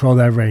to control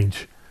that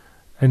range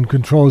and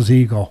control his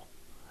ego.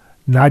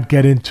 Not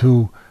get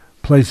into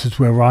places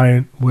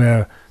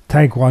where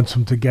Tank wants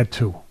him to get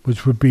to,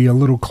 which would be a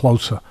little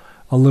closer,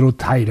 a little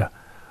tighter,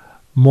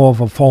 more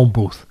of a phone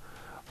booth,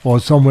 or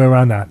somewhere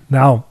around that.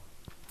 Now,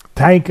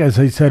 Tank, as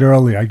I said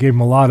earlier, I gave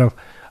him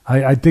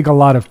I think a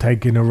lot of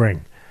Tank in the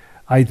ring.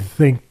 I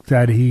think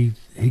that he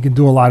can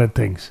do a lot of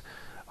things.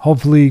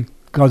 Hopefully,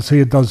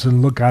 Garcia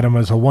doesn't look at him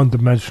as a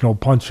one-dimensional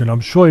puncher, and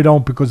I'm sure he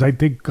don't, because I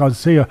think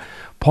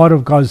part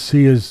of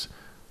Garcia's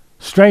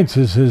strengths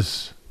is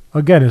his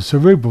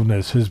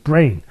cerebralness, his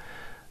brain,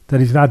 that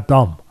he's not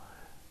dumb.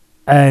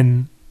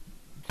 And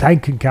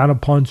Tank can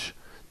counterpunch.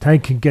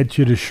 Tank can get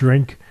you to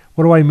shrink.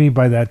 What do I mean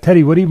by that?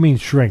 Teddy, what do you mean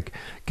shrink?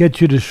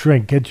 Get you to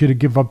shrink, get you to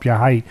give up your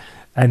height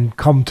and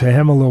come to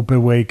him a little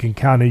bit where he can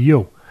counter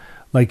you,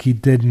 like he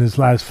did in his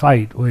last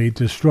fight where he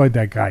destroyed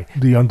that guy,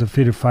 the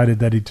undefeated fighter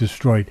that he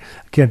destroyed.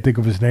 I can't think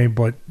of his name,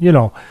 but,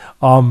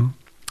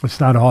 it's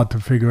not hard to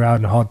figure out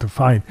and hard to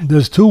find.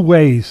 There's two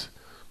ways,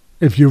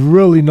 if you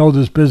really know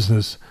this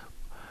business,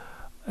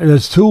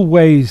 there's two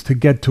ways to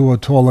get to a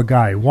taller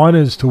guy. One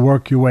is to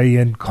work your way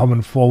in,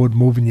 coming forward,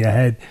 moving your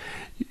head,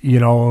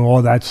 and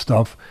all that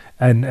stuff,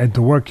 and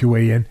to work your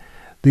way in.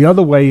 The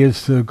other way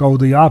is to go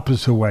the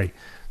opposite way,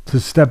 to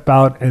step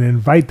out and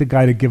invite the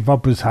guy to give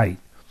up his height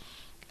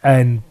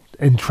and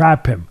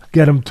entrap him,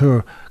 get him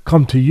to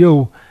come to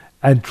you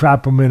and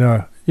trap him in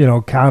a,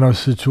 counter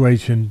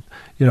situation,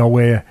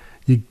 where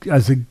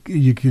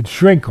you can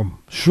shrink him,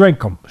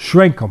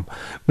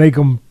 make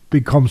him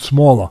become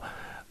smaller,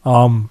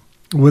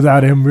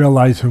 without him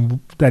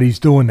realizing that he's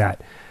doing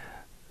that.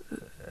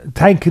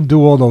 Tank can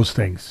do all those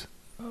things.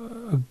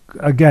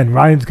 Again,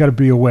 Ryan's got to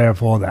be aware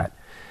of all that.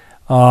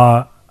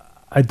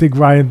 I think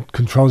Ryan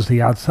controls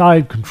the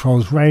outside,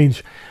 controls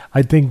range.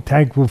 I think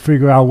Tank will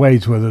figure out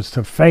ways, whether it's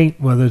to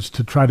feint, whether it's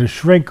to try to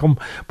shrink him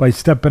by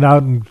stepping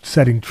out and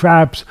setting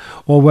traps,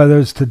 or whether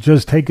it's to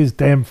just take his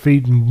damn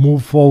feet and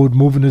move forward,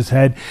 moving his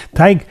head.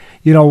 Tank,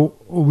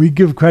 we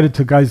give credit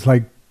to guys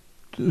like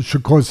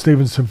Shakur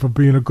Stevenson for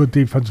being a good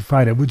defensive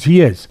fighter, which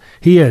he is.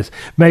 He is.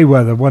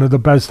 Mayweather, one of the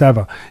best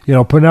ever.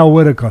 Pernell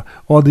Whitaker,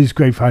 all these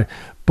great fighters.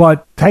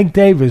 But Tank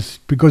Davis,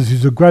 because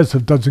he's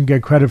aggressive, doesn't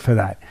get credit for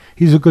that.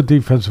 He's a good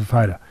defensive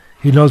fighter.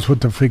 He knows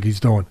what the frig he's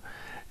doing.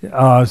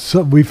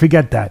 So we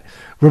forget that.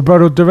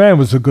 Roberto Duran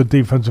was a good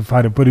defensive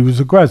fighter, but he was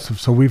aggressive,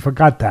 so we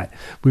forgot that.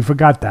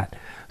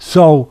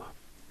 So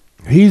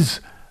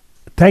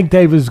Tank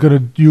Davis is going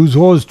to use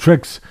all his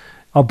tricks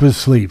up his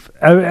sleeve.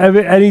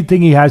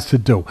 Anything he has to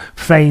do.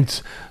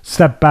 Feints,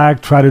 step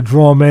back, try to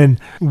draw him in,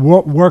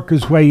 work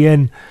his way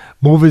in,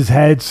 move his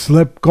head,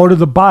 slip, go to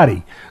the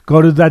body.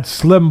 Go to that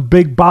slim,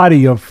 big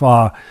body of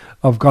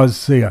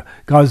Garcia.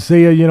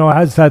 Garcia,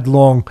 has that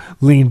long,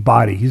 lean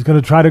body. He's going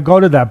to try to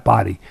go to that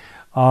body.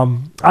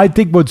 I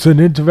think what's an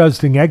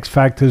interesting X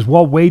factor is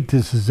what weight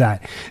this is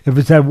at. If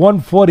it's at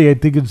 140, I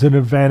think it's an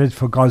advantage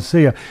for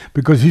Garcia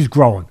because he's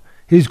growing.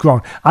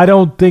 I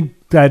don't think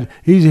that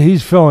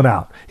he's filling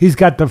out. He's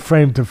got the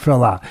frame to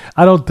fill out.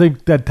 I don't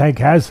think that Tank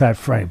has that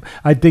frame.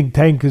 I think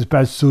Tank is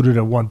best suited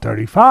at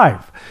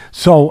 135.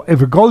 So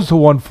if it goes to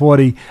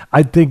 140,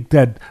 I think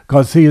that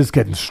Garcia's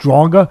getting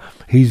stronger.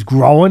 He's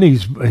growing.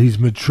 He's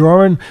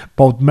maturing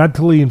both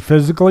mentally and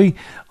physically.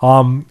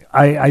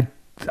 I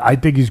I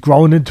think he's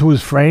growing into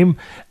his frame,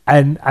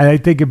 and I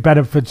think it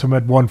benefits him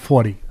at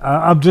 140.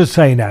 I'm just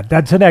saying that.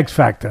 That's an X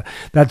factor.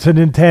 That's an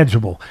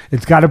intangible.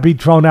 It's got to be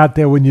thrown out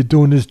there when you're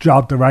doing this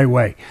job the right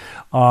way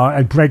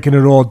and breaking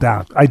it all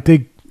down. I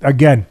think,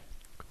 again,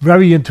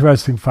 very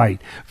interesting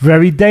fight.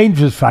 Very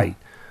dangerous fight.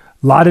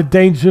 A lot of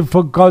danger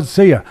for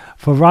Garcia,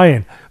 for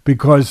Ryan,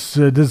 because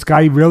this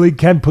guy really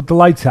can put the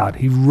lights out.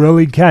 He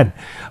really can.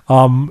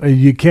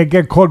 You can't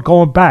get caught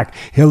going back.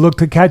 He'll look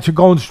to catch you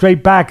going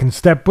straight back and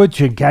step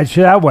with you and catch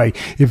you that way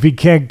if he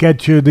can't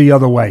get you the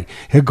other way.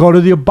 He'll go to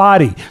your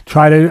body,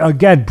 try to,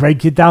 again,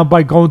 break you down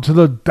by going to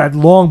that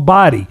long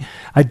body.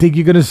 I think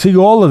you're going to see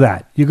all of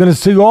that. You're going to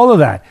see all of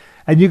that.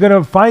 And you're going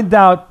to find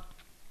out.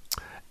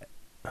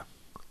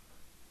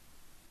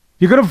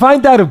 You're going to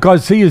find out if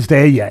Garcia's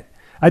there yet.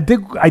 I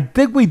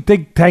think we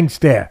think Tank's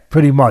there,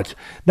 pretty much.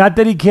 Not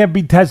that he can't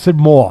be tested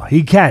more.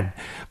 He can.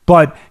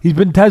 But he's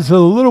been tested a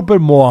little bit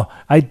more,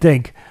 I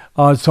think,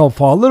 so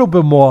far. A little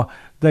bit more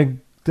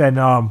than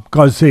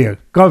Garcia.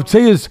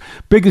 Garcia's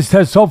biggest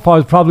test so far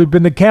has probably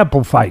been the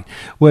Campbell fight,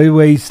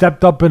 where he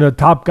stepped up in a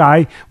top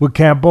guy with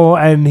Campbell,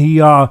 and he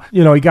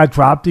got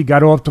dropped. He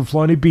got off the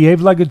floor, and he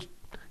behaved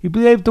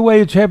the way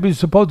a champion's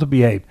supposed to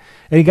behave.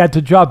 And he got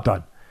the job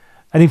done.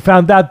 And he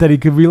found out that he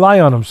could rely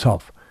on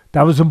himself.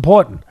 That was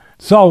important.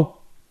 So,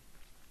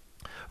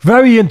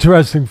 very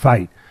interesting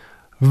fight.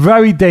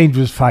 Very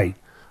dangerous fight.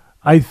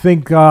 I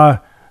think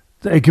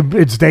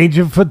it's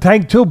danger for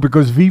Tank too,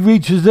 because if he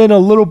reaches in a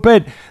little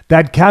bit,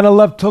 that kind of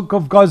left hook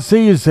of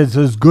Garcia's is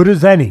as good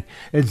as any.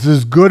 It's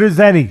as good as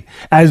any.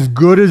 As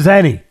good as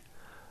any.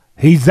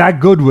 He's that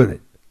good with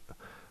it.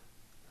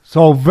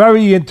 So,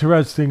 very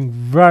interesting.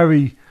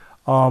 Very...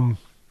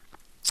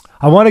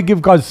 I want to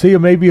give Garcia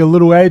maybe a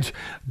little edge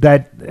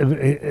that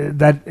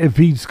if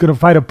he's going to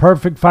fight a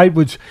perfect fight,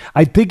 which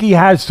I think he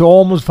has to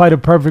almost fight a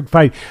perfect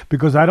fight,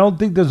 because I don't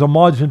think there's a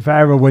margin for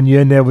error when you're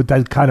in there with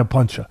that kind of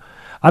puncher.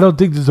 I don't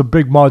think there's a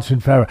big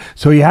margin for error.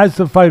 So he has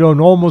to fight on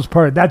almost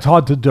perfect. That's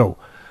hard to do.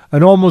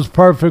 An almost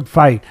perfect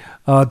fight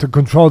to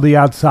control the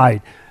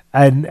outside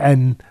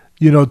and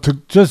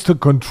to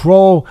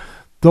control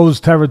those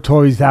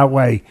territories that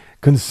way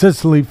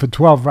consistently for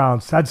 12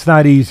 rounds. That's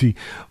not easy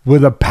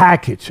with a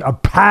package,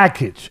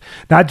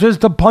 not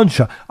just a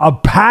puncher, a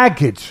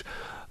package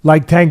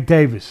like Tank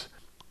Davis.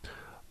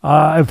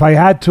 If I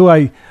had to,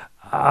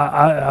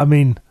 I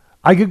mean,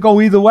 I could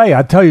go either way.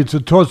 I tell you, it's a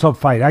toss-up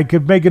fight. I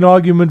could make an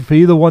argument for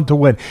either one to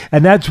win.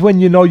 And that's when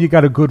you know you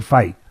got a good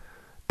fight.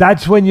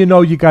 That's when you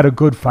know you got a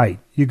good fight.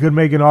 You could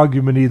make an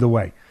argument either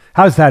way.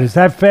 How's that? Is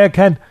that fair,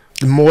 Ken?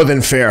 More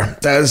than fair.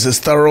 That is as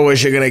thorough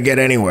as you're going to get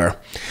anywhere.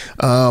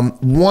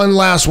 One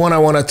last one I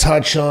want to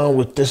touch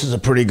on. This is a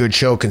pretty good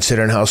show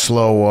considering how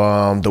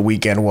slow the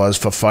weekend was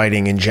for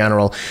fighting in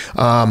general.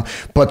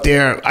 But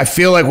I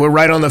feel like we're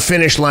right on the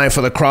finish line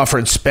for the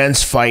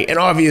Crawford-Spence fight. And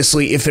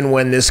obviously, if and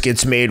when this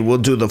gets made, we'll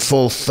do the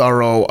full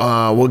thorough.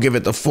 We'll give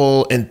it the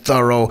full and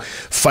thorough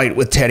fight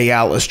with Teddy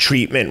Atlas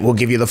treatment. We'll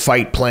give you the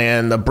fight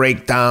plan, the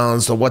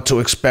breakdowns, the what to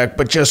expect.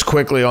 But just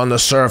quickly on the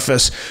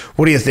surface,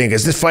 what do you think?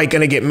 Is this fight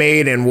going to get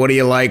made? And what do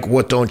you like,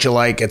 what don't you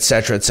like,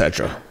 etc.,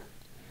 etc.?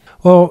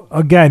 Well,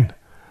 again,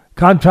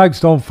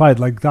 contracts don't fight,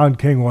 like Don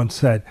King once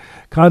said.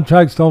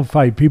 Contracts don't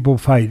fight, people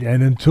fight.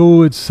 And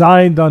until it's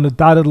signed on the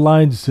dotted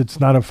lines, it's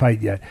not a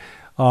fight yet.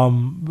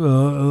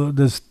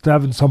 There's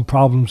having some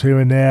problems here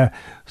and there.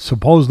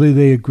 Supposedly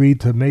they agreed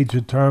to major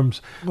terms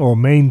or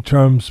main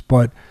terms,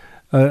 but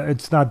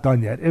it's not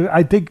done yet.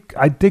 I think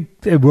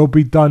it will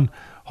be done.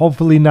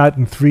 Hopefully not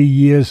in 3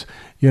 years,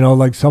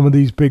 like some of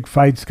these big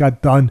fights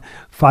got done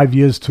 5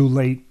 years too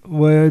late.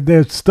 Where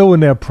they're still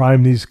in their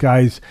prime, these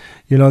guys.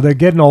 They're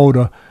getting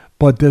older,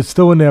 but they're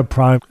still in their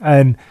prime,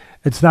 and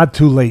it's not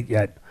too late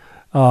yet.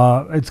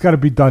 It's got to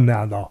be done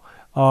now,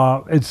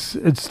 though. It's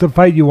the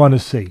fight you want to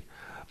see.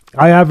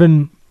 I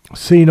haven't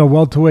seen a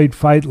welterweight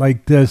fight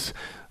like this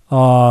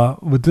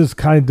with this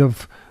kind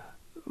of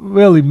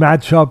really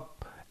matchup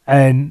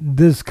and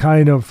this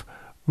kind of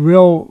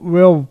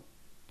real.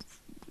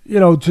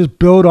 Just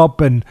build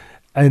up and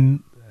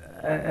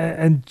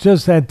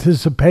just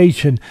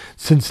anticipation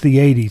since the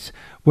 80s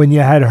when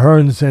you had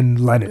Hearns and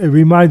Leonard. It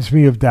reminds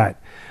me of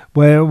that,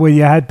 where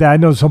you had that. I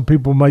know some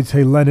people might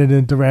say Leonard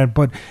and Durant,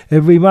 but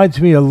it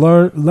reminds me of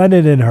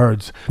Leonard and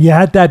Hearns. You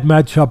had that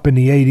matchup in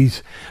the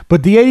 80s,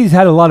 but the 80s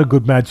had a lot of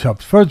good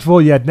matchups. First of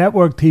all, you had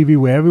network TV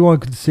where everyone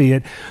could see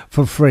it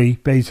for free,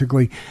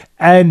 basically,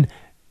 and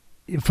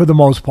for the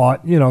most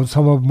part,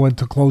 some of them went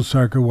to closed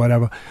circuit,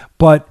 whatever,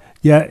 but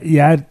you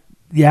had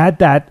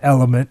that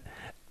element.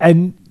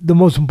 And the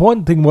most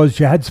important thing was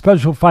you had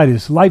special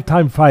fighters,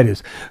 lifetime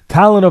fighters,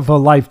 talent of a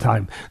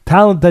lifetime,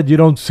 talent that you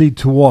don't see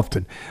too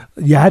often.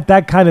 You had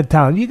that kind of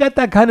talent. You got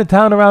that kind of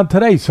talent around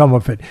today, some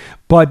of it.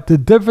 But the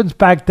difference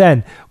back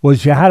then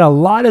was you had a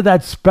lot of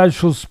that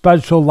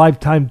special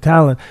lifetime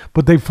talent,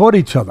 but they fought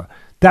each other.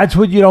 That's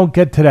what you don't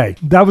get today.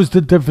 That was the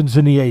difference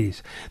in the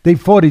 80s. They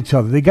fought each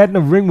other. They got in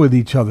a ring with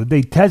each other.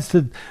 They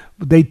tested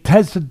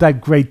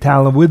that great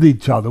talent with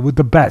each other, with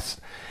the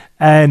best.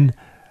 And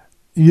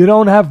You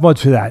don't have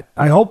much of that.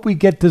 I hope we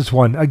get this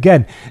one.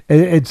 Again,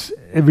 it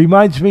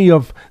reminds me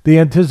of the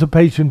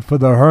anticipation for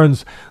the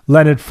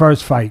Hearns-Leonard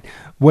first fight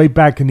way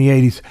back in the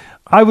 80s.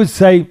 I would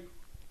say,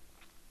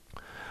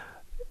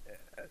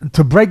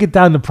 to break it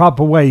down the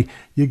proper way,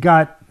 you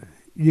got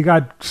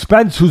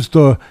Spence, he's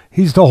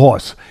the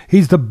horse.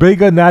 He's the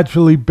bigger,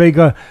 naturally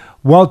bigger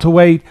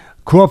welterweight.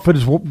 Crawford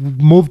has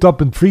moved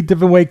up in 3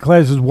 different weight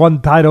classes,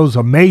 won titles,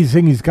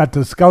 amazing. He's got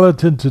the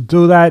skeleton to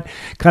do that.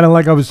 Kind of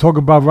like I was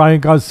talking about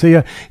Ryan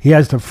Garcia. He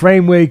has the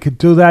frame where he could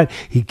do that.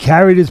 He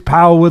carried his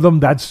power with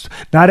him. That's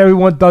not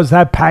everyone does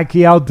that.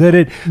 Pacquiao did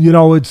it.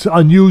 It's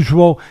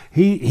unusual.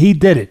 He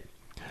did it.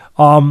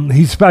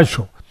 He's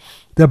special.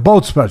 They're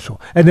both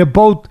special. And they're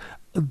both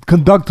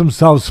conduct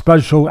themselves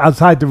special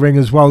outside the ring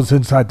as well as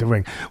inside the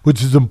ring,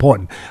 which is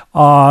important.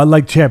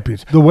 Like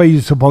champions, the way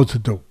you're supposed to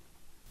do.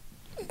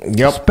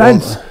 Yep.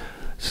 Spence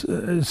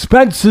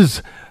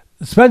is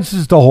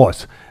the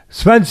horse.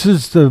 Spence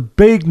is the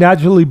big,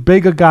 naturally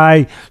bigger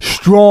guy,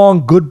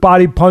 strong, good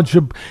body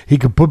puncher. He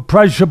can put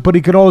pressure, but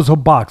he can also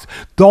box.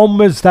 Don't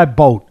miss that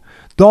boat.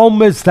 Don't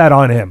miss that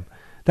on him.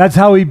 That's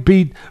how he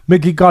beat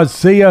Mikey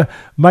Garcia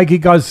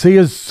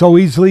so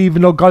easily,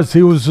 even though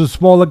Garcia was a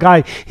smaller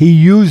guy. He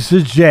used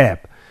his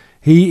jab.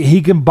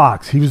 He can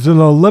box. He was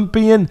an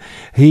Olympian.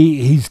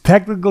 He's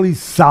technically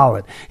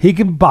solid. He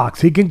can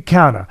box. He can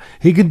counter.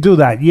 He can do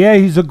that. Yeah,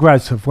 he's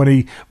aggressive for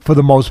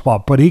the most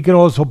part, but he can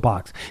also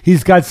box.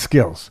 He's got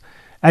skills,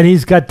 and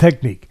he's got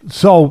technique.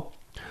 So,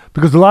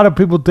 because a lot of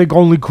people think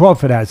only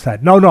Crawford has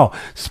that. No.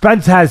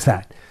 Spence has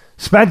that.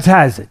 Spence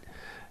has it.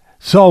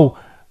 So,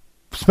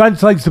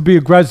 Spence likes to be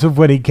aggressive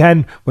when he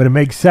can, when it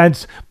makes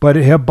sense, but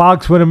he'll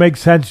box when it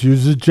makes sense,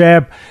 use his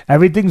jab.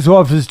 Everything's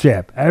off his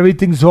jab.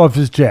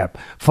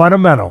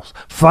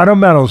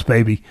 Fundamentals,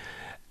 baby.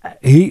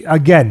 He,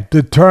 again,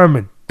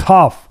 determined,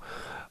 tough,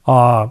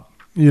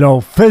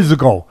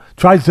 physical,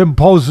 tries to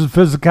impose his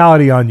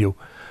physicality on you,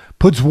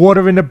 puts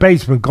water in the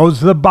basement, goes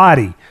to the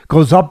body,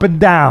 goes up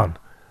and down.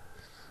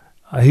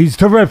 He's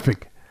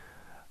terrific.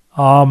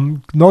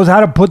 Knows how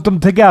to put them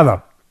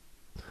together.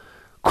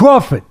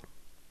 Crawford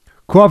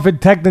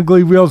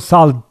technically real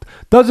solid.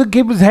 Doesn't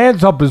keep his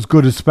hands up as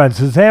good as Spence.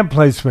 His hand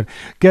placement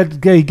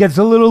he gets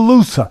a little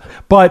looser,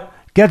 but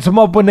gets them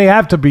up when they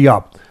have to be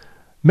up.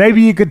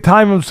 Maybe you could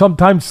time him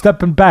sometimes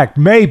stepping back.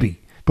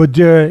 Maybe. But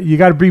you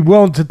got to be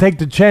willing to take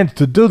the chance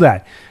to do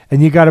that.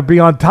 And you got to be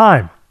on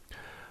time.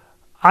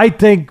 I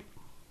think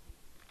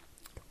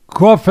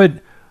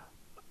Crawford,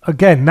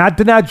 again, not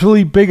the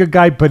naturally bigger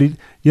guy, but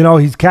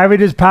he's carried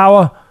his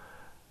power.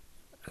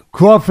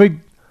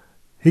 Crawford,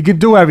 he can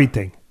do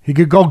everything. He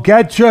could go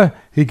get you.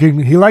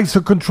 He likes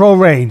to control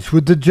range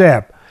with the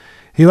jab.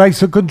 He likes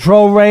to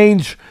control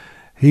range.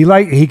 He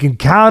can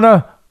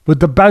counter with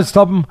the best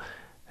of them.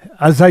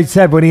 As I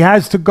said, when he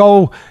has to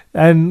go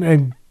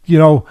and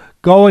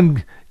go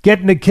and get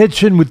in the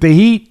kitchen with the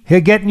heat, he'll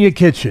get in your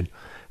kitchen.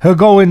 He'll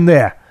go in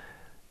there.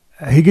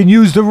 He can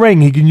use the ring.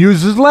 He can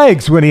use his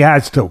legs when he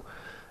has to.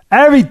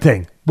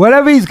 Everything.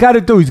 Whatever he's got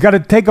to do. He's got to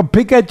take a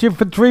pick at you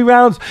for 3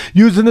 rounds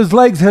using his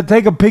legs. He'll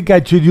take a pick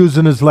at you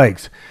using his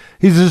legs.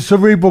 He's a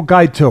cerebral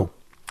guy too.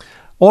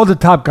 All the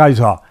top guys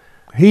are.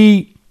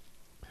 He's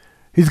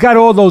got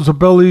all those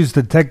abilities,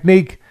 the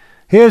technique.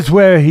 Here's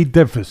where he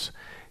differs.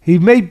 He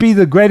may be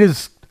the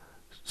greatest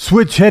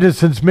switch hitter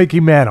since Mickey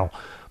Mantle.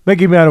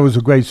 Mickey Mantle was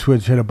a great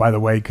switch hitter, by the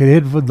way. He could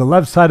hit from the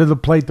left side of the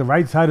plate, the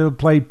right side of the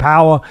plate,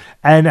 power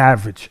and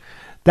average.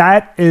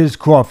 That is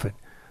Crawford.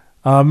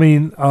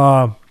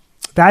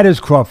 That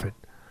is Crawford.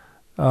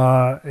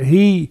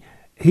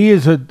 He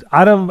is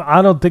I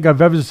don't think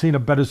I've ever seen a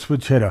better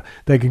switch hitter.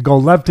 They can go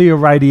lefty or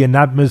righty and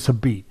not miss a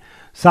beat.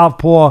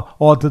 Southpaw,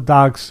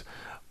 orthodox,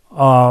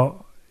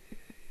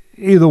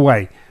 either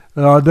way.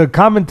 The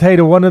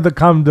commentator,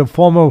 the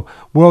former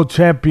world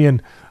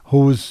champion,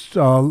 who was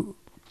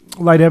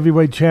light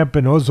heavyweight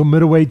champion, also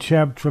middleweight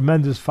champ,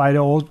 tremendous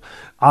fighter,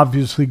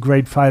 obviously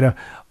great fighter,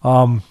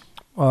 with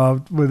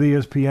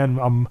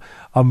ESPN.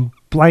 I'm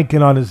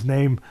blanking on his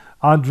name.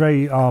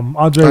 Andre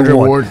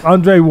Ward.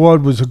 Andre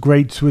Ward was a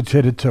great switch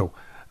hitter too.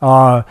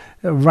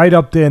 Right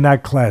up there in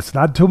that class.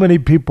 Not too many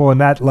people in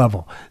that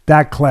level,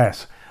 that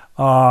class.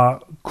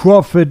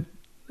 Crawford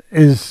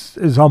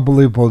is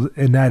unbelievable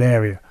in that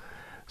area.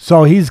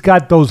 So he's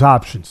got those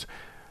options.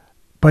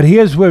 But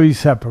here's where he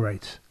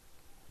separates.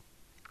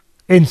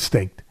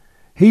 Instinct.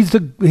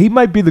 He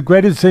might be the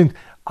greatest thing.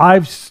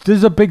 This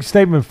is a big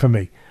statement for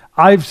me.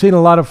 I've seen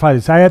a lot of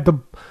fighters. I had the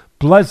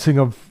blessing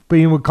of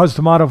being with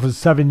Customato for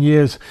 7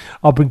 years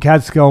up in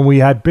Catskill, and we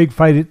had Big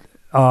Fight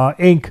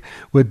Inc.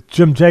 with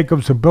Jim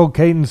Jacobs and Bill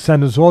Caton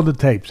send us all the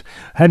tapes.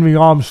 Henry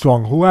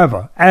Armstrong,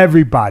 whoever,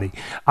 everybody.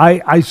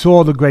 I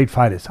saw the great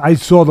fighters. I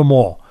saw them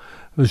all.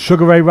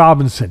 Sugar Ray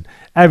Robinson,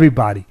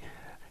 everybody.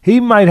 He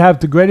might have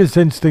the greatest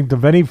instinct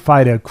of any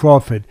fighter,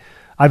 Crawford,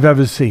 I've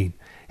ever seen.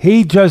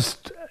 He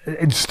just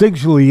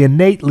instinctually,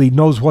 innately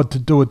knows what to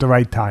do at the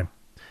right time.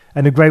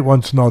 And the great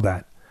ones know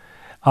that.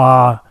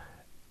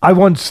 I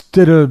once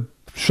did a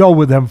show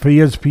with him for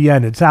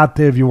ESPN. It's out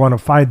there if you want to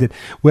find it,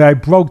 where I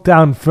broke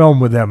down film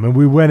with him, and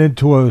we went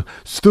into a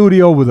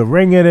studio with a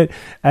ring in it,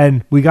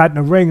 and we got in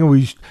the ring, and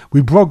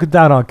we broke it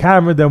down on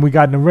camera. Then we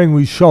got in the ring,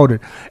 we showed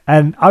it,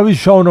 and I was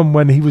showing him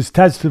when he was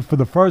tested for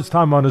the first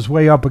time on his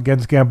way up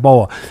against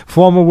Gamboa,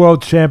 former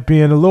world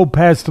champion, a little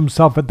past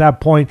himself at that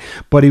point,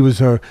 but he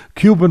was a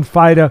Cuban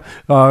fighter,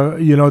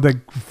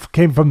 that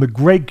came from the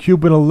great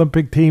Cuban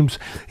Olympic teams.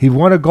 He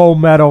won a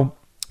gold medal,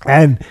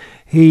 and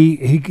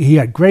he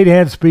had great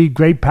hand speed,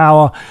 great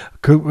power.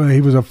 He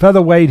was a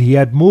featherweight. He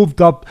had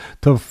moved up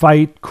to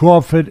fight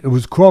Crawford. It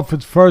was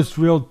Crawford's first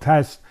real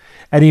test,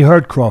 and he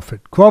hurt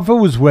Crawford.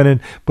 Crawford was winning,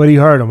 but he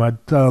hurt him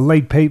at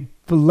late part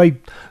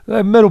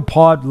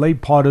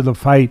of the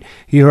fight.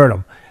 He hurt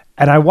him,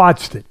 and I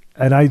watched it,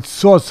 and I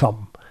saw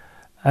something.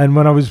 And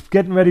when I was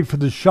getting ready for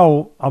the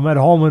show, I'm at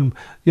home and,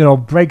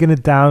 breaking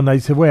it down. I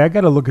said, wait, I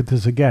got to look at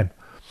this again.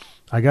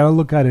 I got to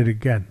look at it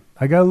again.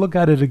 I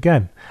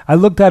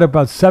looked at it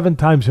about 7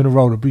 times in a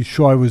row to be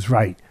sure I was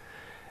right.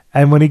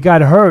 And when he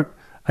got hurt,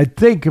 I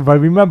think, if I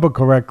remember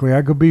correctly,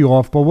 I could be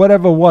off, but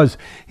whatever it was,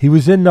 he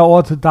was in the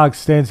orthodox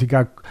stance. He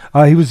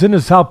was in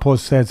the southpaw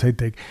stance, I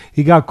think.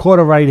 He got caught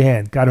a right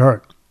hand, got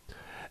hurt.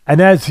 And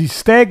as he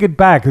staggered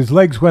back, his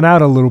legs went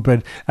out a little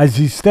bit. As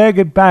he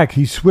staggered back,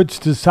 he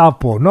switched to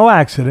southpaw. No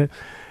accident.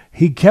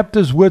 He kept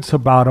his wits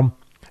about him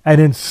and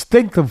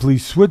instinctively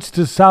switched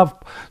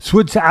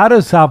out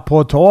of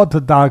southpaw to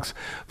orthodox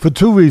for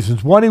 2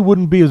 reasons. One, he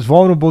wouldn't be as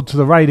vulnerable to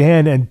the right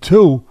hand, and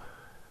 2,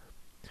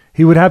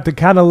 he would have to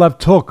counter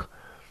left hook,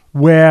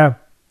 where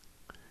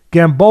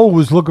Gamboa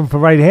was looking for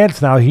right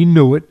hands now. He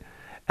knew it,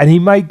 and he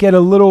might get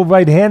a little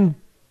right hand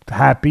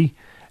happy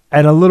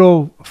and a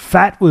little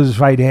fat with his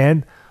right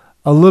hand,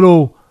 a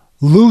little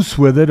loose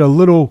with it, a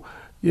little,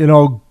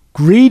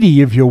 greedy,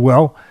 if you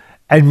will,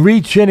 and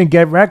reach in and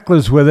get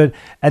reckless with it.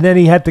 And then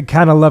he had to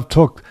counter left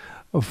hook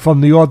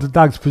from the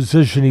orthodox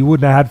position he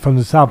wouldn't have had from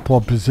the southpaw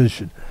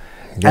position.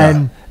 Yeah.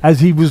 And as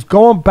he was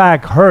going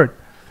back hurt,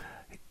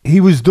 he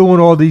was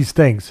doing all these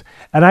things.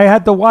 And I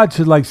had to watch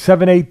it like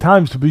 7, 8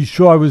 times to be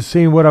sure I was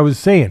seeing what I was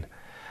seeing.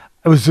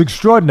 It was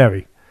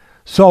extraordinary.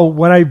 So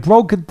when I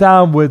broke it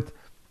down with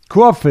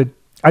Crawford,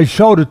 I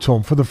showed it to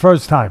him for the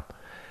first time.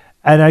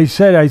 And I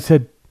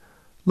said,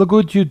 look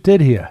what you did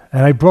here.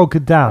 And I broke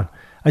it down.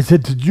 I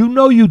said, did you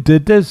know you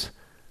did this?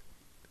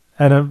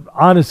 And an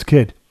honest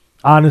kid,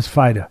 honest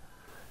fighter.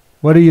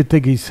 What do you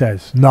think he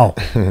says? No.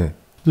 This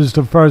is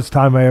the first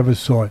time I ever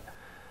saw it.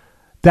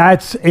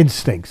 That's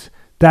instincts.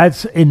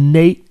 That's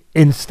innate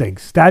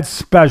instincts. That's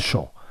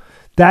special.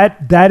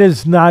 That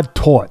is not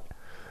taught.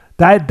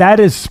 That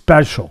is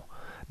special.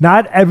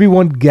 Not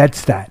everyone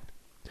gets that.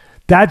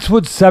 That's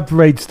what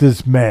separates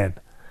this man.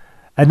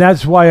 And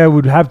that's why I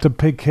would have to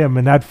pick him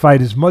in that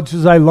fight, as much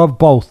as I love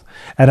both.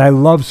 And I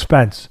love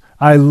Spence.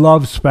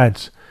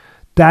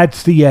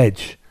 That's the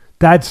edge.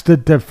 That's the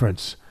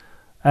difference.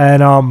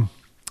 And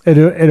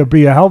it'll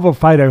be a hell of a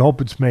fight. I hope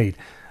it's made.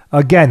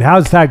 Again,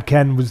 how's that,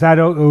 Ken? Is that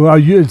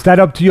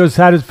up to your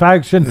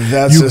satisfaction?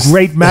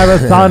 Great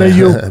marathoner,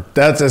 you.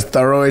 That's as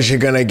thorough as you're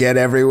going to get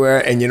everywhere.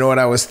 And you know what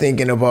I was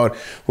thinking about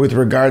with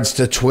regards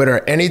to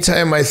Twitter?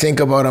 Anytime I think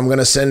about I'm going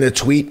to send a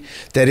tweet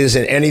that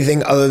isn't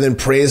anything other than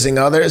praising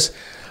others,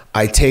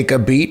 I take a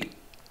beat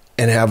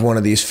and have one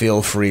of these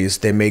feel frees.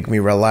 They make me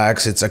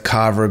relax. It's a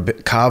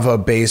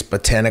kava-based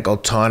botanical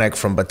tonic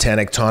from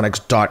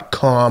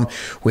botanictonics.com.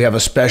 We have a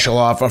special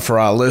offer for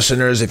our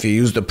listeners. If you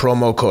use the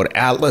promo code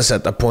ATLAS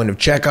at the point of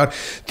checkout,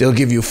 they'll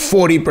give you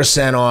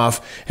 40% off,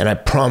 and I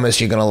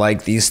promise you're going to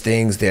like these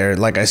things. They're,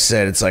 like I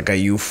said, it's like a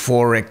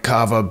euphoric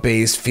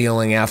kava-based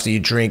feeling after you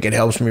drink. It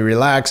helps me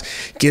relax,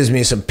 gives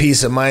me some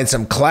peace of mind,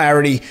 some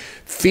clarity.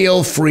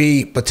 Feel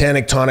free,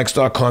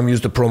 botanictonics.com.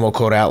 Use the promo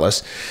code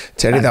ATLAS.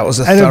 Teddy, that was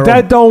a thorough... And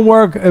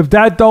if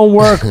that don't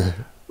work,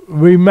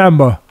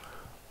 remember,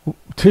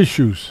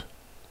 tissues.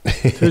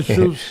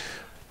 Tissues.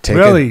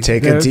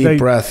 Take a deep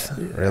breath.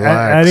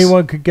 Relax.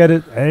 Anyone could get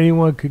it.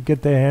 Anyone could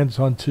get their hands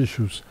on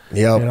tissues.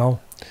 Yep.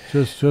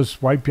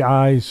 Just wipe your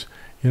eyes.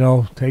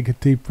 Take a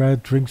deep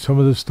breath. Drink some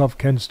of the stuff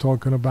Ken's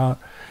talking about.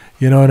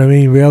 You know what I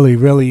mean? Really,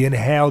 really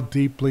inhale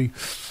deeply.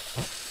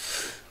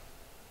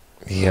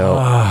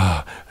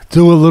 Yep.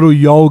 Do a little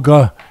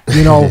yoga,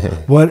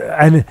 what,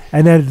 and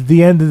at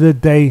the end of the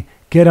day,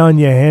 get on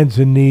your hands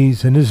and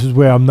knees, and this is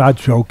where I'm not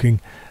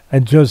joking,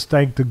 and just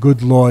thank the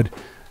good Lord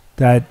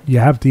that you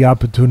have the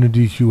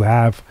opportunities you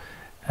have,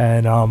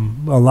 and a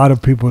lot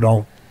of people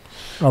don't.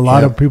 A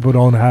lot of people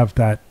don't have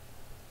that.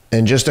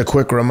 And just a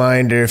quick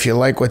reminder, if you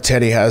like what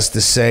Teddy has to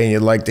say and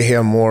you'd like to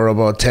hear more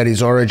about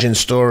Teddy's origin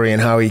story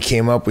and how he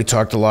came up, we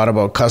talked a lot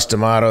about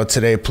Custom Auto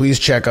today. Please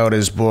check out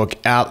his book,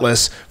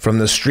 Atlas, From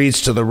the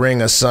Streets to the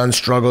Ring, A Son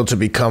Struggled to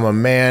Become a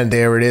Man.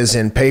 There it is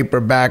in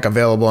paperback,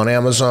 available on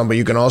Amazon, but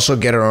you can also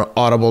get it on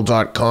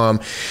audible.com.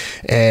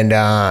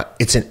 And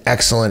it's an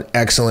excellent,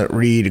 excellent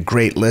read,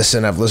 great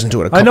listen. I've listened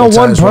to it a couple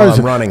times while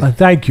I'm running.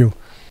 Thank you.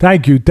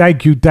 Thank you,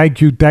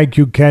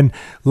 Ken.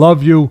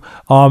 Love you.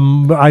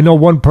 I know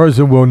one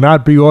person will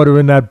not be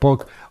ordering that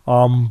book.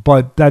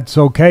 But that's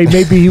okay.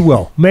 Maybe he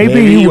will.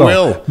 Maybe he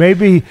will.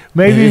 Maybe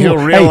he'll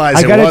realize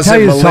I gotta tell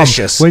you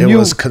malicious. Something. It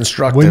was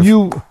constructive.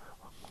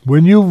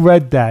 When you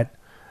read that,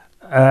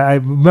 I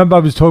remember I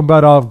was talking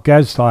about our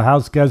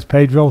house guest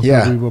Pedro.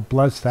 Yeah. That we were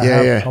blessed to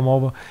have come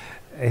over.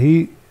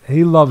 He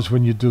loves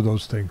when you do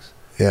those things.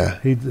 Yeah.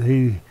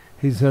 He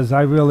says,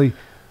 I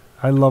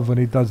love when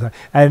he does that.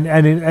 And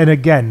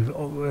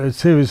again,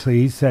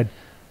 seriously, he said,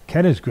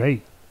 Ken is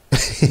great. He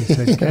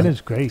said, Ken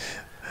is great.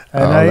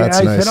 And I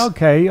nice. said,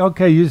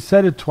 okay, you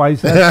said it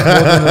twice. That's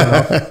more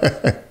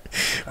than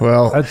enough.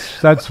 Well,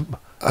 that's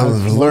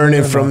I'm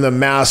learning from the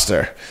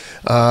master.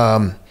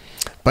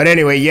 But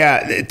anyway,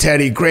 yeah,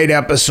 Teddy, great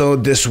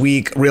episode this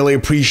week. Really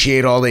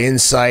appreciate all the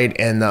insight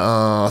and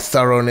the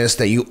thoroughness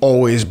that you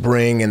always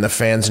bring, and the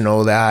fans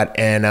know that.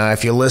 And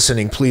if you're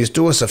listening, please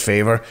do us a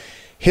favor.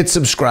 Hit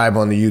subscribe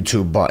on the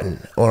YouTube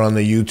button or on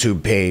the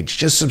YouTube page.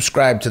 Just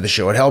subscribe to the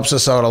show. It helps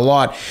us out a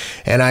lot.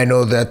 And I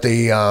know that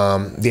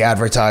the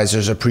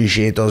advertisers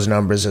appreciate those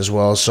numbers as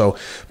well. So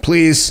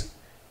please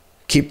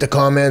keep the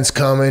comments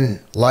coming.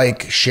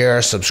 Like,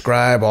 share,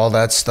 subscribe, all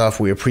that stuff.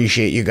 We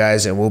appreciate you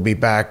guys. And we'll be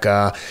back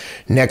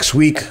next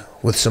week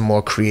with some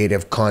more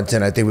creative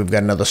content. I think we've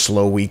got another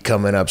slow week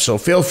coming up. So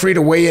feel free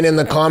to weigh in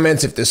the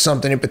comments if there's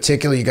something in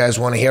particular you guys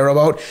want to hear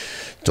about.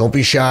 Don't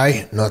be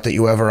shy, not that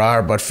you ever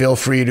are, but feel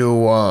free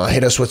to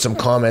hit us with some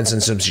comments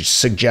and some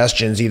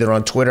suggestions either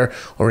on Twitter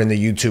or in the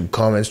YouTube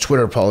comments.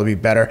 Twitter will probably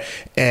be better.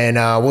 And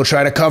we'll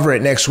try to cover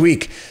it next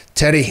week.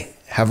 Teddy,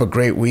 have a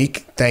great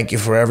week. Thank you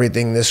for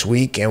everything this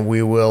week, and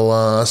we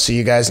will see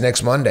you guys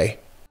next Monday.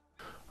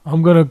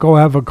 I'm going to go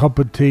have a cup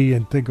of tea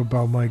and think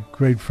about my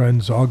great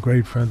friends, our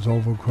great friends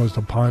over across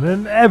the pond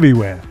and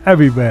everywhere.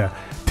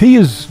 Tea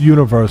is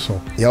universal.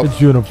 Yep.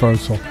 It's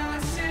universal.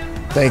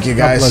 Thank you,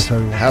 guys.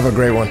 Have a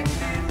great one.